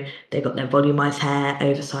 they got their volumized hair,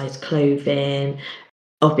 oversized clothing.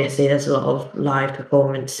 Obviously, there's a lot of live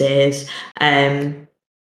performances.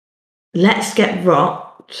 Let's Get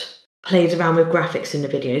Rocked plays around with graphics in the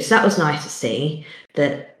videos. So that was nice to see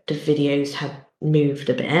that the videos had moved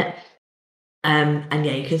a bit. And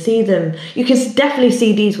yeah, you can see them. You can definitely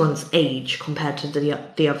see these ones age compared to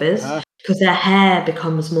the others Uh, because their hair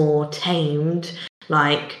becomes more tamed.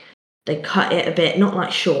 Like they cut it a bit, not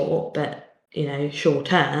like short, but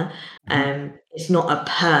shorter. Mhm. It's not a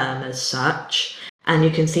perm as such, and you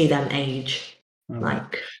can see them age. All right.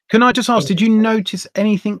 Like, Can I just ask, in did you notice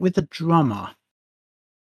anything with the drummer?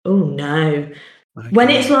 oh no. When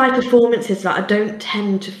it's Okay. live performances, like I don't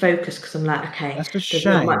tend to focus because I'm like, okay, That's a there's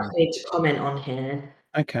not much shame. I need to comment on here.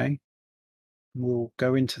 Okay. We'll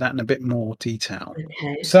go into that in a bit more detail.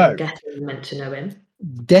 Okay, so I'm So, guessing I'm meant to know him.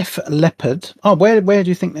 Def Leppard. Oh, where do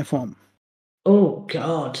you think they're from? Oh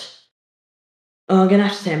God. Oh, I'm gonna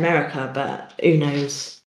have to say America, but who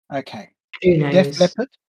knows? Okay. Who Def knows? Leppard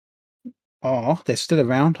they're still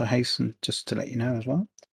around, I hasten just to let you know as well.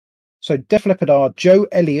 So Def Leppard are Joe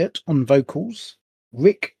Elliott on vocals,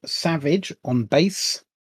 Rick Savage on bass,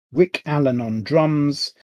 Rick Allen on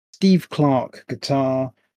drums, Steve Clark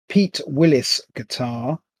guitar, Pete Willis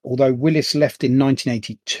guitar, although Willis left in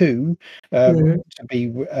 1982 Mhm. to be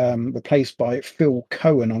replaced by Phil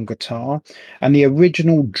Cohen on guitar, and the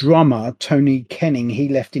original drummer, Tony Kenning, he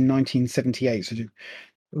left in 1978. So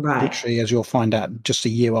Right. literally, as you'll find out, just a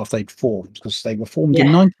year after they'd formed, because they were formed in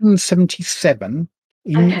Yeah. 1977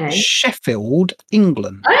 in Okay. Sheffield,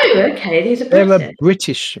 England. Oh, okay. These are They're a British.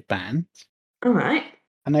 British band, All right.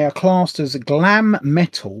 and they are classed as glam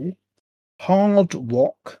metal, hard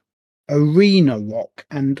rock, arena rock,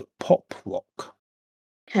 and pop rock.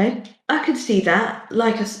 Okay. I could see that.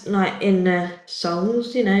 Like in the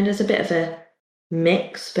songs, there's a bit of a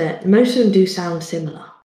mix, but most of them do sound similar.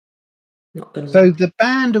 Not gonna So lie. the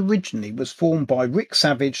band originally was formed by Rick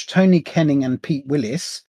Savage, Tony Kenning, and Pete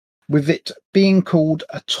Willis, with it being called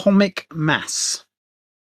Atomic Mass.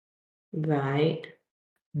 Right.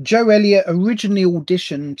 Joe Elliott originally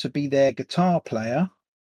auditioned to be their guitar player.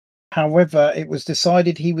 However, it was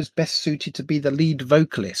decided he was best suited to be the lead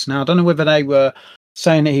vocalist. Now, I don't know whether they were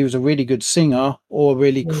saying that he was a really good singer or a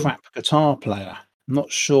really Mm. crap guitar player. I'm not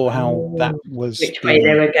sure how that Oh, was which way they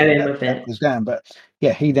being were going with that it. was down, but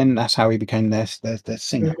yeah, that's how he became their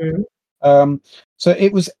singer. Mhm. Um, so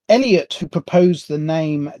it was Elliot who proposed the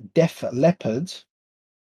name Def Leppard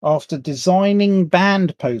after designing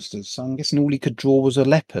band posters. So I'm guessing all he could draw was a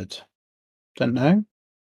leopard. Don't know.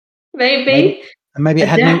 Maybe Maybe and maybe it a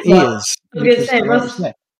had no deaf one. I ears, was gonna which was say it why it was must.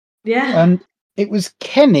 there. Yeah. And it was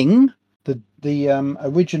Kenning, the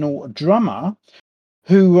original drummer,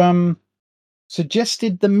 who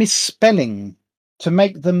suggested the misspelling to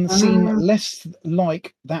make them seem Ah, less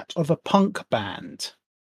like that of a punk band.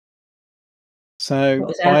 So what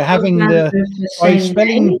was by that? Punk having band the with the by same name?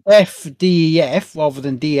 spelling Def rather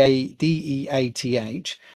than Death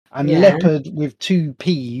and Yeah. leopard with two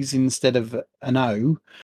P's instead of an O,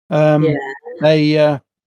 Yeah. um, they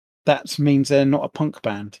that means they're not a punk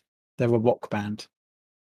band; they're a rock band.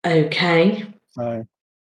 Okay. So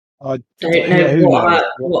I Don't know who knows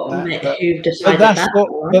who but decided that's that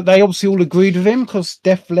what one. but they obviously all agreed with him because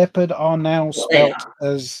Def Leppard are now What they spelt are.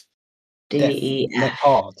 as Def DEF.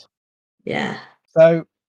 Leppard. Yeah. So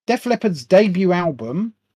Def Leppard's debut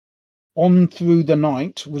album, On Through the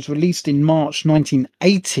Night, was released in March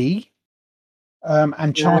 1980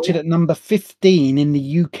 and charted Right. at number 15 in the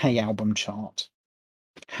UK album chart.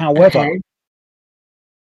 However, Okay.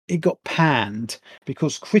 it got panned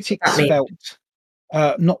because What that critics mean? felt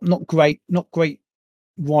not great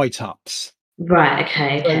write ups. Right.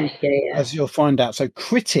 Okay. So, Okay. Yeah. Yeah. as you'll find out, so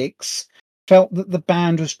critics felt that the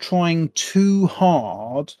band was trying too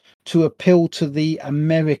hard to appeal to the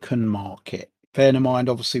American market. Bear in mind,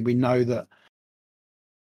 obviously, we know that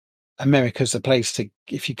America's the place to,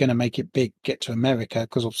 if you're going to make it big, get to America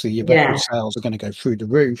because obviously your Yeah. record sales are going to go through the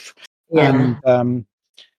roof. And Yeah.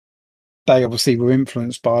 they obviously were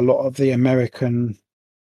influenced by a lot of the American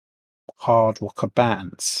hard rocker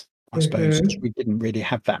bands, I suppose, because Mhm. we didn't really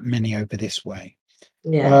have that many over this way.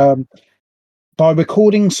 Yeah. Um, by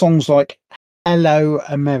recording songs like Hello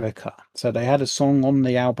America. So they had a song on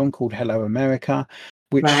the album called Hello America,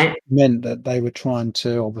 which Right. meant that they were trying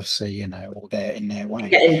to obviously, all there in their way.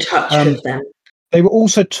 Get in touch Um, with them. they were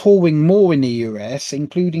also touring more in the US,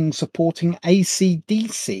 including supporting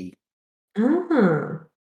AC/DC. Ah.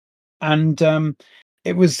 And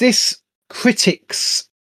it was this critics'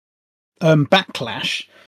 backlash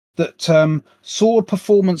that saw a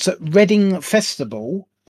performance at Reading Festival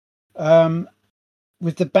um,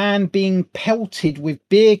 with the band being pelted with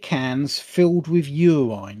beer cans filled with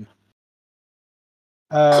urine.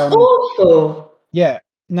 That's Um, awful. yeah.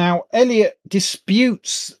 Now, Elliot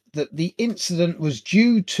disputes that the incident was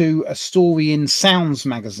due to a story in Sounds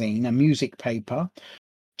magazine, a music paper,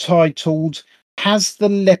 titled Has the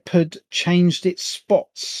Leopard Changed Its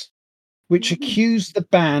Spots? Which Mm. accused the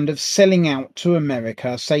band of selling out to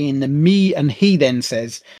America, saying and he then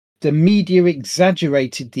says the media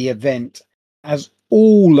exaggerated the event as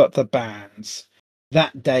all of the bands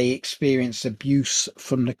that day experienced abuse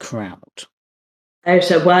from the crowd. Oh,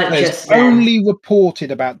 so it weren't So it's just them. only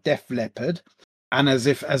reported about Def Leppard, and as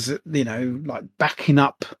like backing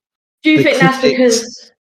up Do you the think that's critics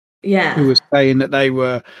because? who Yeah. were saying that they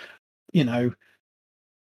were,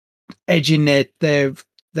 edging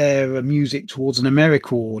their music towards an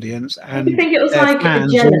American audience, Do you and think it was their like a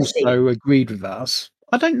fans jealousy? also agreed with us.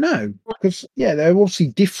 I don't know, because they were obviously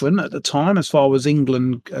different at the time as far as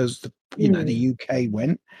England as the UK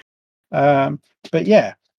went. But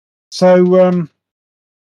yeah, so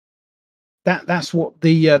that's what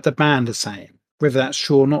the band are saying. Whether that's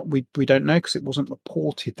true or not, we don't know because it wasn't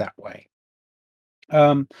reported that way.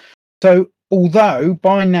 So although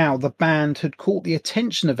by now the band had caught the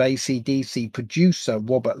attention of AC/DC producer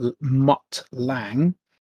Robert Mutt Lang,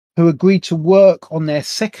 who agreed to work on their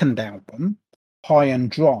second album, High and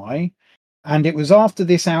Dry, and it was after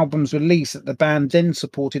this album's release that the band then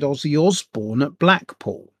supported Ozzy Osbourne at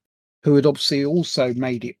Blackpool, who had obviously also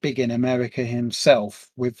made it big in America himself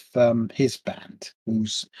with his band,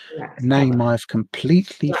 whose name I've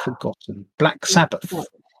completely forgotten. Black Sabbath.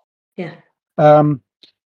 Yeah.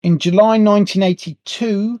 In July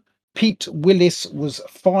 1982, Pete Willis was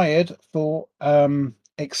fired for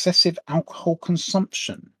excessive alcohol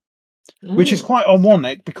consumption, which is quite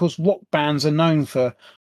ironic because rock bands are known for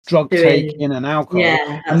drug taking and alcohol,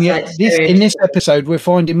 and yet in this episode we're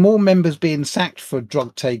finding more members being sacked for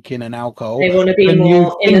drug taking and alcohol They want to be than you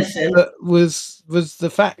more think innocent. that was the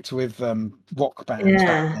fact with rock bands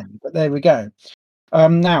back then. But there we go.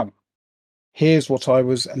 Now, here's what I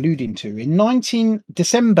was alluding to. In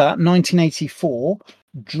December 1984,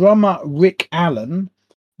 drummer Rick Allen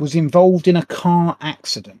was involved in a car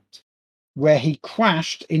accident where he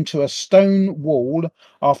crashed into a stone wall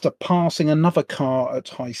after passing another car at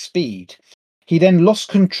high speed. He then lost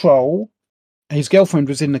control. His girlfriend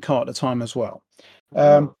was in the car at the time as well.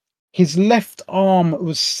 His left arm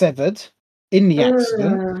was severed in the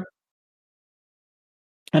accident.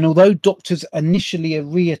 And although doctors initially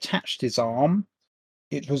reattached his arm,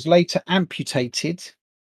 it was later amputated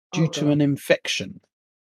due to an infection.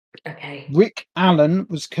 Okay. Rick Allen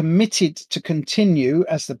was committed to continue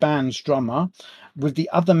as the band's drummer, with the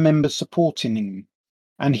other members supporting him.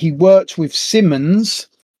 And he worked with Simmons,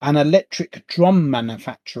 an electric drum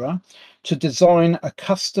manufacturer, to design a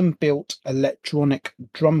custom-built electronic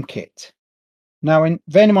drum kit. Now,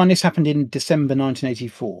 bear in mind, this happened in December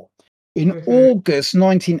 1984. In August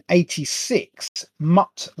 1986,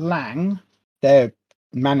 Mutt Lang, their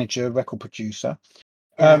manager, record producer,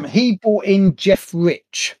 he brought in Jeff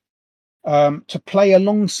Rich to play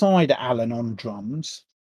alongside Allen on drums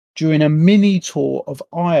during a mini tour of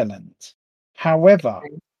Ireland. However,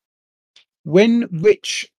 when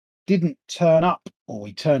Rich didn't turn up, or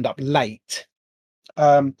he turned up late,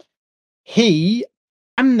 he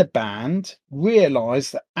and the band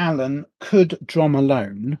realised that Allen could drum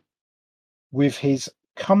alone, with his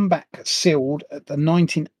comeback sealed at the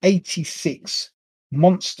 1986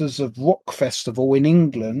 Monsters of Rock Festival in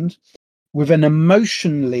England with an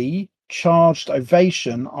emotionally charged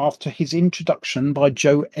ovation after his introduction by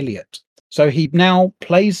Joe Elliott. So he now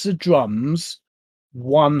plays the drums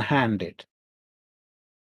one-handed.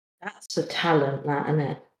 That's a talent, that, isn't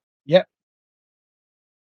it? Yep.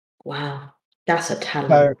 Wow, that's a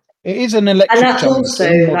talent. So it is an electric and that's drum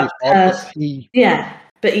also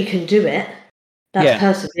but he can do it. That's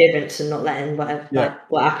perseverance and not letting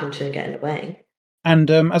what happened to him get in the way.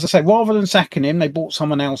 And as I say, rather than sacking him, they brought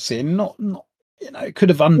someone else in. Not it could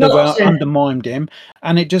have undermined him.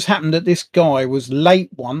 And it just happened that this guy was late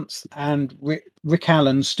once, and Rick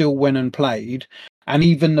Allen still went and played. And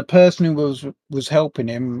even the person who was helping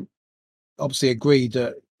him obviously agreed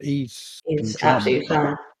that he's absolutely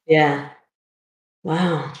fine. Yeah.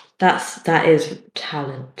 Wow, that is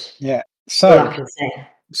talent. Yeah. All I can say.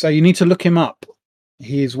 So you need to look him up.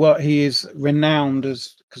 He is renowned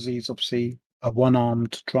because he's obviously a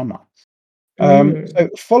one-armed drummer. So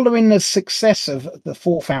following the success of the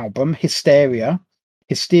fourth album, Hysteria,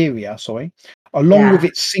 along with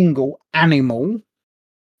its single Animal,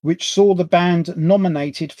 which saw the band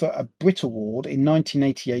nominated for a Brit Award in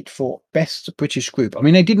 1988 for Best British Group. I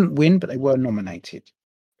mean, they didn't win, but they were nominated.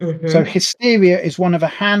 So Hysteria is one of a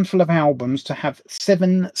handful of albums to have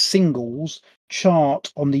 7 singles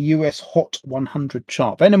chart on the US Hot 100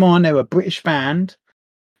 chart. Bear in mind, they were a British band.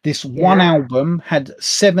 This one album had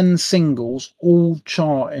 7 singles, all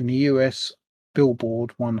chart in the US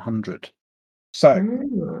Billboard 100. So,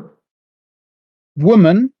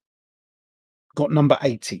 Woman got number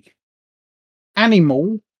 80.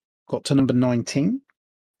 Animal got to number 19.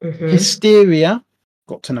 Mm-hmm. Hysteria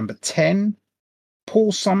got to number 10.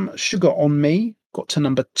 Pour Some Sugar on Me got to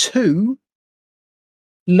number 2.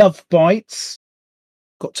 Love Bites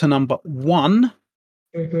got to number 1.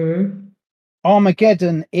 Mm-hmm.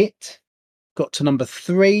 Armageddon It got to number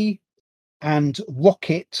 3. And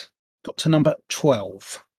Rocket got to number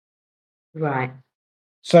 12. Right.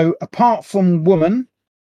 So apart from Woman,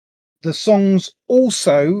 the songs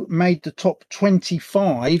also made the top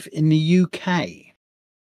 25 in the UK.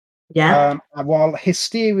 Yeah. While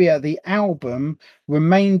Hysteria, the album,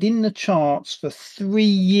 remained in the charts for 3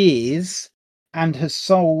 years and has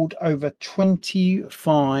sold over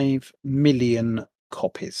 25 million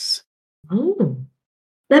copies. Oh,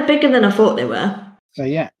 they're bigger than I thought they were. So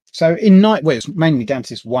yeah. So it's mainly down to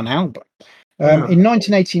this one album. In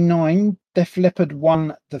 1989, Def Leppard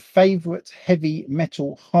won the Favourite Heavy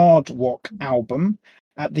Metal Hard Rock Album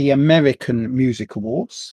at the American Music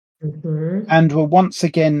Awards, Mm-hmm. and were once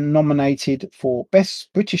again nominated for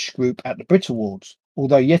Best British Group at the Brit Awards,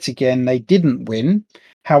 although yet again they didn't win.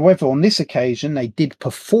 However, on this occasion, they did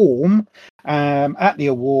perform at the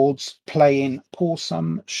awards playing Pour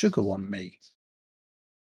Some Sugar on Me.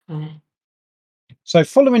 Okay. So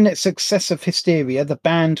following its success of Hysteria, the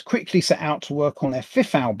band quickly set out to work on their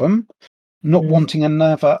 5th album, not wanting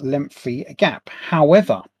another lengthy gap.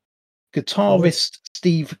 However, guitarist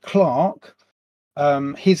Steve Clark,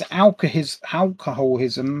 his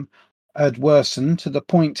alcoholism had worsened to the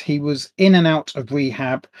point he was in and out of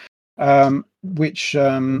rehab, which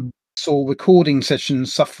saw recording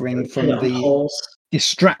sessions suffering from the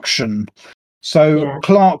distraction. So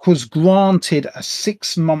Clark was granted a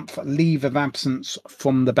 6-month leave of absence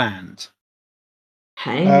from the band.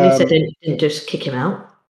 Okay, at least they didn't just kick him out.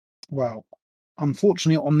 Well,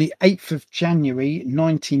 unfortunately, on the 8th of January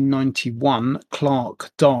 1991,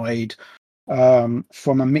 Clark died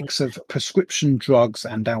from a mix of prescription drugs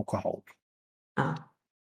and alcohol. Oh,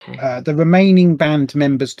 okay. The remaining band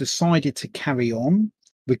members decided to carry on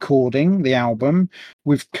recording the album,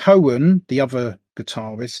 with Cohen, the other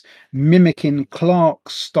guitarist, mimicking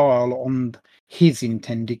Clark's style on his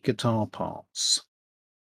intended guitar parts.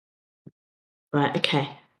 Right, okay.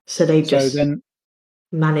 So they just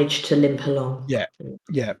managed to limp along. Yeah.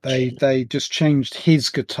 They just changed his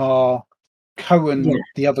guitar. Cohen,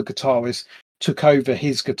 the other guitarist, took over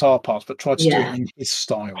his guitar parts, but tried to do it in his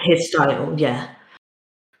style. His style, yeah.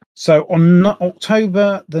 So on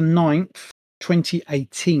October the 9th,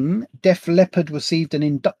 2018, Def Leppard received an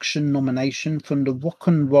induction nomination from the Rock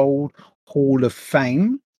and Roll Hall of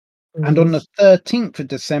Fame. And on the 13th of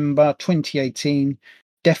December 2018,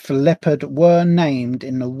 Def Leppard were named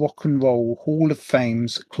in the Rock and Roll Hall of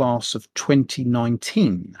Fame's class of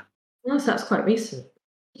 2019. Oh, so that's quite recent.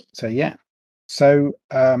 So yeah. So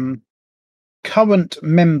current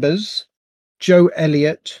members: Joe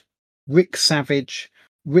Elliott, Rick Savage,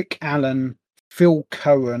 Rick Allen, Phil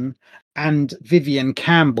Cohen, and Vivian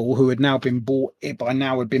Campbell, who had been brought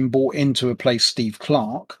in to replace Steve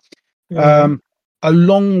Clark,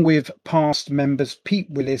 along with past members Pete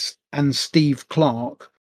Willis and Steve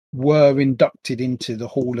Clark, were inducted into the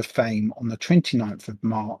Hall of Fame on the 29th of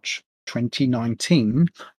March 2019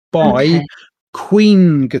 by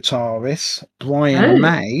Queen guitarist Brian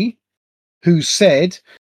May, who said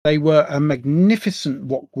they were a magnificent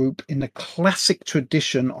rock group in the classic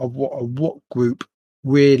tradition of what a rock group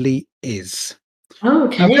really is. Oh,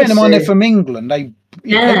 okay. Now, bearing in mind they're from England, they've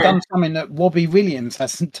done something that Robbie Williams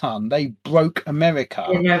hasn't done. They broke America.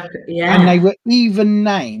 And they were even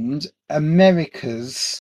named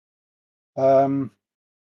America's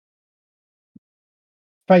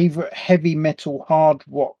favorite heavy metal hard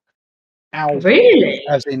rock album. Really?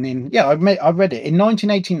 As I read it. In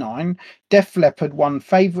 1989, Def Leppard won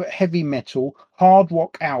Favorite Heavy Metal Hard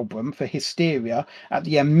Rock Album for Hysteria at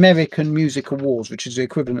the American Music Awards, which is the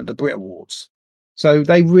equivalent of the Brit Awards. So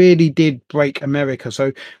they really did break America.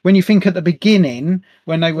 So when you think at the beginning,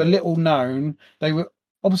 when they were little known, they were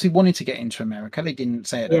obviously wanting to get into America. They didn't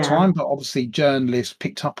say at the time, but obviously journalists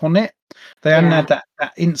picked up on it. They hadn't had that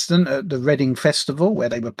incident at the Reading Festival where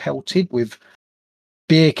they were pelted with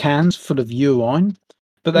beer cans full of urine,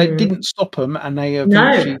 but they didn't stop them, and they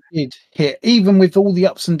eventually did hit. Even with all the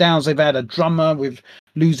ups and downs, they've had a drummer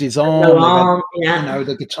lose his arm.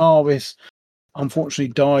 The guitarist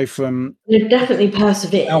unfortunately died from. They've definitely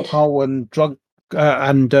persevered. Alcohol and drug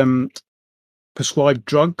and prescribed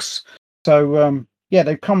drugs. So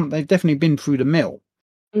they've definitely been through the mill.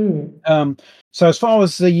 So as far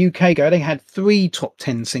as the UK go, they had 3 top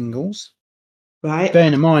 10 singles. Right.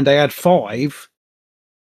 Bearing in mind they had 5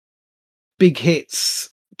 big hits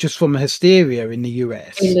just from Hysteria in the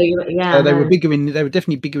US. Yeah, So they were no. bigger they were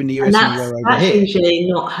definitely bigger in the And US than they were over that's here. usually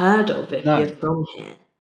not heard of if No. you're from here.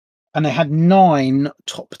 And they had 9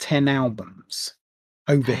 top 10 albums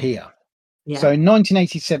over Okay. here. Yeah. So in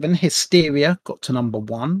 1987, Hysteria got to number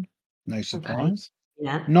 1. No Okay. surprise.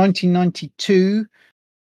 Yeah. 1992,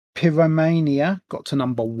 Pyromania got to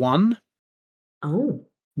number 1. Oh.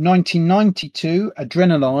 1992,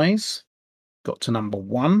 Adrenalize got to number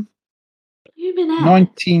 1. Luminette.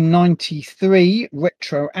 1993,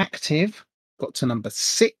 Retroactive got to number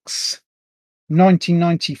 6.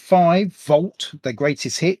 1995, Vault, their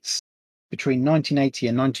greatest hits between 1980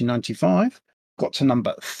 and 1995, got to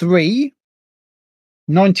number 3.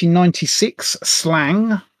 1996,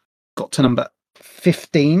 Slang got to number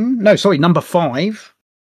 15. No, sorry, number 5.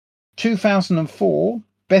 2004,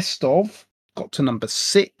 Best Of got to number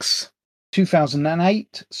 6.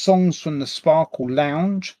 2008, Songs from the Sparkle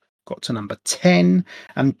Lounge got to number 10.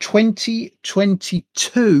 And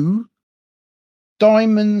 2022,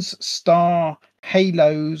 Diamonds, Star,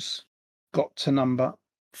 Halos got to number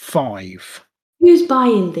 5. Who's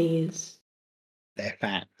buying these? Their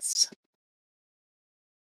fans.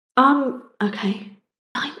 Okay.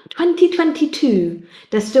 2022.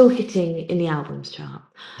 They're still hitting in the albums chart.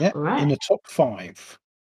 Yeah, All right. in the top 5.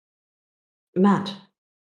 Mad.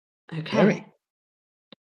 Okay. Very.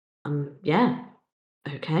 Yeah.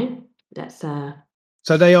 Okay. Let's So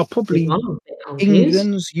they are probably move on, a bit confused.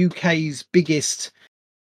 England's, UK's biggest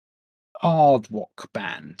hard rock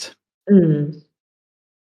band.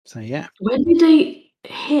 So yeah. When did they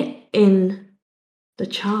hit in the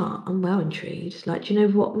chart? I'm well intrigued. Like, do you know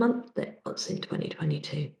what month it was in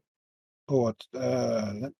 2022? Oh,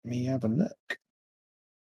 let me have a look.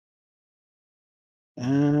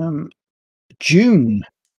 June.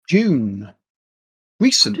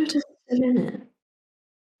 Recent. What is still in it?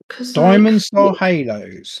 'Cause, Diamond Star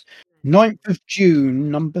Halos. 9th of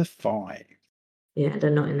June, number 5. Yeah, they're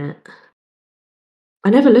not in it. I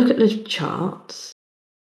never look at the charts.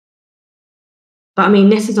 But I mean,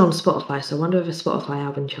 this is on Spotify, so I wonder if a Spotify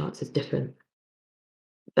album charts is different.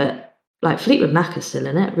 But like Fleetwood Mac is still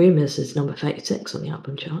in it. Rumours is number 36 on the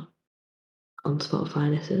album chart. On Spotify,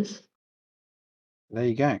 this is. There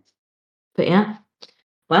you go. But yeah.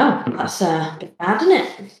 Well, that's a bit bad, isn't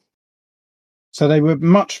it? So they were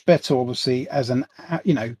much better, obviously, as an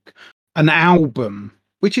album,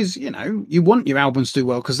 which is, you want your albums to do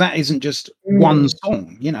well because that isn't just one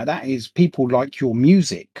song. That is people like your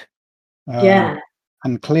music. Yeah.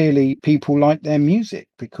 And clearly people like their music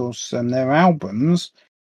because their albums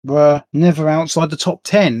were never outside the top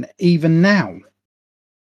 10, even now.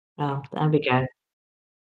 Well, there we go.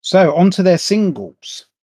 So on to their singles.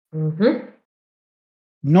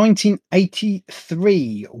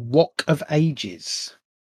 1983, Rock of Ages.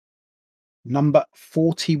 Number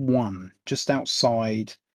 41, just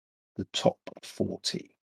outside the top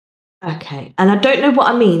 40. Okay. And I don't know what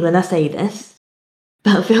I mean when I say this,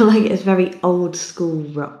 but I feel like it's very old school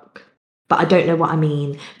rock. But I don't know what I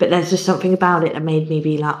mean. But there's just something about it that made me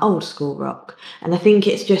be like old school rock. And I think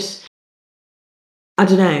it's just, I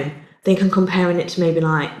don't know. I think I'm comparing it to maybe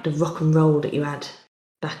like the rock and roll that you had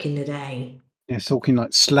back in the day. Yeah, talking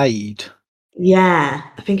like Slade. Yeah,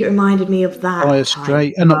 I think it reminded me of that.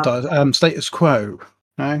 Status Quo.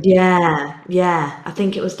 No? Yeah. I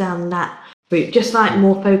think it was down that route. Just like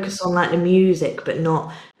more focus on like the music, but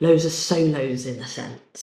not loads of solos in a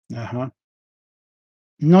sense.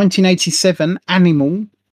 1987, Animal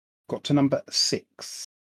got to number 6.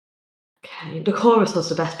 Okay, the chorus was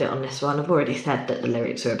the best bit on this one. I've already said that the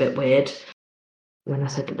lyrics are a bit weird when I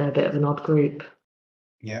said that they're a bit of an odd group.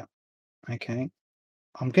 Yeah, okay.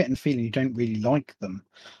 I'm getting the feeling you don't really like them.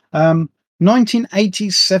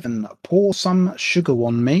 1987, Pour Some Sugar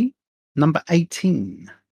on Me, number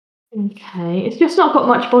 18. Okay, it's just not got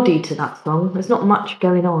much body to that song. There's not much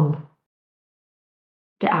going on.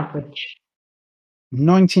 Bit average.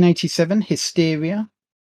 1987, Hysteria,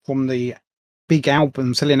 from the big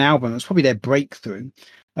album, selling album. It's probably their breakthrough.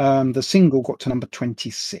 The single got to number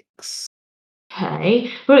 26. Okay,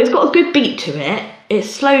 well, it's got a good beat to it. It's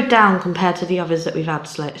slowed down compared to the others that we've had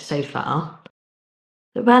so far.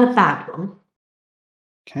 It wasn't a bad one.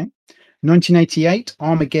 Okay. 1988,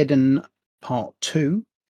 Armageddon Part 2,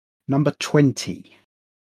 number 20.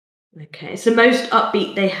 Okay, it's the most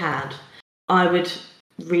upbeat they had. I would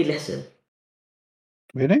re-listen.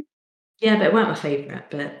 Really? Yeah, but it weren't my favourite,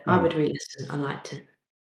 but I would re-listen. I liked it.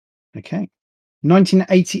 Okay.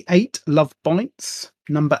 1988, Love Bites,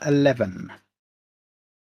 number 11.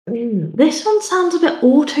 This one sounds a bit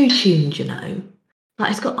auto-tuned,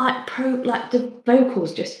 Like it's got like the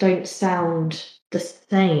vocals just don't sound the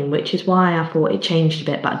same, which is why I thought it changed a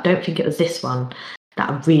bit, but I don't think it was this one that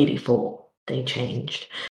I really thought they changed.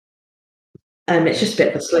 It's just a bit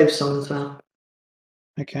of a slow song as well.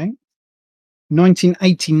 Okay.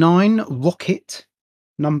 1989, Rocket,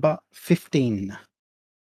 number 15.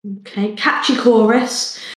 Okay, catchy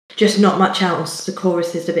chorus, just not much else. The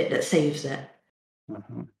chorus is the bit that saves it.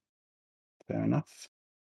 Fair enough.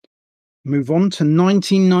 Move on to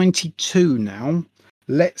 1992 now.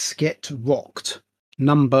 Let's Get Rocked,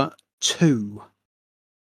 number 2.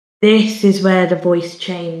 This is where the voice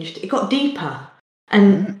changed. It got deeper,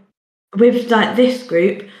 and with like this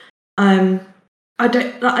group, I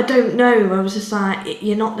don't know. I was just like,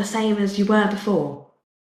 you're not the same as you were before.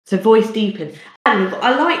 So voice deepened, and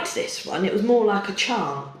I liked this one. It was more like a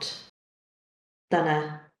chant than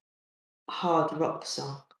a hard rock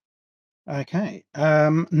song. Okay.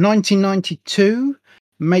 1992,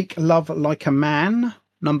 Make Love Like a Man,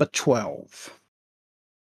 number 12.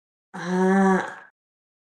 I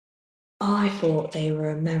thought they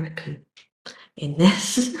were American in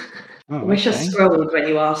this. Oh, I wish I okay. scrolled when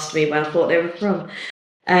you asked me where I thought they were from.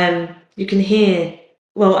 You can hear.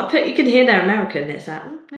 Well, you can hear they're American. It's like,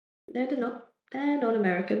 no, they're not. They're not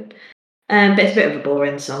American. But it's a bit of a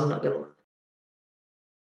boring song. Not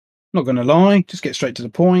gonna lie, just get straight to the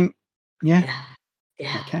point. Yeah.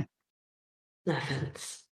 Yeah. Okay. No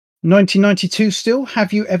offense. 1992 still.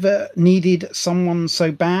 Have You Ever Needed Someone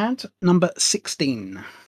So Bad? Number 16.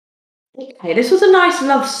 Okay, this was a nice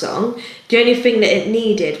love song. The only thing that it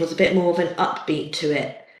needed was a bit more of an upbeat to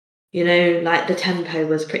it. You know, like the tempo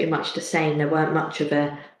was pretty much the same. There weren't much of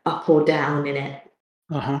a up or down in it.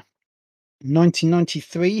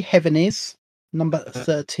 1993, Heaven Is, number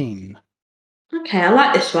 13. Okay, I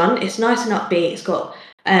like this one. It's nice and upbeat. It's got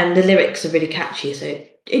the lyrics are really catchy, so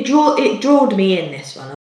it drawed me in, this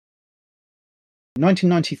one.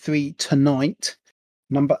 1993, Tonight,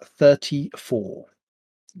 number 34.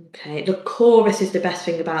 Okay, the chorus is the best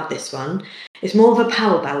thing about this one. It's more of a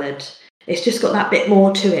power ballad. It's just got that bit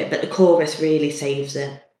more to it, but the chorus really saves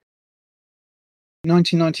it.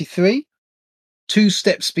 1993, Two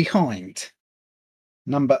Steps Behind,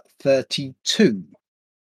 number 32.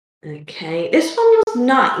 Okay, this one was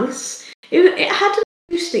nice. It had an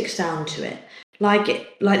acoustic sound to it, like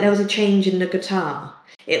there was a change in the guitar.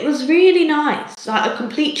 It was really nice, like a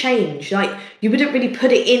complete change. Like you wouldn't really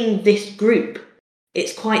put it in this group.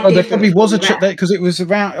 It's quite There different. probably was from the rest. because it was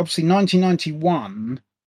around, obviously, 1991,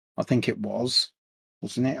 I think it was,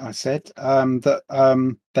 wasn't it? I said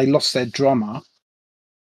that they lost their drummer.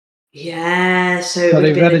 Yeah, so it So would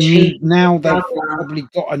have they've been had a a new. change. Now they've Drummer. probably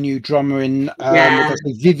got a new drummer in. Yeah,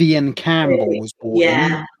 Vivian Campbell was brought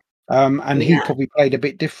in, and he yeah, probably played a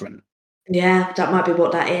bit different. yeah. That might be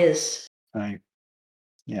what that is. So,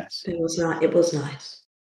 yes. It was nice.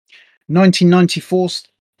 1994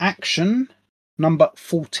 Action, number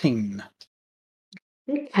 14.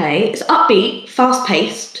 Okay, it's upbeat, fast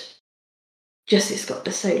paced. Just it's got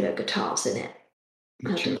the solo guitars in it.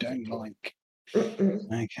 Which you don't like. Mm-mm.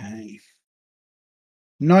 Okay.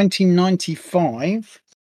 1995,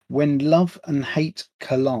 When Love and Hate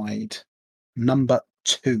Collide, number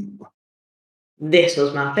 2. This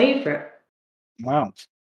was my favourite. Wow.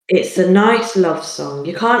 It's a nice love song.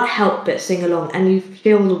 You can't help but sing along, and you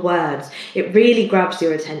feel the words. It really grabs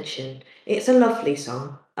your attention. It's a lovely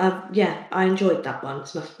song. Yeah, I enjoyed that one.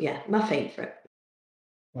 It's my favourite.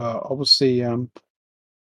 Obviously,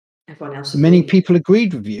 Everyone else many agreed. people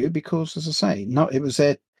agreed with you because, as I say, it was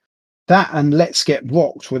that and Let's Get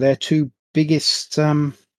Rocked were their two biggest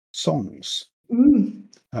songs.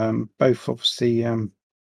 Both obviously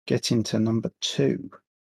get into number 2.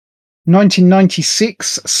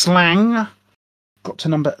 1996 Slang got to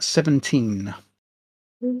number 17.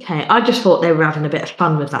 Okay, I just thought they were having a bit of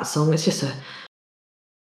fun with that song. It's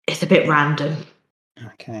a bit random.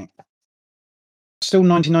 Okay. Still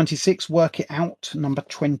 1996, Work It Out, number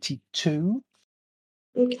 22.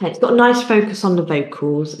 Okay, it's got a nice focus on the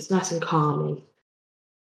vocals. It's nice and calming.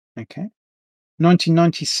 Okay.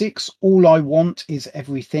 1996, All I Want Is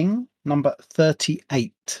Everything, number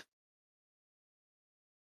 38.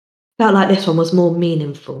 Felt like this one was more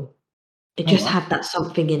meaningful. It just right. had that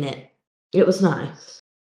something in it. It was nice.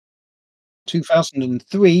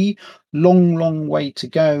 2003, Long, Long Way to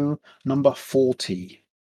Go, number 40.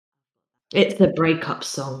 It's the breakup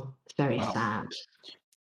song. It's very sad.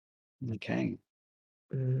 Okay.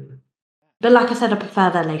 But like I said, I prefer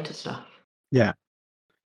their later stuff. Yeah.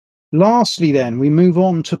 Lastly, then, we move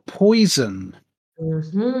on to Poison.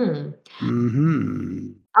 I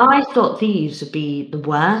thought these would be the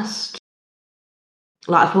worst.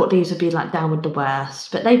 Like, I thought these would be, like, down with the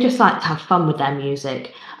worst, but they just like to have fun with their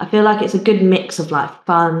music. I feel like it's a good mix of, like,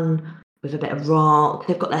 fun with a bit of rock.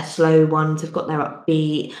 They've got their slow ones, they've got their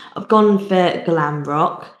upbeat. I've gone for glam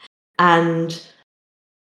rock, and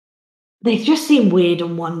they just seem weird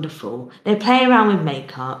and wonderful. They play around with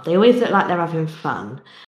makeup, they always look like they're having fun,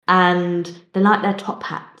 and they like their top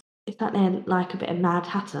hats. It's like they're like a bit of Mad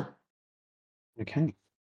Hatter. Okay.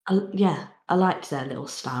 Yeah, I liked their little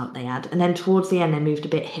style they had, and then towards the end, they moved a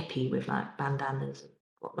bit hippie with, like, bandanas and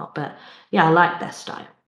whatnot, but, yeah, I like their style.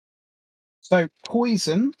 So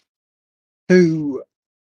Poison, who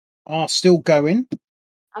are still going,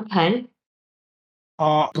 Okay.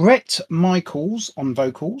 are Brett Michaels on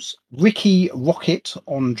vocals, Ricky Rocket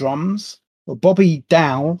on drums, Bobby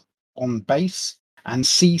Dow on bass, and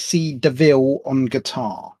CC DeVille on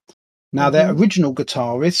guitar. Now, their Mhm. original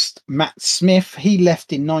guitarist, Matt Smith, he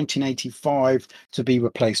left in 1985 to be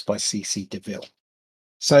replaced by CC DeVille.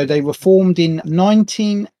 So they were formed in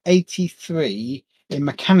 1983 in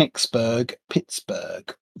Mechanicsburg,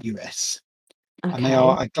 Pittsburgh, US. And they Okay.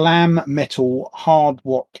 are a glam metal, hard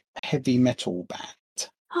rock, heavy metal band.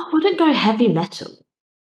 Oh, I wouldn't go heavy metal.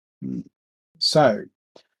 Mm. So,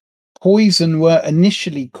 Poison were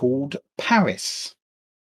initially called Paris.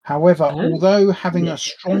 However, Oh, although having yeah. a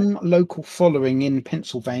strong local following in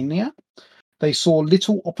Pennsylvania, they saw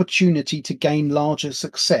little opportunity to gain larger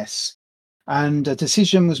success, and a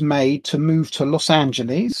decision was made to move to Los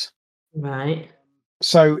Angeles. Right.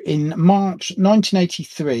 So in March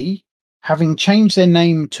 1983, having changed their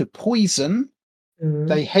name to Poison,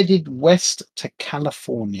 they Mm. headed west to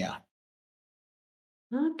California.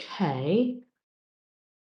 Okay.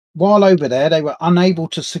 While over there, they were unable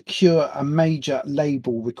to secure a major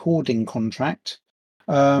label recording contract,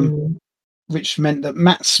 um, Mm. which meant that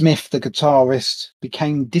Matt Smith, the guitarist,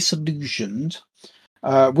 became disillusioned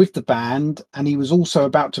with the band, and he was also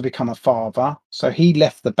about to become a father. So he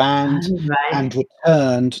left the band Oh, right. and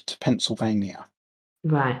returned to Pennsylvania.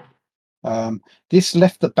 Right. This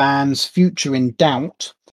left the band's future in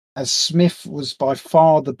doubt, as Smith was by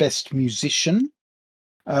far the best musician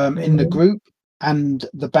in the Mhm. group, and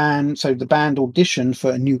the band. So the band auditioned for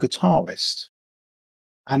a new guitarist,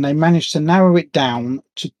 and they managed to narrow it down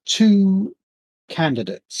to two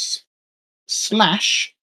candidates: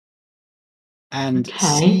 Slash and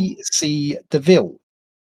Okay. C.C. DeVille.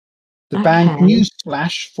 The band knew Okay.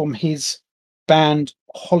 Slash from his band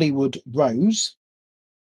Hollywood Rose,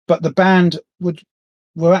 but the band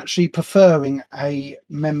were actually preferring a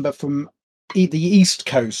member from the East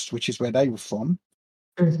Coast, which is where they were from.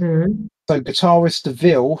 Mhm. So guitarist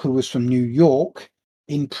DeVille, who was from New York,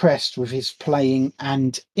 impressed with his playing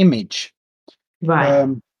and image. Right.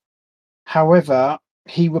 Um, However,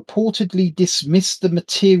 he reportedly dismissed the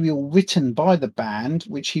material written by the band,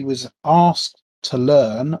 which he was asked to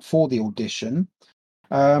learn for the audition,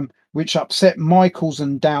 which upset Michaels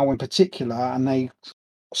and Dow in particular, and they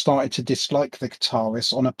started to dislike the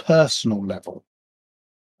guitarist on a personal level.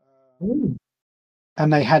 Mm.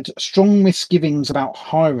 And they had strong misgivings about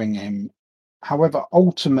hiring him. However,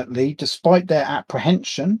 ultimately, despite their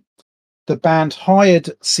apprehension, the band hired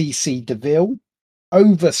CC DeVille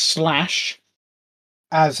over Slash,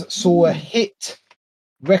 as saw a Mm. hit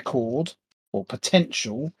record or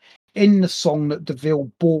potential in the song that DeVille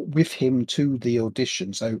brought with him to the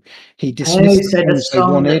audition. So he Oh, dismissed the so the songs they song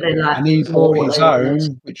that wanted they liked and he was more brought what his they wanted.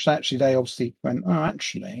 own, which actually they obviously went, oh,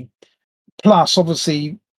 actually. Plus,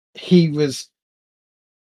 obviously, he was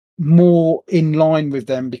more in line with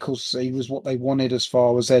them because he was what they wanted as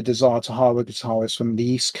far as their desire to hire a guitarist from the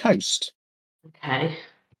East Coast. Okay.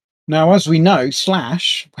 Now, as we know,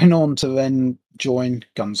 Slash went on to then join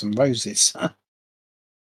Guns N' Roses.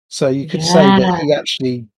 So you could say that Yeah. he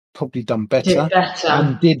actually probably done Did better. better,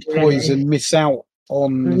 And did really. Poison miss out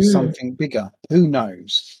on Mm. something bigger? Who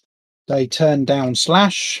knows? They turned down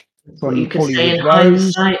Slash That's what from you could say Hollywood in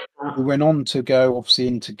Rose, hindsight, who but went on to go obviously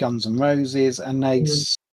into Guns N' Roses, and they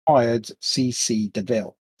mm. hired CC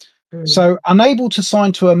DeVille. Mm. So, unable to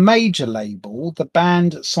sign to a major label, the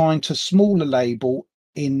band signed to smaller label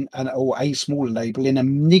or a smaller label in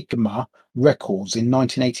Enigma Records in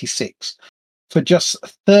 1986 for just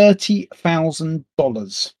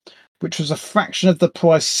 $30,000, which was a fraction of the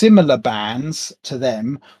price similar bands to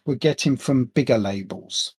them were getting from bigger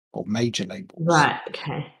labels or major labels. Right,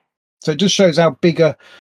 okay. So it just shows how bigger,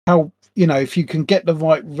 how, if you can get the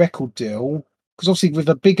right record deal, because obviously with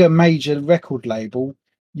a bigger major record label,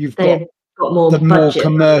 you've got They've got more the more budget,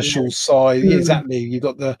 haven't commercial side. they? Mm. Exactly. You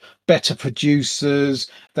got the better producers.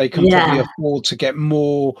 They can probably Yeah. afford to get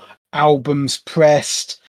more albums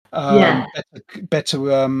pressed. Yeah.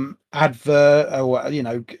 better advert, or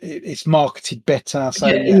it's marketed better. So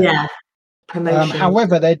yeah. Yeah. Promotion.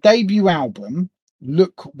 However, their debut album,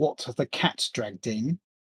 Look What the Cat's Dragged In,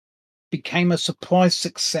 became a surprise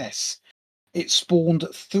success. It spawned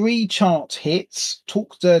 3 chart hits: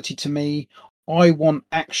 Talk Dirty to Me, I Want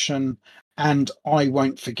Action, and I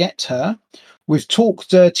Won't Forget Her, with Talk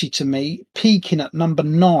Dirty to Me peaking at number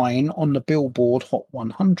 9 on the Billboard Hot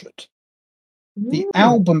 100. The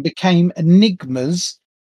album became Enigma's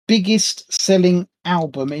biggest selling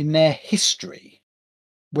album in their history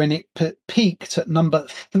when it peaked at number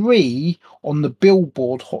 3 on the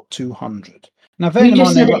Billboard Hot 200. Now, You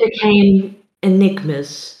just said it became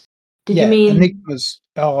Enigmas. Did you mean? Enigmas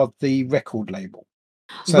are the record label.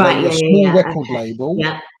 So Right, they were a small record label.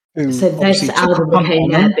 Yeah. Who So this obviously took a album punt became on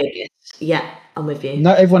their them. biggest. Yeah, I'm with you.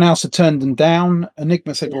 No, everyone else had turned them down.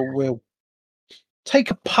 Enigma said, "Well, we'll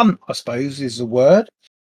take a punt," I suppose is the word.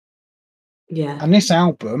 Yeah. And this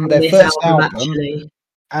album, their first album,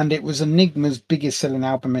 and it was Enigma's biggest selling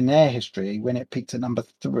album in their history when it peaked at number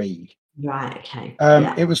 3. Right. Okay.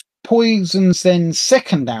 It was Poison's then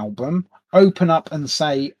second album, Open Up and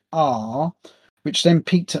Say Ah, which then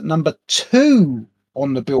peaked at number 2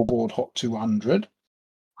 on the Billboard Hot 200.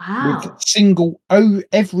 Wow. With single "Oh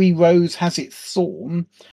Every Rose Has Its Thorn"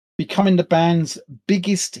 becoming the band's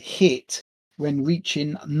biggest hit when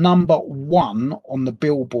reaching number 1 on the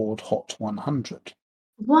Billboard Hot 100.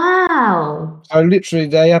 Wow. So literally,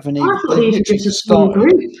 they haven't even. I thought these were just a small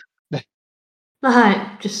group.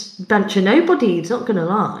 Like, just a bunch of nobodies, not gonna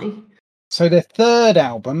lie. So their third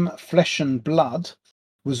album, Flesh and Blood,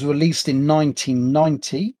 was released in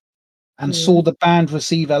 1990 and saw the band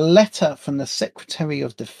receive a letter from the Secretary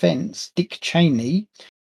of Defense, Dick Cheney,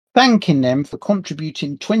 thanking them for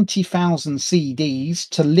contributing 20,000 CDs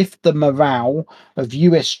to lift the morale of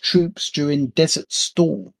US troops during Desert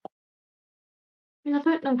Storm. I mean, I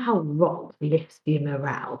don't know how rock lifts the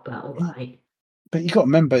morale, but all right. But you've got to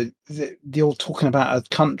remember that you're talking about a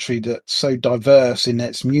country that's so diverse in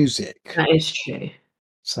its music. That is true.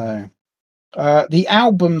 So the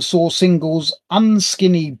album saw singles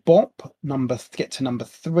Unskinny Bop get to number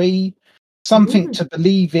 3, Something to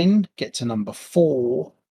Believe In get to number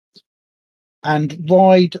 4, and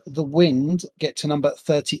Ride the Wind get to number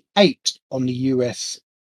 38 on the US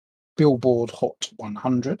Billboard Hot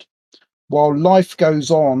 100, while Life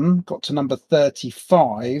Goes On got to number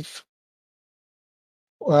 35,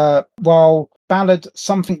 while ballad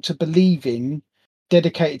Something to Believe In,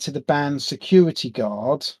 dedicated to the band's security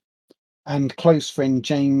guard and close friend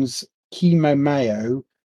James Chemo Mayo,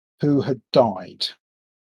 who had died.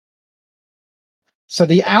 So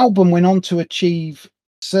the album went on to achieve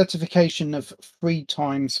certification of 3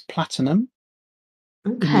 times platinum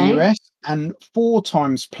in the US and 4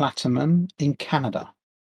 times platinum in Canada.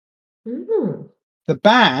 The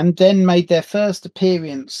band then made their first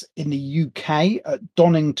appearance in the UK at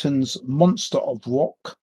Donington's Monster of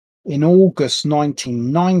Rock in August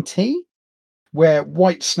 1990, where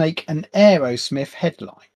Whitesnake and Aerosmith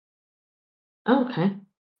headlined. Okay.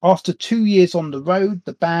 After 2 years on the road,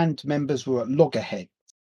 the band members were at loggerheads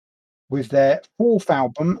with their 4th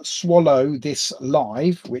album, Swallow This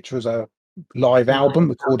Live, which was a live album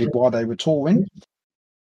recorded while they were touring,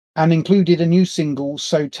 and included a new single,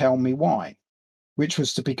 So Tell Me Why, which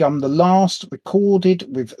was to become the last recorded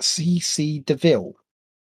with C.C. DeVille,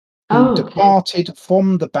 who departed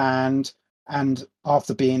from the band and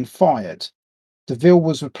after being fired. DeVille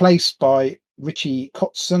was replaced by Richie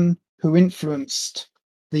Kotzen, who influenced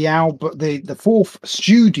the album, the 4th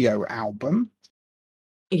studio album,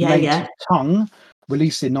 Native Tongue,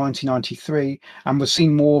 released in 1993, and was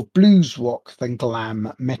seen more of blues rock than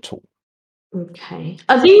glam metal. Okay.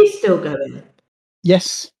 Are these still going?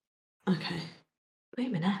 Yes. Okay.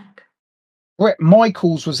 Blimey heck. Bret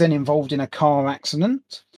Michaels was then involved in a car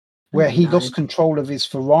accident where he lost control of his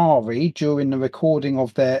Ferrari during the recording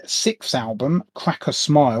of their 6th album, Crack a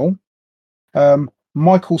Smile.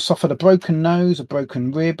 Michael suffered a broken nose, a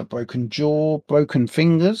broken rib, a broken jaw, broken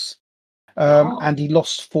fingers, and he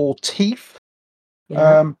lost 4 teeth.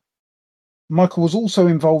 Michael was also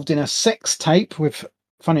involved in a sex tape with,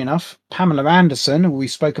 funny enough, Pamela Anderson, who we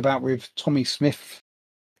spoke about with Tommy Smith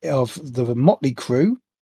of the Motley Crue.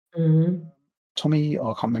 Tommy, I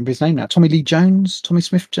can't remember his name now. Tommy Lee Jones, Tommy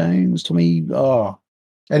Smith Jones,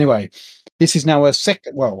 Anyway, this is now a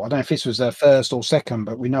second. Well, I don't know if this was their first or second,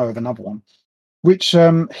 but we know of another one, which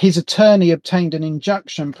his attorney obtained an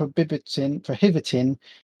injunction prohibiting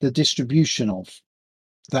the distribution of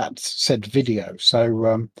that said video.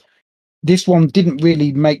 So this one didn't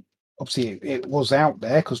really make. Obviously, it was out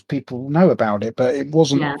there because people know about it, but it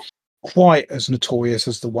wasn't quite as notorious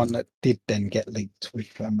as the one that did then get leaked with,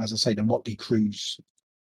 as I say, the Motley Crue's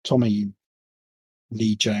Tommy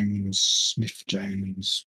Lee Jones, Smith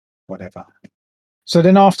Jones, whatever. So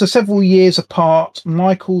then, after several years apart,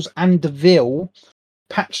 Michaels and DeVille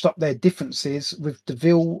patched up their differences, with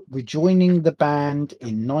DeVille rejoining the band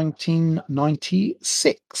in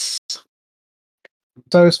 1996.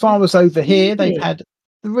 So as far as over here, they've had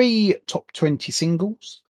 3 top 20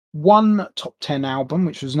 singles, 1 top 10 album,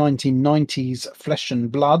 which was 1990's Flesh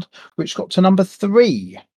and Blood, which got to number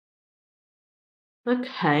 3.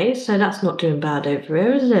 Okay, so that's not doing bad over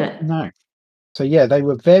here, is it? No. So yeah, they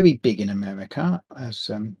were very big in America, as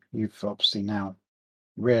you've obviously now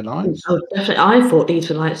realised. Oh, definitely. I thought these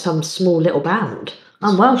were like some small little band.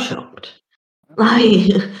 I'm well shocked. Like,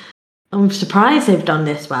 I'm surprised they've done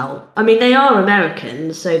this well. I mean, they are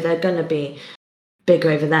Americans, so they're going to be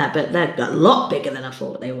bigger over there, but they're a lot bigger than I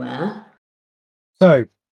thought they were. So,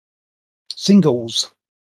 singles.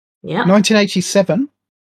 Yeah. 1987,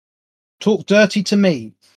 Talk Dirty to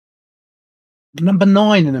Me. Number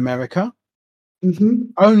 9 in America.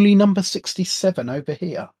 Only number 67 over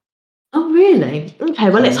here. Oh, really? Okay,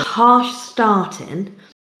 well, it's harsh starting,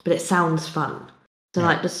 but it sounds fun. So,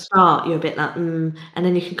 like, the start, you're a bit like, and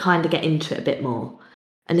then you can kind of get into it a bit more.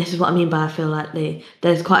 And this is what I mean by I feel like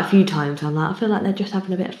there's quite a few times I'm like, I feel like they're just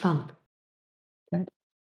having a bit of fun. Okay.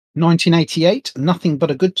 1988, Nothing But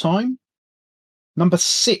a Good Time. Number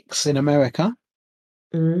 6 in America.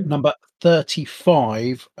 Number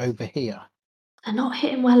 35 over here. They're not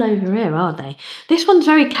hitting well over here, are they? This one's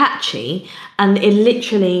very catchy, and it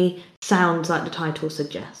literally sounds like the title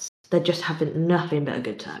suggests. They're just having nothing but a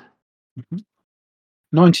good time.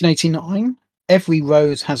 1989, Every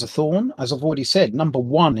Rose Has a Thorn. As I've already said, number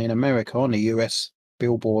 1 in America on the US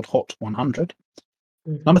Billboard Hot 100.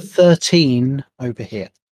 Number 13 over here.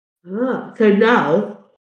 So now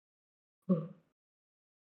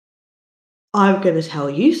I'm going to tell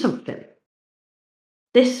you something.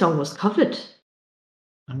 This song was covered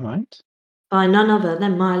All right. by none other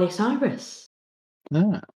than Miley Cyrus.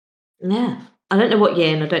 Yeah. Yeah. I don't know what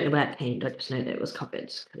year and I don't know where it came. I just know that it was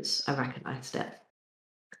covered because I recognised it.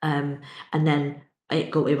 And then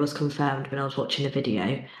it was confirmed when I was watching the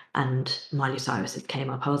video and Miley Cyrus had came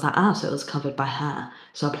up. I was like, so it was covered by her.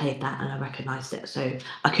 So I played that and I recognised it. So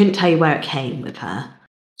I couldn't tell you where it came with her.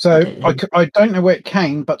 So I don't know where it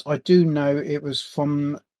came, but I do know it was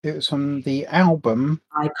from the album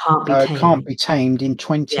I Can't Be Tamed. Can't Be Tamed in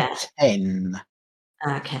 2010.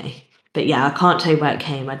 Yeah. Okay. But yeah, I can't tell you where it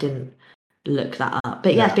came. I didn't look that up.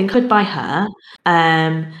 But yeah, it's been covered by her.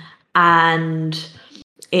 And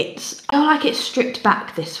I feel like it's stripped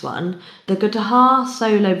back, this one. The guitar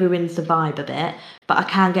solo ruins the vibe a bit, but I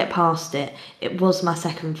can get past it. It was my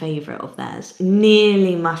second favourite of theirs.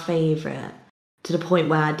 Nearly my favourite, to the point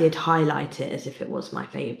where I did highlight it as if it was my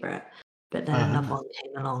favourite. But then another one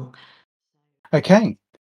came along. Okay.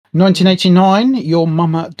 1989, Your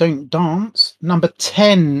Mama Don't Dance. Number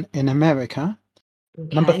 10 in America.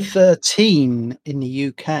 Okay. Number 13 in the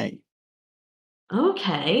UK.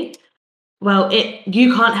 Okay. Well,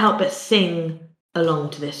 you can't help but sing along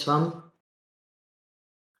to this one.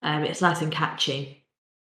 It's nice and catchy.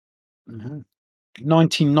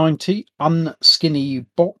 1990, Unskinny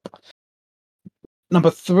Bop. Number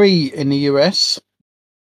 3 in the US.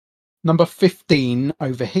 Number 15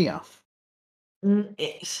 over here.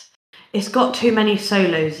 It's got too many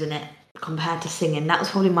solos in it compared to singing. That was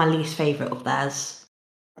probably my least favourite of theirs.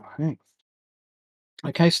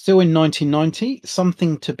 Okay, still in 1990,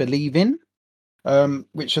 Something to Believe In,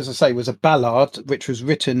 which, as I say, was a ballad which was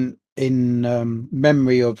written in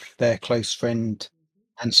memory of their close friend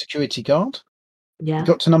and security guard. Yeah.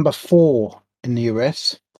 Got to number 4 in the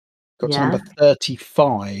US. Got to number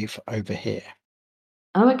 35 over here.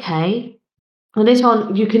 Oh, okay. Well, this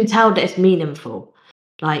one, you can tell that it's meaningful.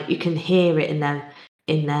 Like, you can hear it in their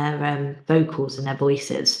vocals and their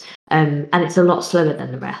voices. And it's a lot slower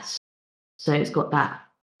than the rest. So it's got that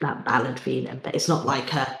ballad feeling, but it's not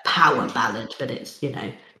like a power ballad, but it's,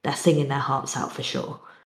 they're singing their hearts out for sure.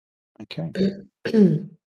 Okay.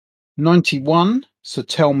 91, So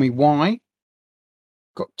Tell Me Why.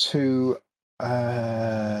 Got to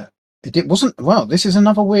it wasn't, well, this is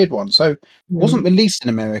another weird one. So it wasn't released in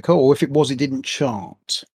America, or if it was, it didn't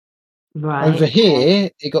chart. Right. Over here,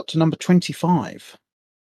 it got to number 25.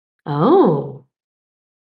 Oh.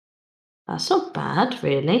 That's not bad,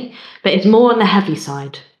 really. But it's more on the heavy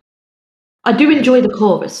side. I do enjoy the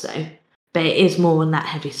chorus, though, but it is more on that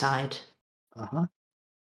heavy side.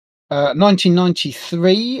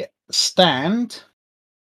 1993, Stand.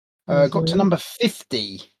 Got to number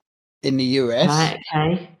 50 in the US. Right,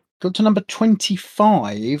 okay. Got to number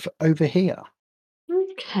 25 over here.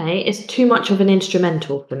 Okay, it's too much of an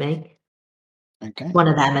instrumental for me. Okay. One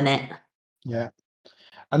of them, innit? Yeah.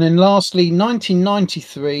 And then lastly,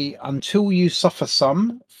 1993, Until You Suffer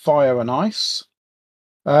Some, Fire and Ice.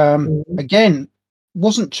 Mm. Again,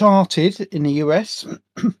 wasn't charted in the US.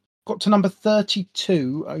 Got to number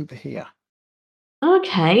 32 over here.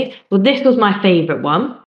 Okay, well, this was my favourite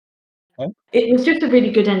one. Okay. It was just a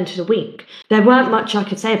really good end to the week. There weren't much I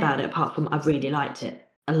could say about it apart from I really liked it.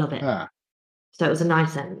 I love it. Ah, So it was a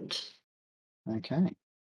nice end. okay.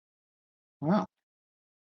 Well,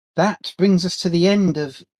 that brings us to the end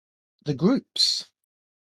of the groups.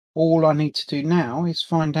 All I need to do now is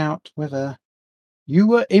find out whether you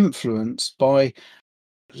were influenced by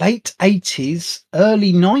late 80s,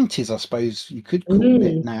 early 90s, I suppose you could call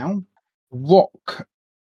it Mm. now, rock.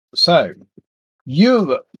 So,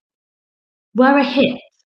 Europe Were a hit.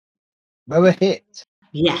 were a hit.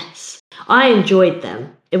 Yes. I enjoyed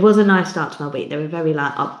them. It was a nice start to my week. They were very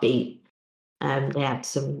like upbeat. They had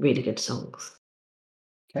some really good songs.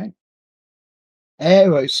 Okay.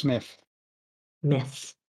 Aerosmith.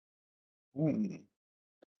 Myths. Mm,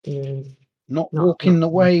 Mm, not not walking the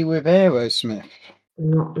for me. way with Aerosmith.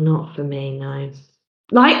 Not for me, no.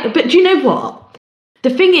 Like, but do you know what? The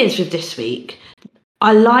thing is with this week,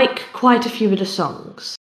 I like quite a few of the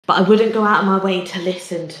songs, but I wouldn't go out of my way to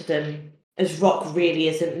listen to them as rock really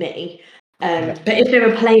isn't me. Yeah. But if they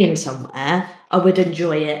were playing somewhere, I would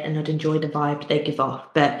enjoy it and I'd enjoy the vibe they give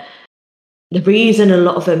off. But the reason a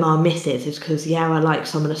lot of them are misses is because, yeah, I like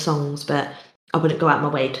some of the songs, but I wouldn't go out of my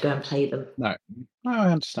way to go and play them No, I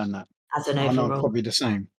understand that. as an I know I'm overall. probably the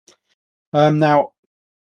same. Now,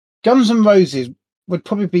 Guns N' Roses would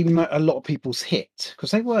probably be a lot of people's hit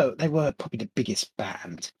because they were probably the biggest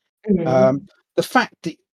band. Mm. The fact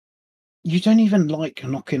that you don't even like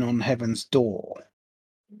Knocking on Heaven's Door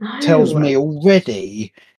tells No. me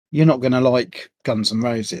already you're not going to like Guns N'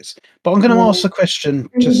 Roses. But I'm going to ask the question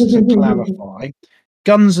just to clarify: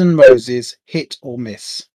 Guns N' Roses, hit or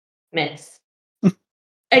miss? Miss.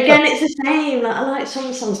 Again, it's the same. Like, I like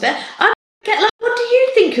some songs, but I get like, what do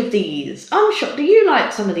you think of these? I'm shocked. Do you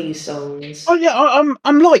like some of these songs? Oh yeah,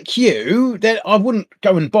 I'm like you. That I wouldn't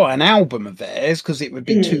go and buy an album of theirs because it would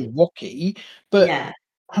be Mm, too rocky. But yeah.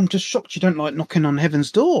 I'm just shocked you don't like Knocking on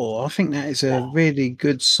Heaven's Door. I think that is a really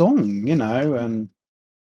good song, and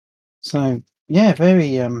so yeah,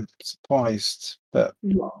 very surprised. But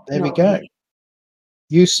there we Not for go. me.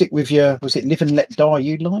 You stick with your was it Live and Let Die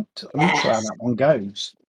you liked? I'm not sure how Yes. that one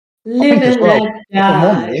goes. I Live think as and well, let if I'm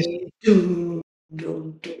die. honest, Doo,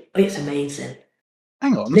 doo, doo. It's amazing.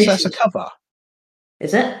 hang on, so This that's a cover.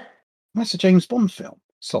 is it? That's a James Bond film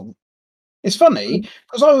song. It's funny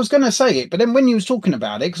because I was going to say it, but then when you was talking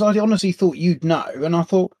about it, because I honestly thought you'd know, and I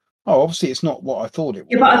thought, oh, obviously it's not what I thought it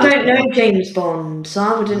Yeah, but I was. don't know James Bond, so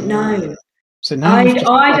I wouldn't Ah, know. so now you've I'd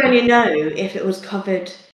just I'd only know if it was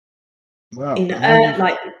covered well, in now you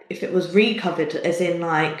like if it was recovered, as in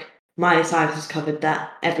like Miley Cyrus has covered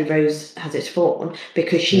that Every Rose Has Its Thorn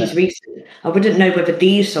because yeah, she's recent. I wouldn't know whether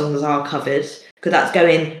these songs are covers because that's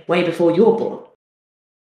going way before you're born.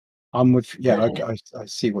 I'm with Do yeah, I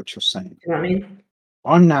see what you're saying. you know what I mean?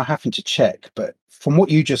 I'm now having to check, but from what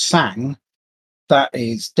you just sang, that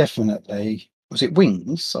is definitely was it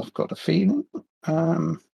Wings? I've got a feeling.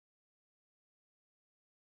 Um,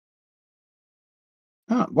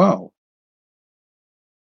 well,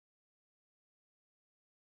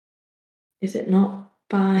 Is it not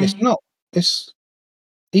it's by? not. It's.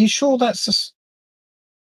 Are you sure that's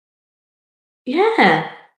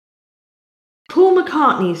Yeah, Paul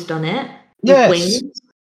McCartney's done it with yes, Wings.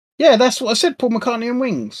 yeah, that's what I said. Paul McCartney and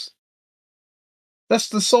Wings. That's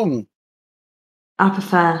the song. I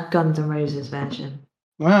prefer Guns N' Roses version.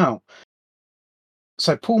 Wow.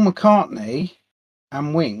 So Paul McCartney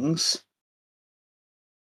and Wings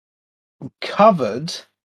covered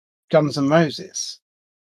Guns N' Roses.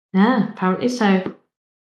 Yeah, apparently so.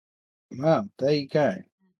 Well, there you go.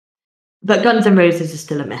 But Guns N' Roses is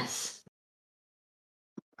still a mess.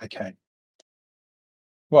 Okay.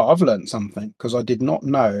 Well, I've learned something because I did not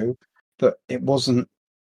know that it wasn't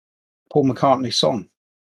Paul McCartney's song.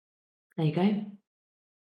 There you go.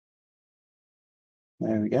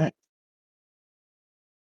 There we go.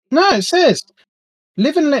 No, it says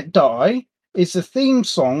Live and Let Die is the theme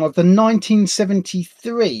song of the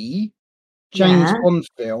 1973 James Yeah, Bond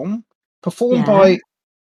film, performed yeah. by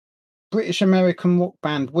British American rock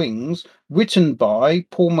band Wings, written by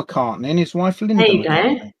Paul McCartney and his wife There Linda you go.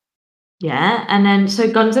 McCartney. Yeah, and then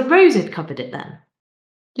so Guns N' Roses covered it then.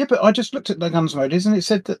 Yeah, but I just looked at the Guns N' Roses and it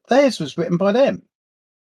said that theirs was written by them.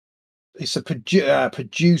 It's a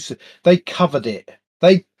producer. They covered it.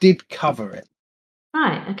 They did cover it.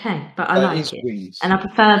 Right, okay, but I But like it's it. Wings. And I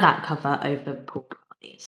prefer that cover over Paul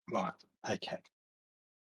McCartney's. Right. Okay.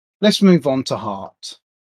 Let's move on to Heart.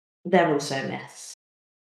 They're also myths.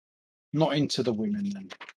 Not into the women then.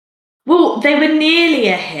 Well, they were nearly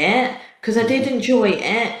a hit because I did enjoy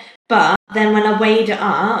it, but then when I weighed it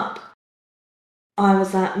up, I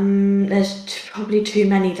was like, there's probably too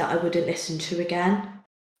many that I wouldn't listen to again.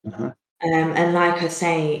 Uh-huh. And like I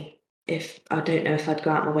say, if I don't know if I'd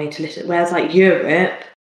go out my way to listen. Whereas like Europe,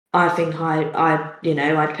 I think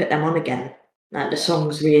I'd put them on again. Like the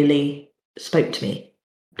songs really spoke to me.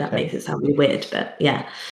 That Okay. makes it sound really weird, but yeah,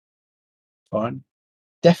 Fine.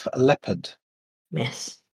 Def Leppard.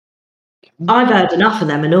 miss. I've heard enough of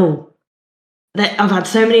them and all. I've had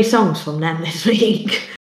so many songs from them this week.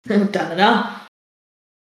 I've done enough.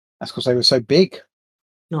 That's because they were so big.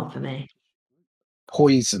 Not for me.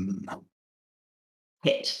 Poison.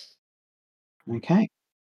 Hit. Okay.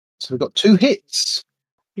 So we've got 2 hits.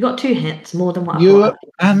 You got 2 hits, more than what Europe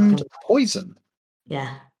I thought. and Poison.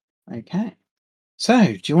 Yeah. Okay. So,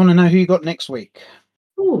 do you want to know who you got next week?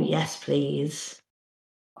 Oh, yes, please.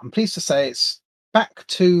 I'm pleased to say it's back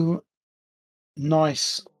to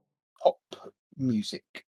nice pop music.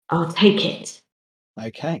 I'll take it.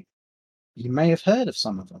 Okay. You may have heard of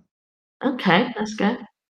some of them. Okay, let's go.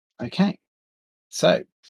 Okay. So,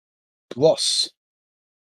 Bros.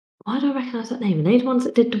 Why do I recognise that name? Are they the ones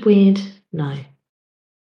that did the weird? No.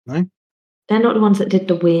 No? They're not the ones that did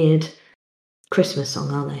the weird Christmas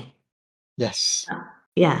song, are they? Yes.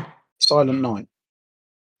 Yeah. Silent Night.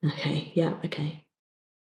 Okay, yeah, okay.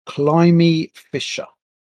 Climby Fisher.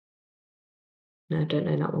 No, I don't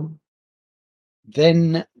know that one.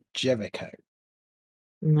 Then Jericho.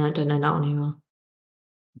 No, I don't know that one either.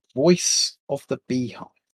 Voice of the Beehive.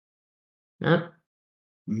 No.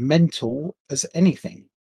 Mental as Anything.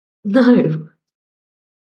 No.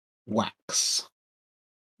 Wax.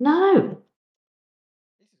 No.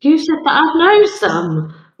 You said that I'd know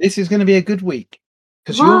some. This is going to be a good week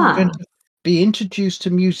because you're Why? going to be introduced to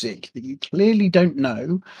music that you clearly don't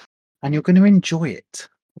know and you're going to enjoy it.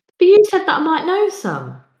 But you said that I might know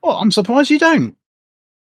some. Well, I'm surprised you don't.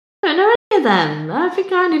 I don't know any of them. I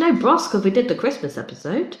think I only know Bros because we did the Christmas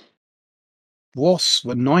episode. Ross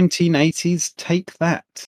were 1980s. Take that.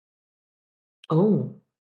 Oh.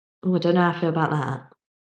 Oh, I don't know how I feel about that.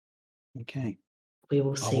 Okay. We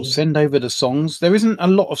will I will see. send over the songs. There isn't a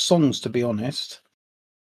lot of songs, to be honest.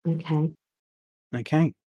 Okay.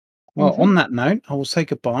 Okay. Well, on that note, I will say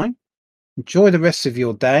goodbye. Enjoy the rest of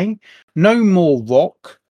your day. No more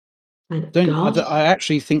rock. Thank God. I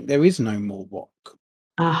actually think there is no more rock.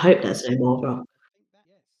 I hope there's no more rock.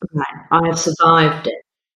 Right. I have survived it.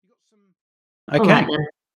 All Okay. right then.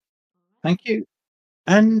 Thank you.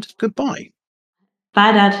 And goodbye.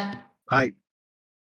 Bye, Dad. Bye.